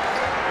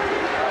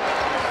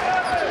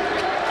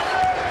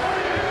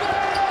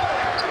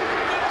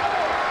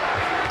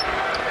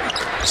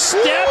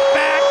 Step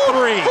back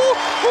 3.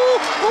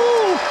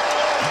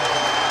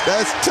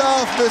 That's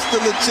tough, Mr.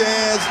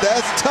 LeChance.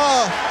 That's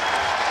tough.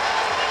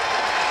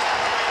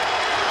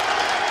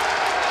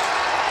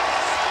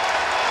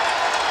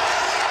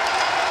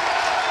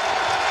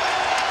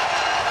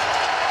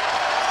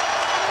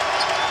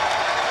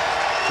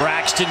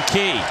 Braxton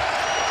Key.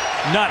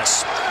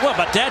 Nuts. What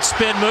about that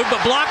spin move?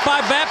 But blocked by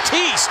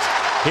Baptiste.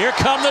 Here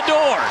come the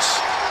doors.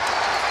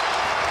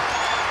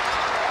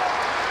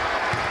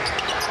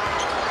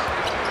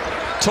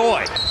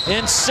 Toy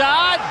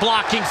inside,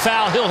 blocking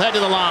foul. He'll head to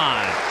the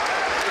line.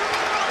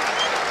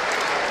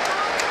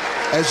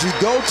 As you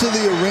go to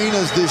the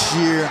arenas this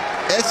year,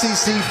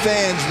 SEC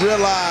fans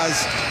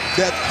realize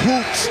that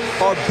hoops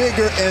are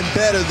bigger and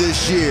better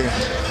this year.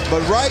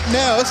 But right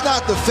now, it's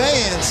not the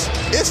fans,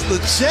 it's the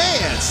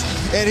chance.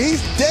 And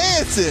he's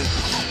dancing.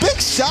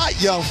 Big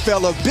shot, young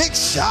fella, big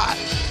shot.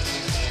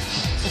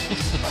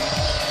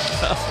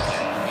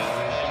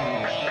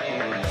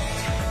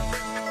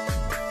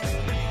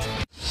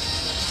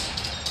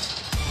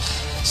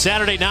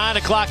 Saturday, 9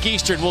 o'clock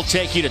Eastern, we'll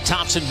take you to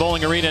Thompson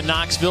Bowling Arena in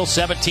Knoxville.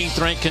 17th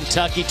ranked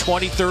Kentucky,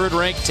 23rd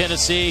ranked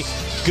Tennessee.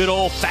 Good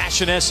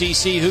old-fashioned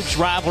SEC hoops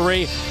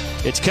rivalry.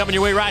 It's coming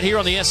your way right here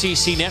on the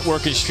SEC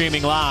Network and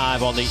streaming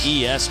live on the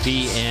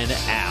ESPN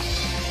app.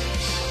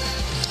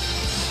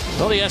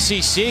 Well, the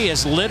SEC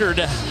has littered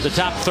the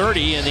top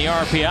 30 in the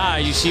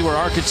RPI. You see where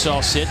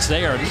Arkansas sits.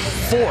 They are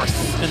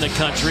 4th in the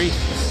country,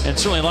 and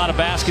certainly a lot of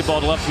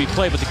basketball left to be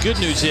played. But the good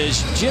news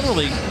is,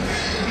 generally,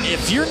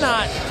 if you're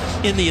not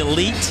in the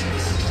elite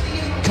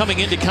coming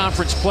into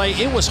conference play,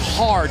 it was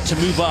hard to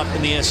move up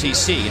in the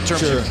SEC in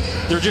terms of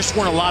there just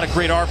weren't a lot of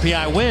great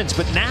RPI wins.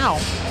 But now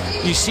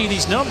you see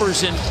these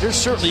numbers, and there's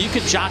certainly, you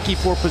can jockey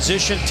for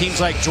position. Teams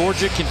like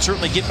Georgia can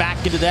certainly get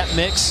back into that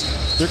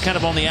mix. They're kind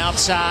of on the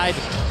outside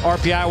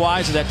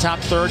RPI-wise of that top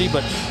 30,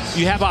 but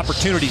you have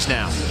opportunities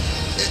now.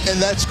 And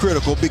that's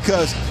critical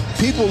because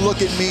people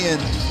look at me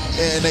and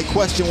they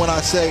question when I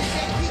say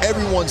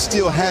everyone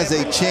still has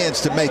a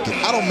chance to make it.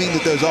 I don't mean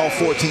that there's all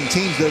 14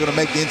 teams that are going to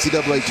make the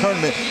NCAA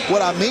tournament.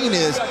 What I mean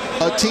is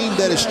a team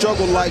that has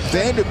struggled like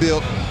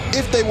Vanderbilt,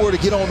 if they were to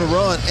get on the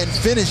run and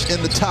finish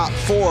in the top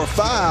 4 or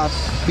 5,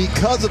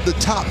 because of the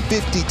top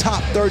 50,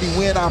 top 30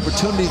 win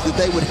opportunities that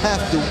they would have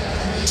to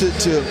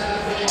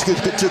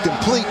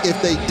complete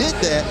if they did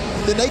that,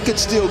 then they could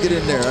still get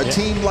in there. A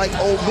team like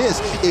Ole Miss,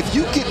 if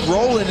you get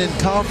rolling in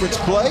conference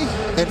play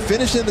and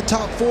finish in the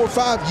top 4 or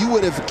 5, you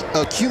would have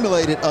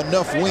accumulated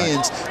enough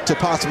wins to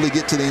possibly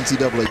get to the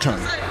NCAA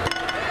tournament.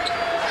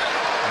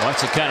 Well,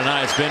 that's the kind of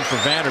night it's been for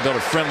Vanderbilt. A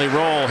friendly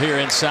roll here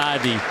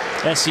inside the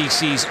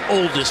SEC's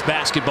oldest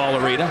basketball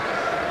arena.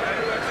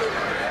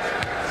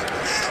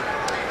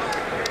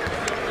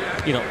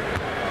 you know,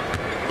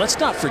 let's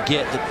not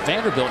forget that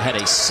Vanderbilt had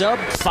a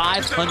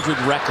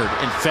sub-500 record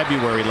in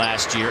February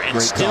last year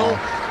and still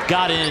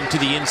got into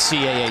the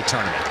NCAA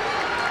tournament.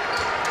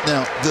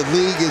 Now, the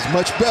league is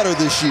much better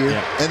this year,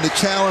 and the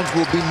challenge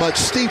will be much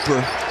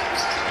steeper,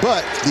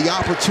 but the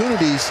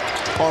opportunities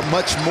are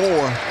much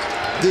more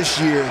this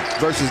year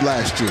versus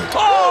last year.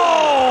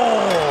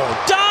 Oh!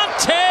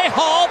 Dante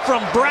Hall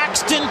from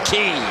Braxton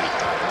Key.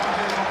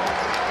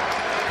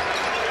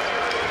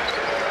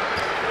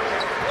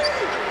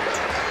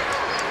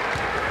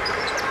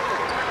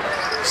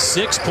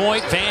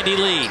 Six-point Vandy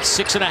lead,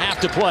 6.5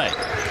 to play.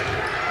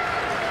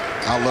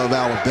 I love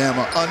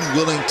Alabama,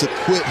 unwilling to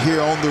quit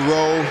here on the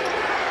road,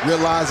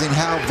 realizing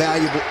how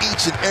valuable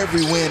each and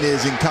every win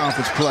is in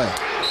conference play.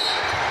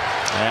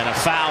 And a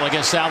foul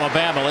against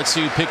Alabama. Let's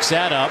see who picks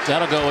that up.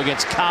 That'll go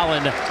against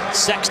Colin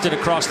Sexton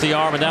across the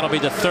arm, and that'll be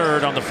the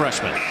third on the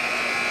freshman.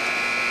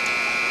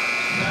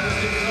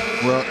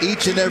 Well,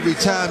 each and every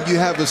time you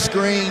have a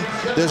screen,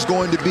 there's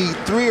going to be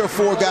 3 or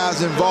 4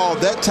 guys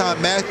involved. That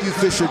time, Matthew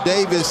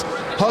Fisher-Davis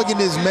hugging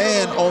his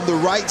man on the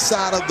right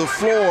side of the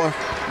floor,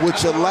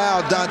 which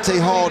allowed Dante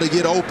Hall to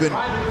get open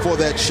for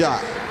that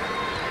shot.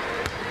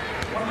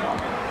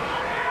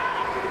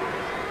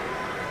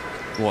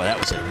 Boy, that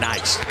was a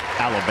nice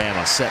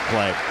Alabama set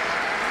play.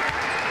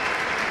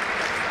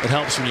 It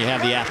helps when you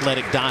have the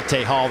athletic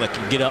Dante Hall that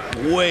can get up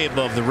way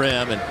above the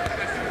rim and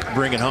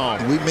bring it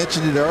home. We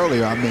mentioned it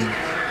earlier. I mean,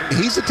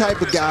 he's the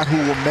type of guy who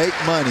will make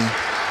money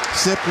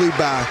simply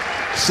by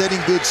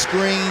setting good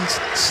screens,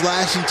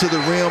 slashing to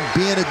the rim,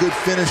 being a good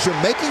finisher,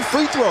 making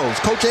free throws.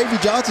 Coach Avery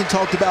Johnson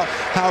talked about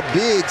how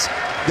bigs,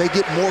 they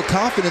get more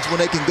confidence when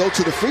they can go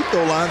to the free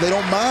throw line. They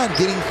don't mind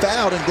getting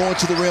fouled and going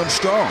to the rim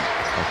strong.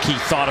 Key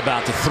thought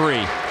about the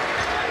three.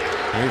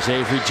 Here's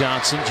Avery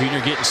Johnson, Jr.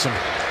 getting some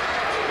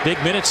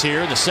big minutes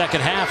here in the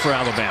second half for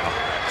Alabama.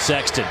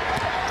 Sexton.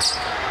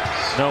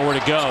 Nowhere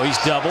to go. He's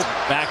doubled.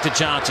 Back to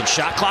Johnson.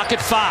 Shot clock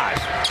at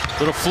 5.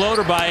 Little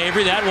floater by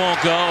Avery. That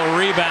won't go. A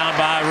rebound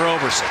by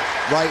Roberson.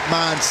 Right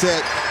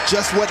mindset.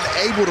 Just wasn't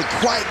able to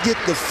quite get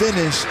the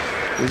finish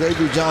with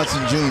Avery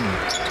Johnson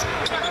Jr.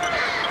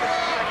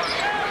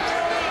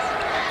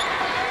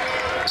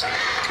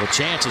 Well,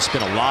 Chance has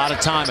spent a lot of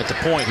time at the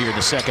point here in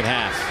the second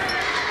half.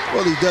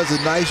 Well, he does a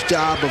nice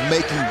job of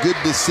making good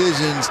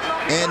decisions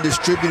and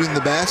distributing the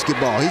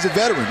basketball. He's a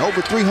veteran.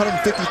 Over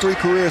 353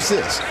 career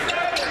assists.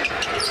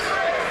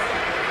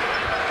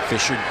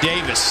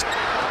 Fisher-Davis.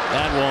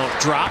 That won't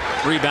drop.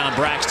 Rebound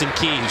Braxton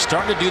Key, who's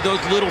starting to do those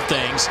little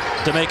things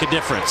to make a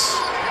difference.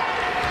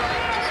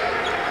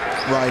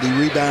 Right, he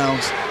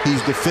rebounds. He's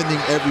defending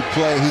every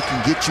play. He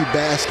can get you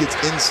baskets,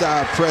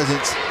 inside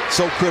presence.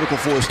 So critical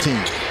for his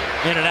team.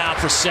 In and out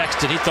for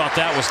Sexton. He thought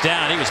that was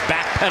down. He was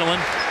backpedaling,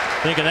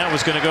 thinking that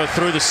was going to go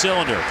through the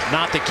cylinder.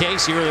 Not the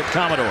case here at the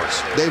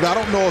Commodores. Dave, I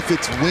don't know if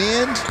it's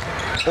wind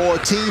or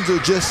teams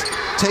are just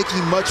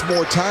taking much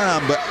more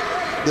time, but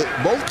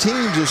both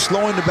teams are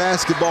slowing the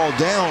basketball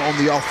down on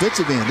the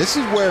offensive end. This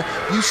is where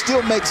you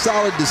still make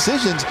solid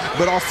decisions,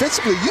 but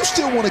offensively, you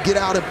still want to get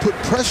out and put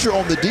pressure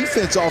on the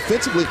defense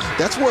offensively.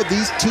 That's where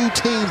these two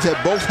teams have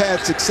both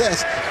had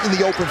success in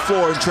the open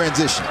floor in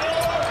transition.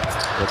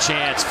 The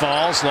chance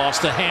falls,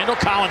 lost the handle.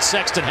 Colin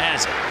Sexton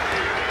has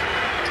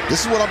it.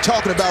 This is what I'm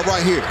talking about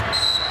right here.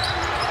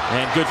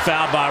 And good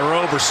foul by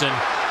Roberson.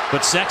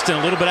 But Sexton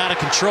a little bit out of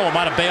control,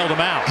 might have bailed him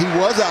out. He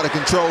was out of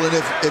control, and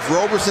if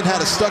Roberson had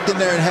stuck in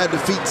there and had the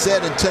feet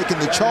set and taken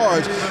the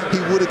charge,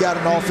 he would have got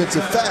an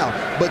offensive foul.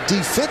 But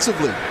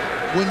defensively,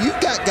 when you've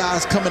got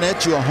guys coming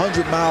at you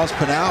 100 miles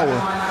per hour,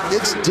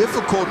 it's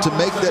difficult to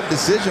make that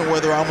decision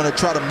whether I'm going to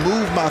try to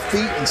move my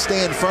feet and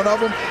stay in front of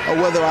them or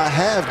whether I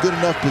have good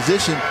enough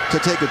position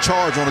to take a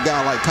charge on a guy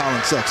like Colin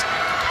Sexton.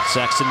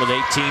 Sexton with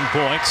 18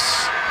 points.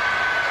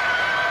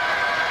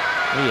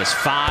 He is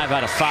 5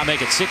 out of 5,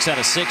 make it 6 out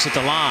of 6 at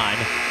the line.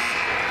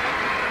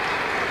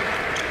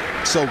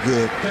 So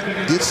good.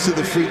 Gets to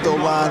the free throw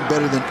line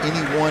better than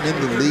anyone in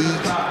the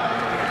league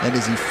and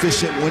is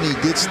efficient when he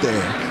gets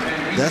there.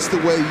 That's the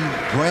way you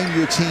bring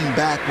your team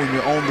back when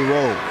you're on the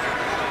road.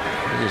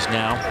 He is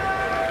now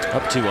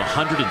up to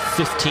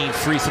 115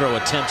 free throw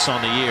attempts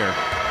on the year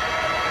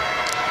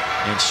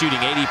and shooting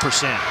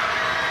 80%.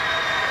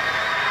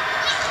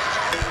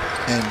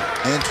 And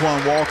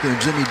Antoine Walker and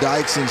Jimmy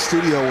Dykes in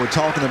studio were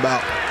talking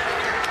about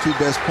two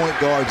best point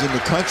guards in the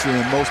country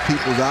in most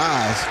people's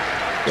eyes.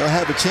 They'll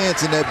have a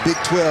chance in that Big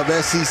 12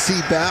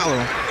 SEC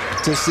battle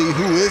to see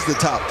who is the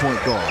top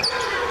point guard.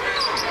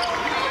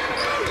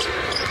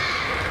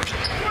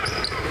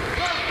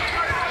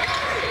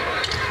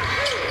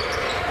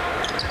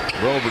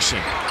 Roberson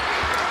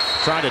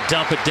trying to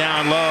dump it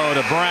down low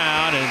to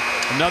Brown, and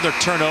another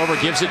turnover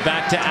gives it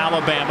back to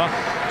Alabama,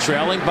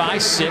 trailing by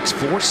 6,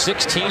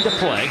 4:16 to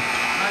play.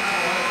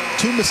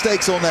 Two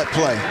mistakes on that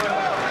play.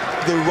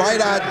 The right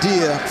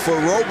idea for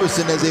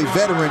Roberson as a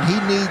veteran, he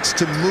needs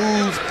to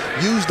move,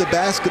 use the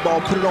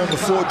basketball, put it on the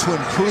floor to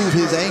improve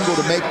his angle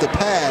to make the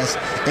pass.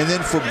 And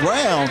then for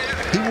Brown,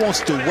 he wants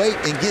to wait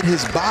and get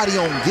his body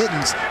on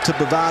Giddens to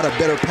provide a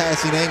better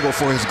passing angle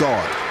for his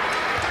guard.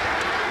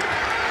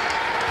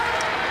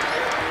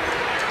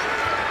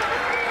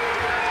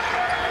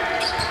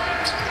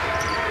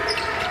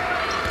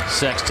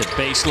 Sexton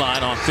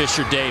baseline on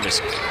Fisher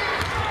Davis.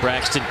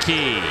 Braxton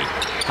Key,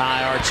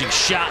 high arching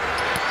shot.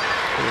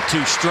 A little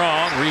too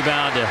strong.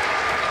 Rebound to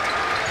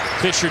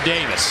Fisher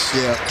Davis.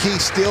 Yeah, Key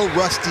still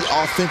rusty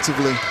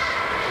offensively.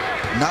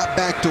 Not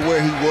back to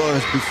where he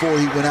was before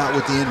he went out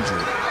with the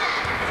injury.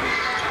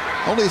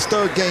 Only his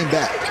third game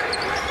back.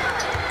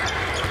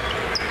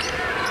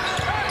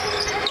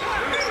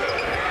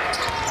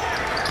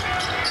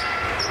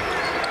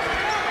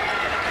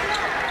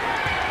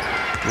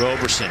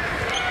 Roberson.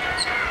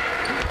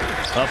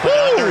 Up and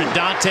under, and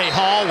Dante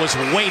Hall was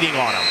waiting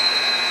on him.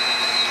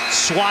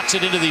 Swats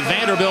it into the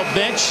Vanderbilt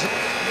bench.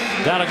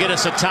 That'll get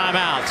us a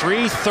timeout.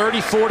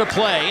 3:34 to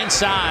play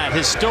inside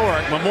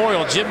historic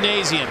Memorial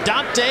Gymnasium.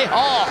 Dante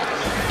Hall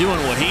doing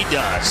what he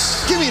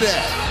does. Give me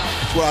that.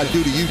 That's what I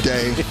do to you,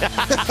 Dave.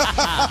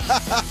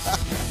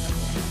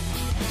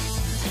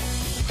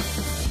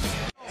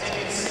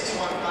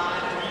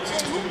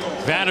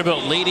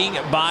 Vanderbilt leading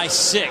by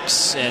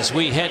 6 as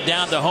we head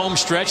down the home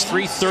stretch.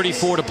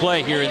 3:34 to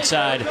play here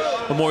inside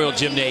Memorial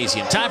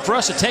Gymnasium. Time for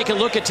us to take a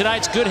look at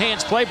tonight's Good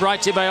Hands play,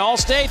 brought to you by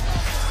Allstate.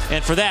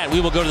 And for that,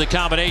 we will go to the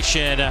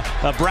combination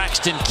of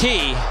Braxton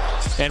Key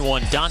and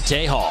one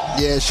Dante Hall.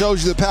 Yeah, it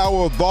shows you the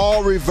power of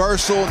ball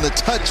reversal and the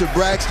touch of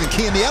Braxton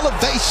Key and the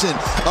elevation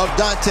of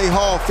Dante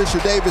Hall. Fisher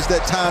Davis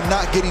that time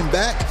not getting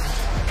back,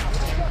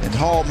 and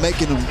Hall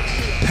making him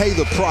pay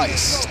the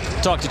price.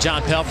 Talked to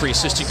John Pelfrey,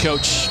 assistant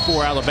coach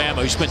for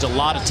Alabama, who spent a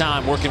lot of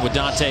time working with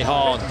Dante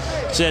Hall,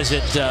 and says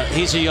that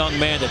he's a young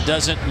man that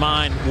doesn't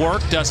mind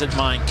work, doesn't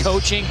mind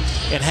coaching,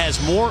 and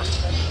has more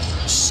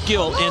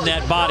skill in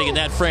that body, in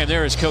that frame.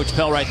 There is Coach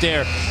Pell right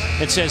there.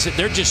 It says that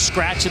they're just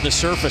scratching the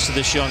surface of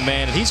this young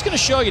man, and he's going to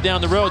show you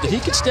down the road that he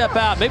can step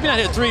out, maybe not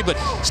hit a three, but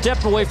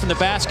step away from the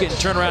basket and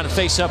turn around and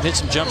face up and hit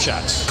some jump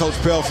shots. Coach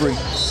Pelfrey,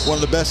 one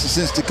of the best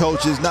assistant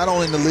coaches, not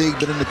only in the league,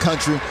 but in the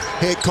country.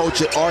 Head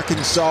coach at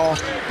Arkansas,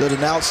 did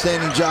an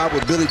outstanding job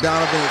with Billy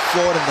Donovan at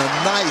Florida, and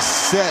a nice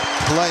set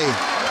play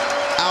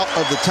out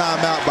of the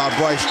timeout by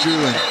Bryce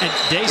Drew. And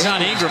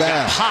Dazon Ingram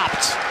got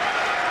popped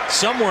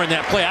somewhere in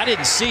that play. I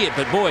didn't see it,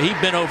 but boy, he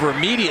bent over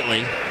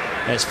immediately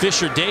as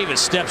Fisher Davis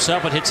steps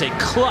up and hits a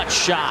clutch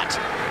shot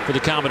for the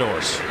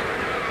Commodores.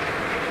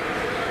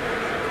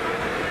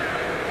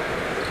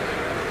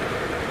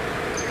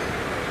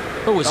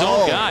 Oh, his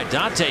own guy,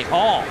 Dante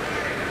Hall,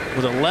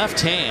 with a left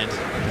hand.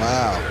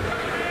 Wow.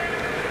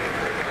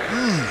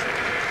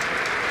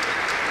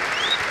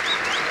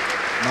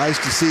 Nice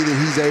to see that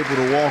he's able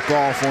to walk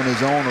off on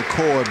his own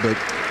accord, but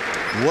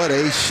what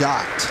a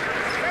shot.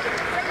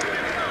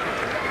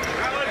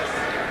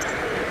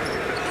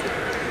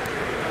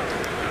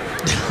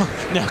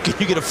 Now, can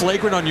you get a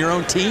flagrant on your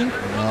own team?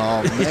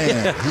 Oh,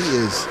 man,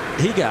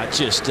 He got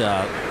just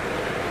out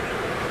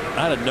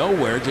of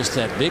nowhere, just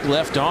that big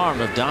left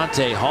arm of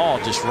Dante Hall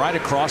just right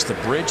across the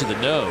bridge of the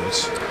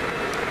nose.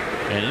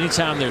 And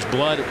anytime there's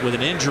blood with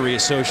an injury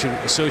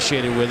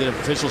associated with it,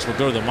 officials will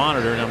go to the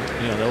monitor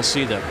and they'll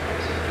see the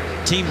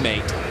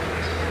teammate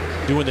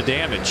doing the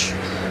damage.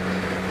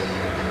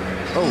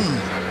 Oh.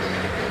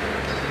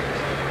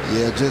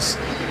 Yeah, just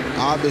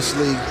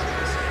obviously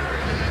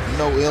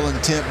no ill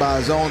intent by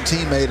his own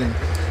teammate, and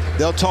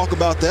they'll talk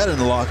about that in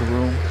the locker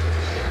room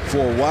for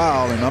a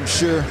while, and I'm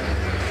sure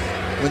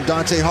when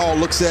Dante Hall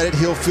looks at it,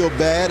 he'll feel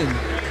bad, and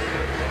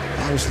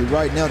obviously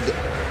right now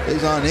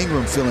Dazon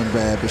Ingram feeling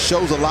bad, but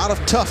shows a lot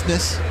of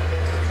toughness.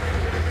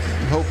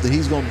 We hope that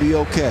he's going to be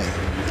okay.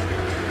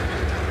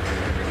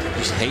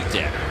 Just hate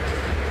that.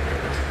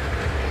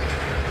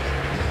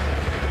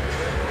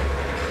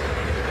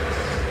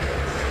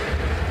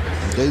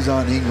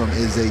 Dazon Ingram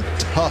is a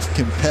tough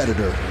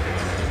competitor,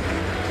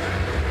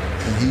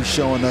 and he's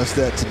showing us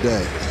that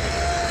today.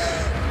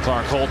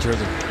 Clark Holter,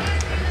 the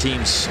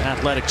team's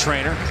athletic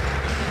trainer,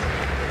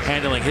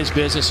 handling his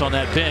business on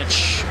that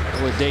bench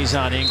with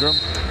Dazon Ingram.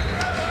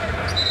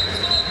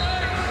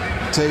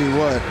 I'll tell you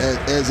what,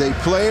 as a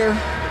player,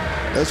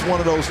 that's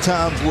one of those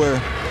times where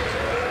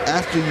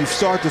after you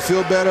start to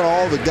feel better,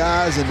 all the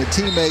guys and the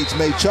teammates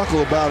may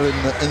chuckle about it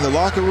in the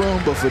locker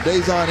room, but for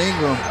Dazon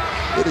Ingram,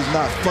 it is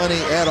not funny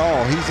at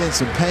all. He's in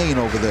some pain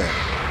over there.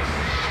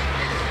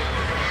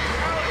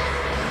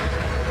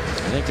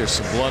 I think there's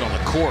some blood on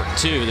the court,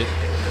 too, that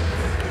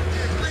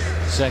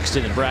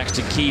Sexton and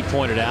Braxton Key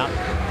pointed out.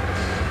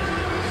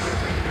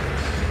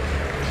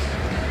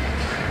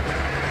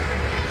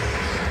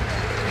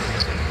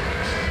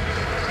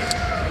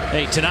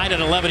 Hey, tonight at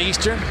 11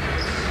 Eastern,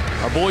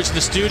 our boys in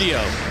the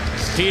studio,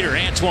 Peter,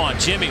 Antoine,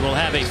 Jimmy, will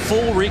have a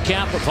full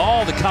recap of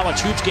all the college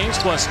hoops games,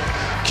 plus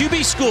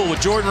QB School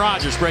with Jordan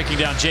Rogers breaking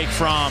down Jake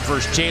Fromm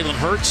versus Jalen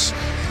Hurts.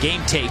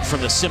 Game tape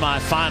from the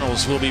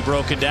semifinals will be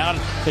broken down.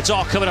 It's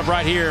all coming up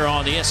right here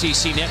on the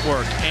SEC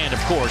Network and, of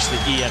course, the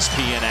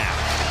ESPN app.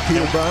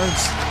 Peter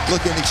Burns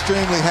looking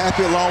extremely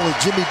happy along with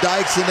Jimmy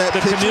Dykes in that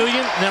picture. The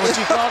chameleon? Isn't that what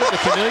you called it?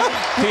 The chameleon?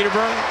 Peter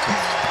Burns?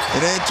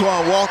 And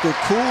Antoine Walker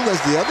cool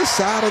as the other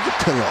side of the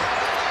pillow.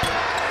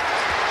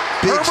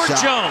 Big Herbert shot.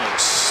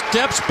 Jones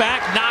steps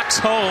back, knocks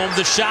home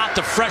the shot,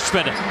 the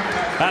freshman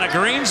out of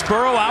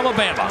Greensboro,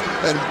 Alabama.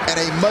 And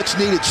a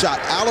much-needed shot.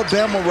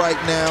 Alabama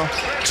right now,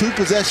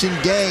 2-possession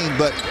game,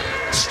 but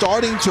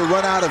starting to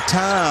run out of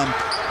time.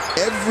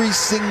 Every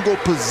single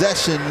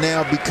possession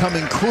now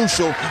becoming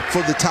crucial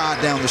for the Tide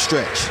down the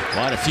stretch.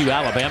 Quite a few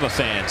Alabama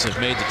fans have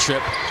made the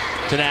trip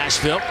to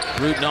Nashville,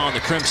 rooting on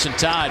the Crimson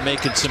Tide,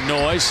 making some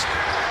noise.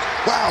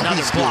 Wow,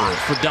 another block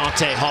for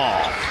Dante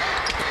Hall.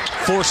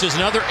 Forces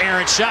another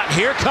errant shot.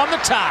 Here come the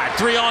Tide.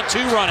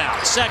 3-on-2 run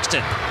out.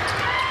 Sexton.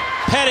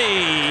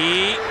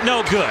 Petty.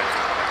 No good.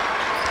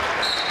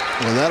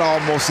 Well, that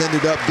almost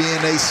ended up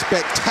being a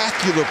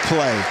spectacular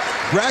play.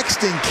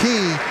 Braxton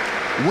Key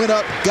went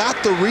up,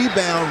 got the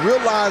rebound,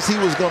 realized he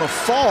was going to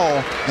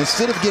fall.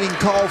 Instead of getting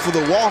called for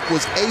the walk,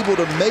 was able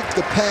to make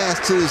the pass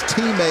to his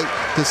teammate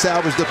to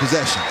salvage the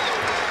possession.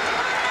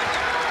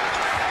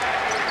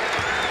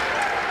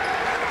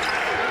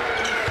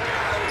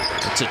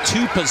 It's a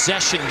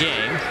 2-possession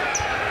game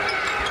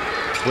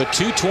with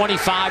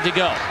 2:25 to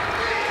go.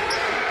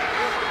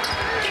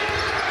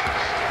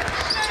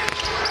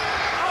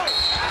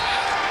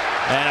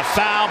 And a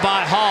foul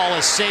by Hall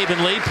as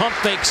Saban Lee pump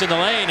fakes in the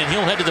lane, and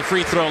he'll head to the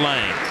free throw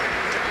lane.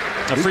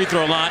 The free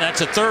throw line, that's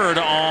a third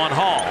on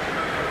Hall.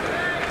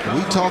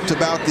 We talked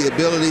about the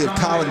ability of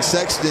Colin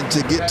Sexton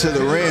to get to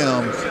the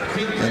rim,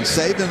 and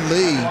Saban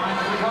Lee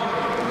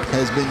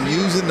has been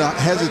using the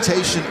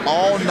hesitation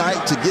all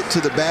night to get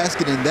to the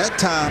basket. And that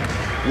time,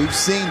 we've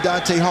seen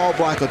Dante Hall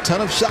block a ton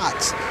of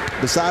shots.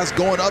 Besides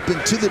going up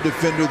into the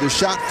defender, the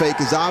shot fake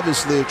is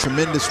obviously a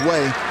tremendous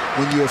way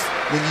when you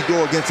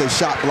go against a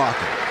shot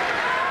blocker.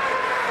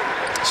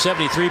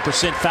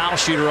 73% foul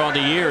shooter on the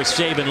year is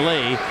Saban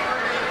Lee.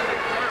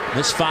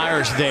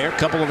 Misfires there,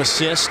 couple of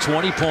assists,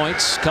 20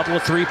 points, couple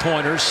of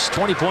three-pointers,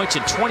 20 points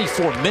in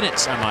 24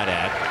 minutes, I might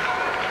add.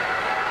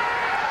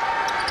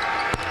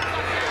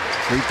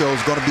 Free throw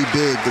is going to be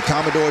big. The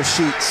Commodores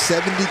shoot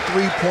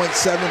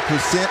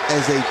 73.7%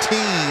 as a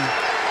team.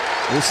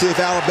 We'll see if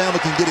Alabama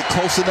can get it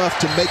close enough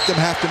to make them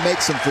have to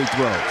make some free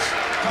throws.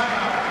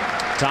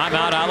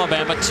 Timeout,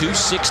 Alabama,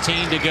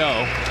 2:16 to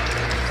go.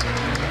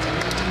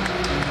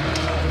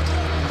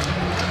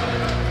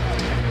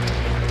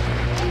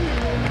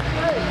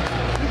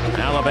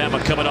 Alabama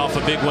coming off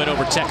a big win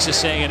over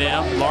Texas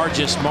A&M,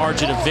 largest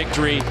margin of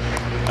victory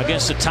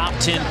against a top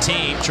 10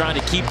 team, trying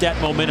to keep that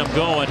momentum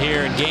going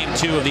here in game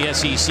 2 of the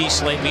SEC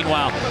slate.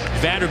 Meanwhile,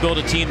 Vanderbilt,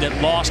 a team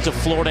that lost to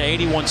Florida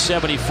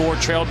 81-74,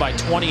 trailed by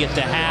 20 at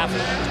the half.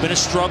 It's been a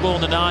struggle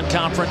in the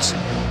non-conference.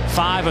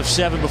 5 of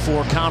 7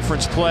 before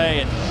conference play,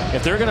 and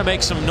if they're going to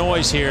make some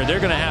noise here, they're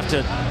going to have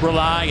to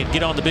rely and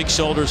get on the big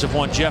shoulders of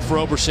one Jeff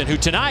Roberson, who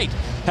tonight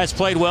has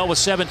played well with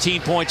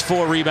 17 points,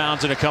 4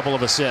 rebounds, and a couple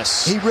of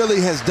assists. He really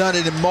has done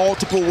it in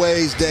multiple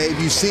ways, Dave.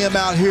 You see him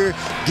out here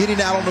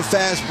getting out on the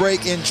fast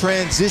break in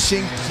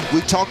transition. We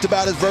talked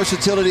about his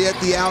versatility at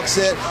the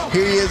outset.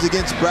 Here he is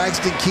against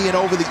Braxton Key, and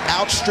over the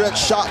outstretched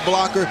shot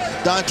blocker,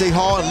 Dante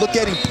Hall. And look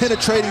at him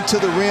penetrating to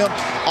the rim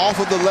off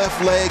of the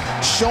left leg,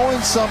 showing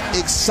some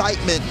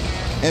excitement.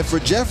 And for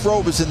Jeff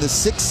Roberson, the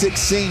 6'6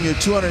 senior,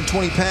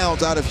 220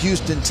 pounds out of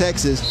Houston,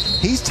 Texas,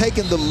 he's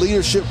taken the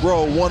leadership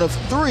role, one of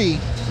 3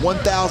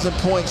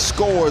 1,000-point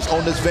scorers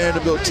on this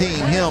Vanderbilt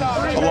team, him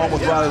along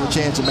with Riley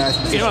LaChance and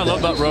Matthew. You know what I love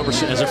about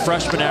Roberson? As a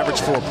freshman,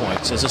 averaged 4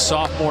 points. As a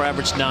sophomore,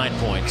 averaged 9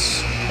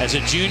 points. As a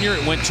junior,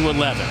 it went to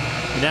 11.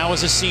 And now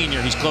as a senior,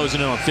 he's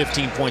closing in on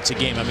 15 points a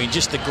game. I mean,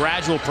 just the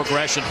gradual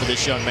progression for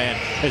this young man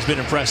has been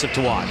impressive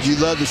to watch. You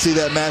love to see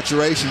that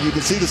maturation. You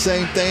can see the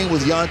same thing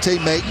with Yonte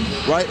Mayton,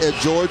 right, at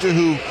Georgia,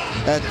 who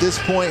at this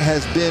point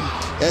has been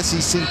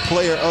SEC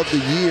Player of the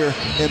Year,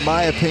 in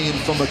my opinion,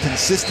 from a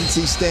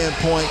consistency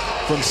standpoint,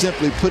 from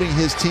simply putting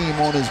his team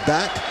on his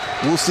back.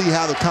 We'll see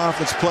how the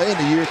conference play and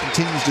the year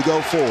continues to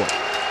go forward.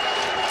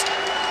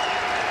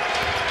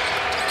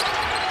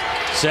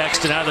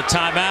 Sexton out of the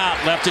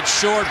timeout, left it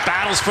short,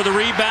 battles for the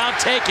rebound,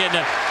 taken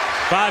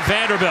by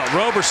Vanderbilt.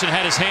 Roberson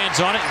had his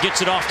hands on it and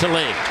gets it off to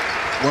Lee.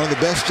 One of the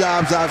best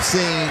jobs I've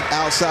seen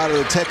outside of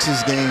the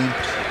Texas game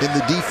in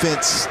the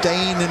defense,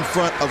 staying in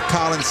front of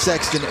Colin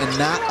Sexton and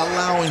not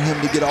allowing him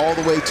to get all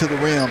the way to the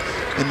rim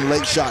in the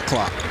late shot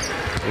clock.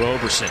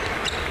 Roberson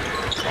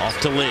off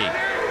to Lee,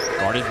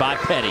 guarded by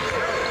Petty.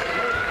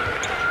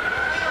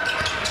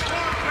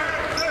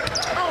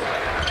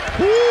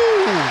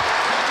 Woo!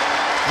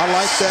 I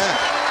like that.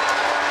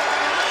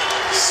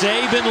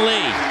 Saban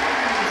Lee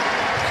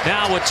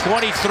now with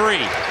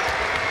 23.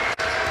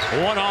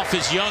 One off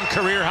his young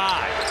career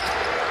high.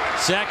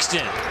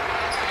 Sexton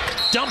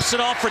dumps it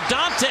off for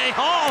Dante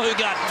Hall, who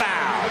got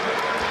fouled.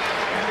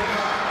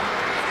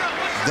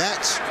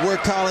 That's where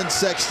Colin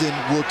Sexton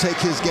will take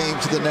his game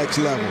to the next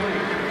level.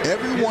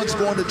 Everyone's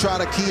going to try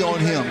to key on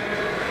him.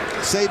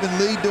 Saban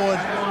Lee doing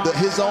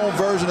his own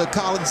version of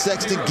Colin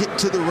Sexton, getting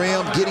to the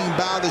rim, getting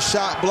by the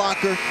shot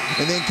blocker,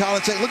 and then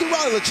Colin Sexton, look at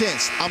Riley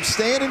LaChance. I'm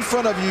staying in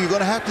front of you. You're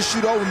going to have to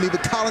shoot over me,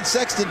 but Colin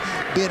Sexton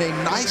being a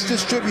nice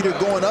distributor,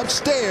 going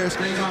upstairs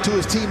to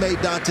his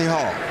teammate Dante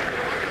Hall.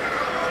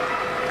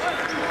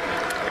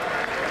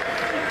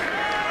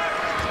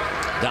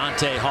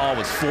 Dante Hall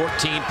with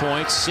 14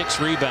 points, 6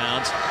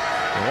 rebounds.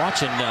 We're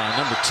watching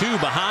number 2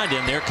 behind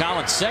him there,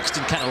 Colin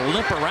Sexton, kind of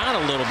limp around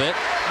a little bit.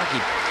 Like he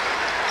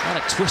kind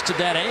of twisted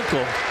that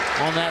ankle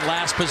on that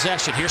last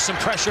possession. Here's some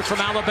pressure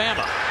from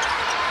Alabama.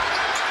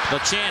 The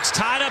chance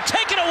tied up,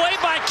 taken away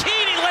by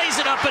Keene. He lays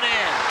it up and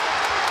in.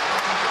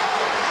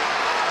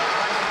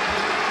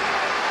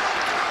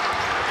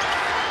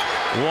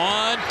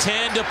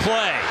 .110 to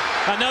play.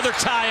 Another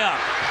tie up.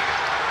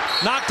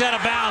 Knocked out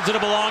of bounds. It'll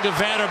belong to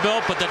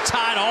Vanderbilt, but the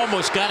Tide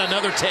almost got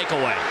another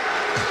takeaway.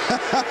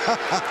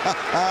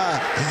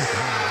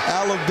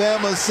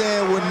 Alabama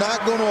saying we're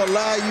not going to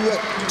allow you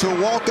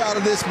to walk out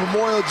of this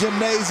Memorial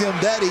Gymnasium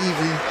that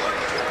evening.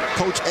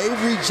 Coach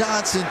Avery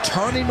Johnson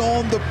turning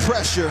on the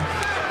pressure,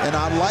 and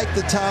I like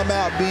the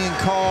timeout being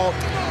called.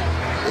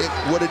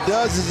 What it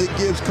does is it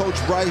gives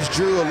Coach Bryce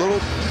Drew a little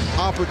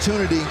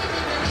opportunity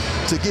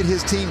to get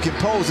his team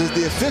composed. As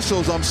the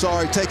officials,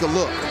 take a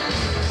look.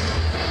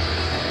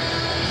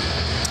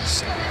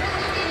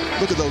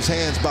 Look at those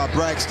hands by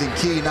Braxton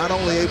Key, not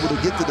only able to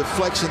get the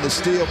deflection, the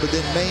steal, but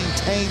then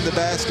maintain the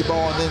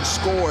basketball and then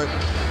score it.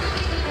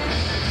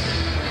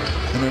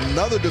 And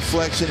another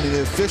deflection, and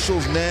the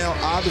officials now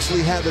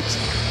obviously have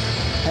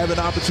an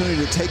opportunity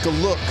to take a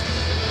look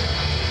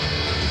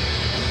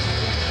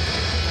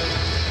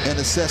and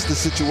assess the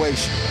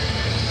situation.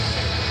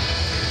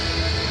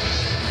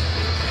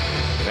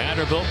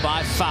 Vanderbilt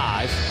by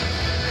 5.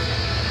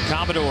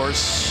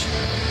 Commodores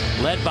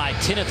led by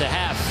 10 at the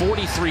half,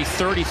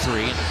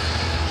 43-33.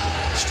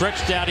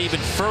 Stretched out even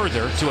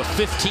further to a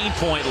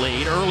 15-point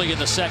lead early in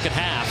the second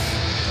half.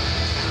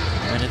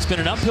 And it's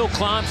been an uphill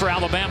climb for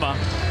Alabama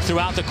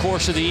throughout the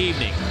course of the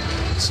evening.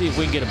 Let's see if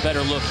we can get a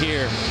better look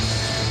here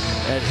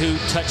at who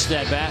touched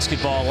that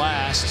basketball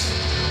last.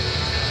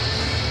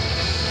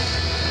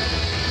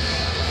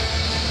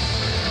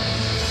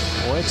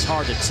 Boy, it's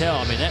hard to tell.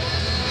 I mean, that's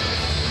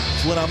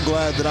when I'm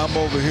glad that I'm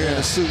over here in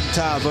a suit and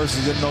tie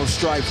versus in no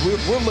stripes.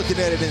 We're looking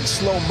at it in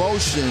slow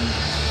motion,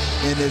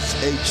 and it's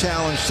a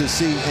challenge to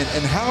see.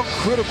 And how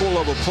critical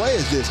of a play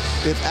is this?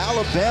 If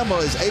Alabama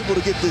is able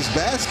to get this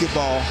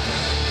basketball,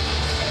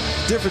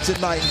 difference in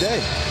night and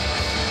day.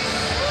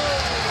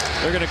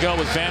 They're going to go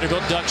with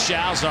Vanderbilt. Doug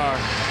Schau's our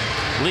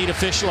lead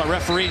official, our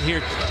referee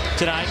here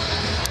tonight.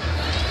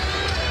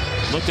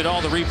 Looked at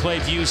all the replay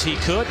views he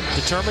could,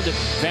 determined that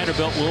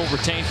Vanderbilt will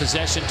retain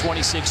possession,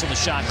 26 on the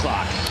shot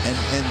clock.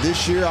 And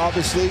this year,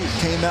 obviously,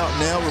 came out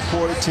now,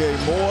 reported Terry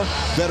Moore,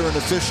 veteran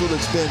official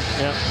that's been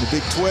in the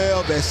Big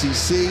 12,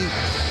 SEC,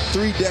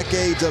 3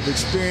 decades of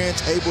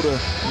experience, able to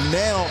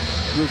now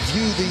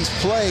review these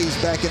plays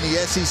back in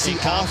the SEC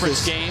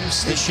conference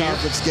games this year.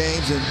 Conference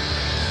games, and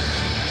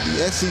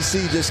the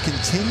SEC just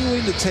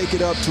continuing to take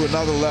it up to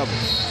another level.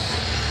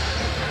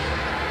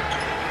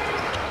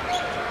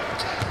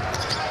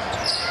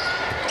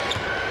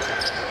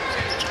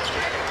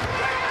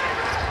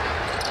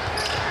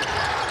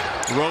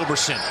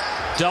 Roberson,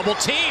 double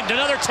teamed,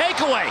 another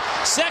takeaway.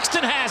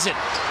 Sexton has it.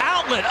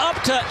 Outlet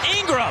up to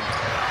Ingram.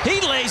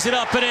 He lays it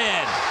up and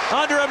in.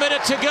 Under a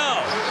minute to go.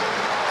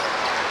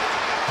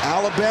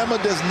 Alabama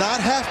does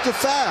not have to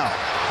foul.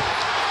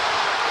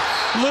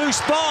 Loose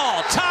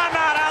ball.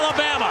 Timeout,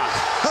 Alabama.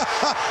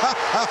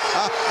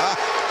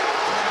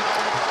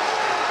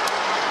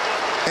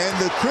 And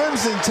the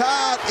Crimson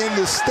Tide in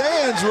the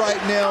stands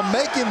right now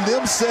making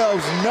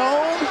themselves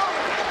known.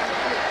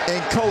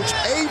 And Coach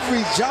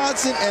Avery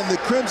Johnson and the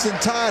Crimson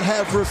Tide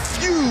have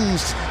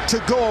refused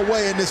to go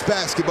away in this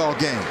basketball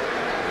game.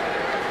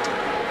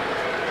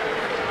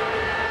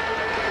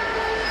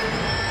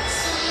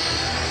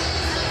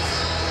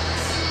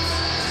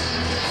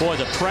 Boy,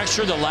 the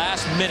pressure the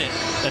last minute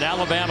that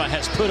Alabama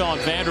has put on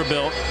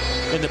Vanderbilt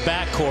in the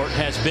backcourt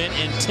has been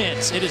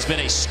intense. It has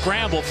been a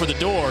scramble for the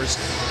doors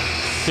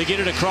to get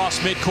it across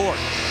midcourt.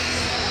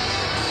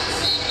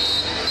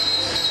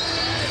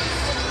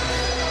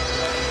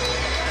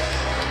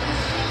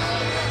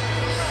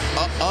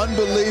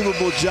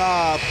 Unbelievable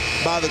job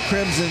by the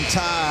Crimson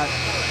Tide.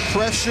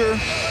 Pressure,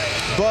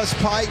 bust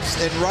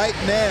pipes, and right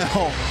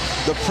now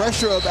the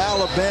pressure of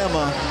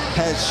Alabama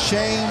has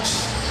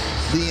changed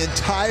the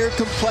entire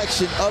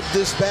complexion of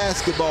this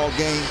basketball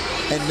game,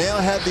 and now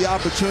have the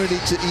opportunity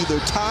to either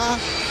tie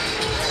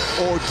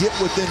or get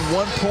within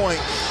 1 point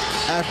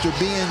after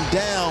being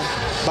down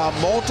by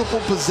multiple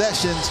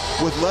possessions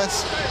with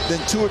less than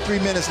 2 or 3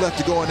 minutes left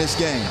to go in this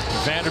game.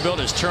 Vanderbilt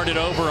has turned it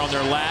over on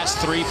their last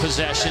 3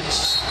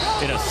 possessions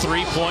in a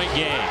 3-point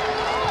game.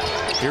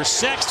 Here's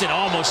Sexton,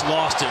 almost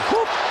lost it.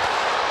 Whoop.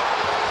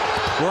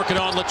 Working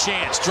on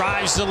LaChance,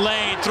 drives the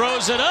lane,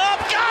 throws it up,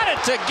 got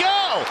it to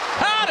go.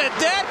 How did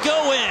that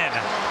go in?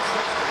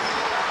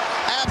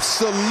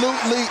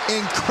 Absolutely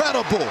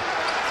incredible.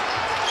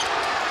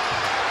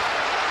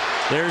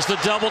 There's the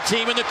double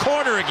team in the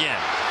corner again.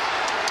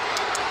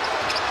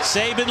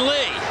 Saban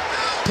Lee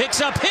picks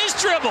up his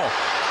dribble.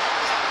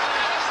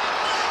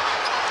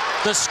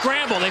 The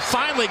scramble, they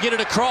finally get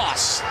it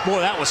across.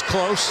 Boy, that was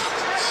close.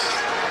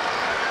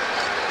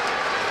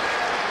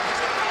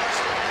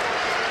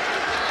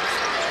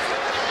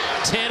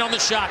 On the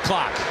shot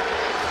clock.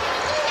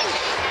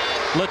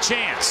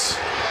 LaChance.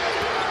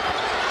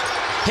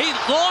 He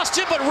lost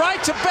it, but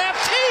right to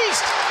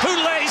Baptiste, who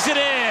lays it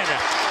in.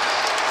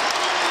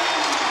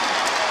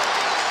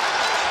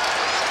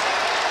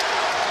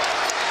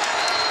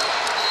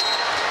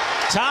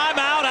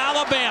 Timeout,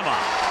 Alabama.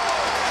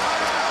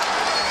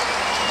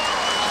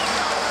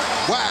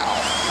 Wow.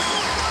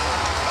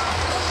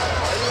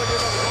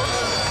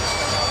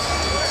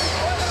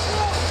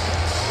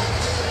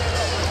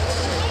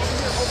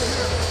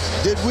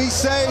 Did we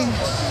say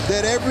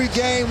that every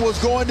game was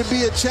going to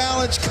be a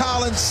challenge?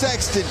 Colin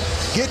Sexton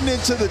getting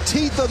into the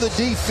teeth of the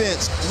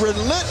defense,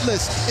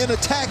 relentless in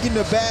attacking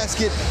the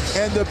basket,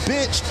 and the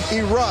bench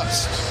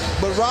erupts.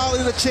 But Riley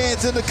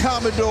LaChance and the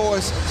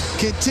Commodores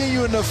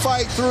continuing to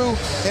fight through,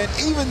 and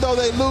even though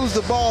they lose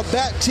the ball,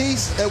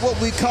 Baptiste at what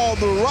we call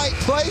the right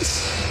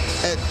place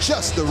at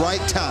just the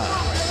right time.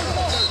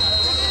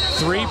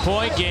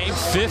 3-point game,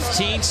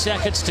 15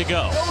 seconds to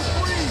go.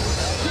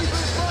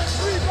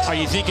 Are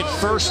you thinking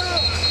first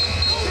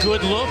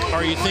good look, or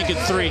are you thinking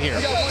three here?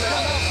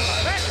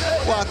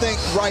 Well, I think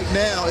right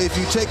now, if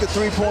you take a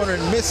three-pointer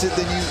and miss it,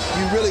 then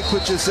you really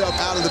put yourself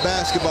out of the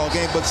basketball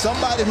game. But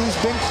somebody who's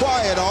been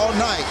quiet all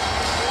night,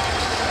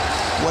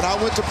 when I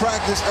went to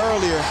practice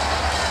earlier,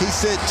 he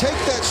said, take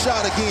that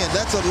shot again.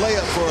 That's a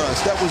layup for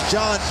us. That was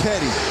John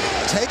Petty.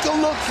 Take a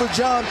look for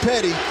John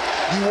Petty.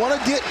 You want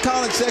to get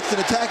Colin Sexton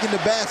attacking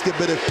the basket,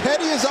 but if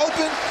Petty is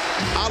open,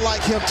 I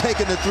like him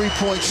taking the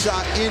three-point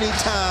shot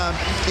anytime,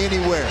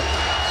 anywhere.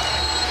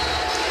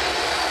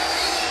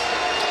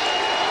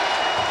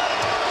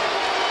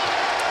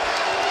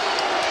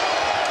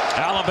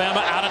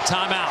 Alabama out of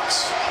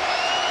timeouts.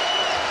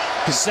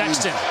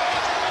 Sexton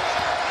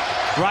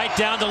right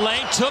down the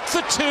lane, took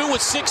the two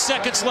with 6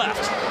 seconds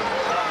left.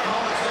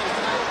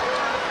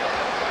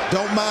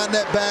 Don't mind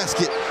that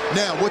basket.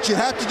 Now, what you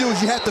have to do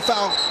is you have to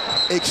foul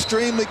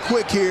extremely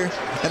quick here,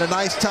 and a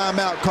nice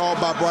timeout called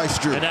by Bryce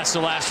Drew. And that's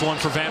the last one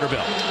for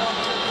Vanderbilt.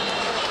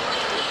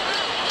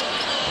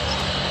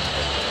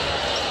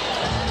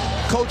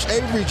 Coach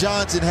Avery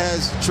Johnson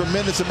has a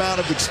tremendous amount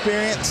of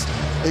experience,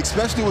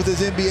 especially with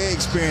his NBA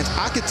experience.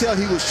 I could tell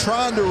he was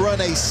trying to run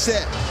a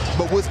set,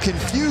 but with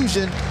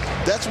confusion,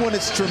 that's when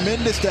it's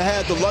tremendous to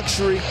have the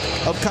luxury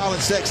of Colin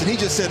Sexton. He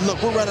just said,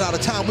 look, we're running out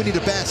of time. We need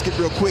a basket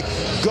real quick.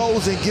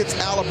 Goes and gets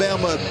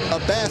Alabama a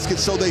basket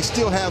so they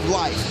still have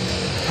life.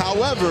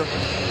 However,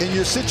 in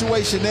your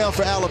situation now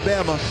for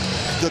Alabama,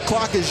 the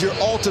clock is your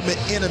ultimate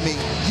enemy.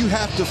 You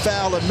have to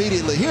foul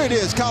immediately. Here it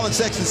is, Colin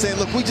Sexton saying,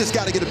 look, we just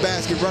got to get a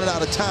basket, running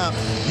out of time.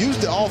 Use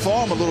the off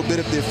arm a little bit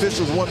if the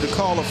officials wanted to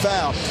call a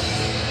foul.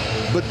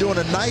 But doing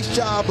a nice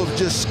job of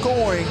just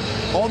scoring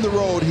on the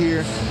road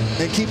here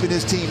and keeping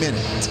his team in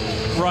it.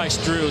 Bryce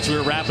Drew, as we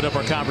were wrapping up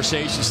our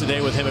conversations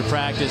today with him at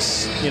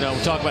practice, you know,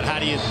 we talk about how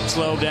do you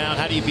slow down,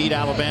 how do you beat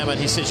Alabama,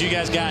 and he says, you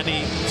guys got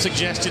any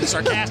suggestions,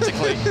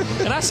 sarcastically?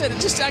 And I said, I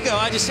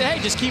just said, hey,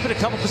 just keep it a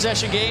couple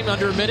possession game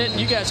under a minute, and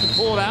you guys can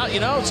pull it out,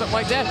 you know, something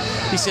like that.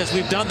 He says,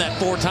 we've done that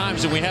 4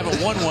 times and we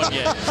haven't won one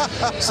yet.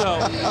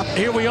 So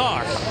here we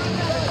are.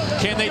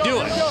 Can they do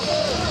it?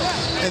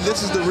 And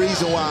this is the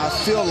reason why I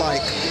feel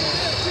like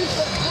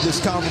this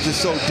conference is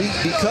so deep,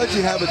 because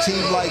you have a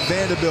team like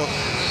Vanderbilt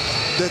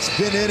that's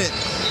been in it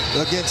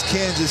against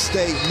Kansas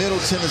State, Middle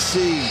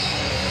Tennessee,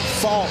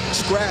 fought,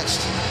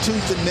 scratched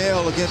tooth and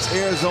nail against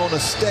Arizona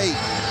State,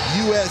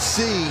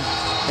 USC,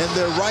 and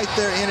they're right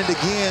there in it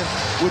again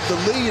with the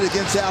lead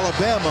against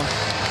Alabama.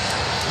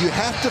 You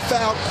have to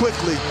foul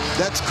quickly.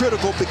 That's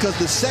critical, because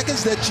the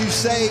seconds that you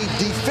save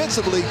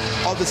defensively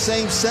are the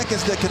same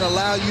seconds that can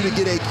allow you to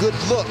get a good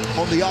look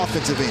on the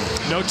offensive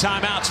end. No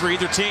timeouts for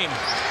either team.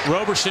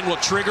 Roberson will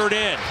trigger it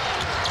in.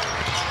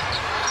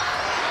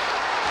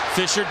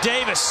 Fisher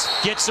Davis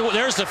gets,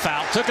 there's the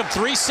foul. Took him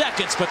 3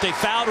 seconds, but they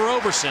fouled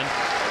Roberson.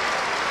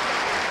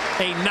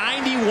 A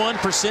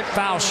 91%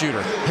 foul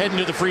shooter heading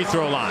to the free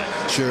throw line.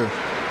 Sure.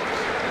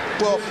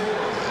 Well,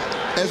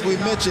 as we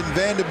mentioned,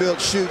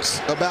 Vanderbilt shoots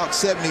about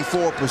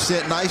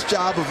 74%. Nice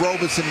job of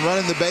Roberson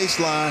running the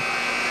baseline.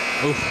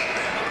 Oof.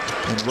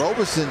 And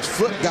Roberson's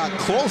foot got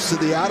close to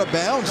the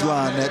out-of-bounds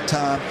line that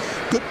time.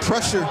 Good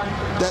pressure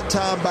that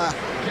time by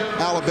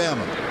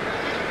Alabama.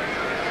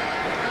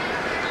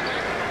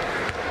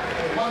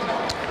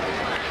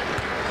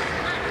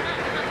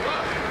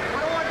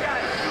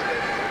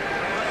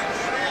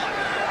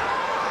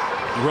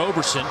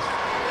 Roberson.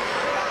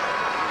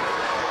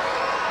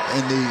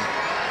 And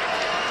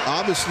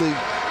obviously,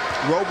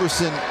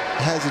 Roberson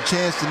has a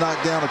chance to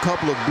knock down a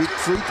couple of big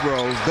free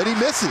throws, but he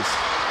misses.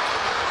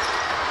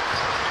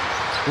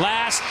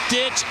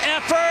 Last-ditch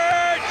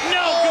effort.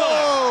 No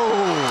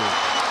good.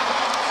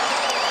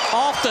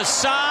 Off the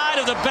side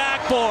of the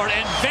backboard,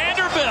 and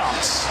Vanderbilt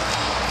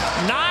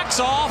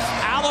knocks off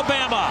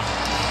Alabama.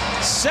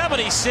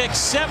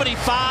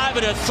 76-75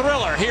 in a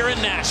thriller here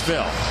in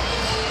Nashville.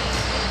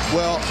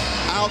 Well,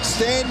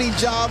 outstanding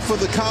job for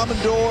the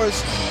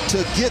Commodores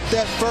to get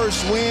that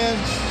first win.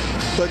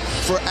 But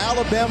for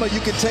Alabama, you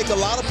can take a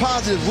lot of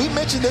positives. We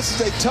mentioned this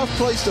is a tough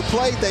place to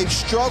play. They've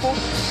struggled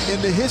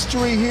in the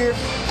history here.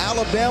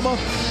 Alabama,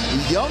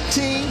 young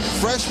team,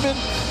 freshman,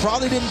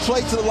 probably didn't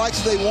play to the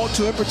likes that they want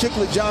to, in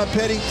particular John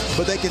Petty,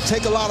 but they can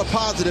take a lot of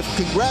positive.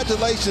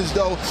 Congratulations,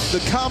 though.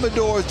 The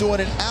Commodores doing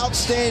an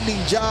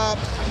outstanding job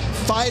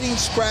fighting,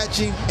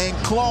 scratching, and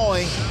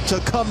clawing to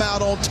come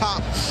out on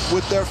top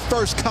with their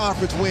first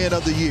conference win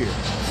of the year.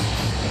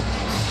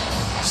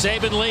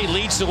 Saban Lee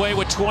leads the way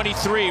with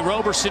 23.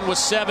 Roberson with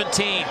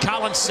 17.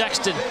 Colin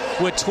Sexton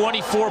with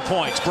 24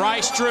 points.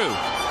 Bryce Drew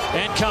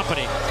and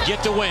company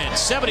get the win.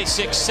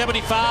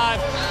 76-75.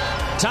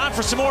 Time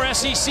for some more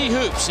SEC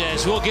hoops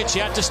as we'll get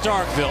you out to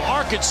Starkville.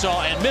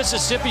 Arkansas and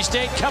Mississippi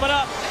State coming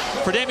up.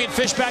 For Damian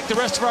Fishback, the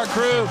rest of our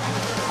crew,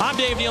 I'm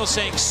Dave Neal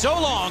saying so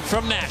long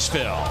from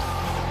Nashville.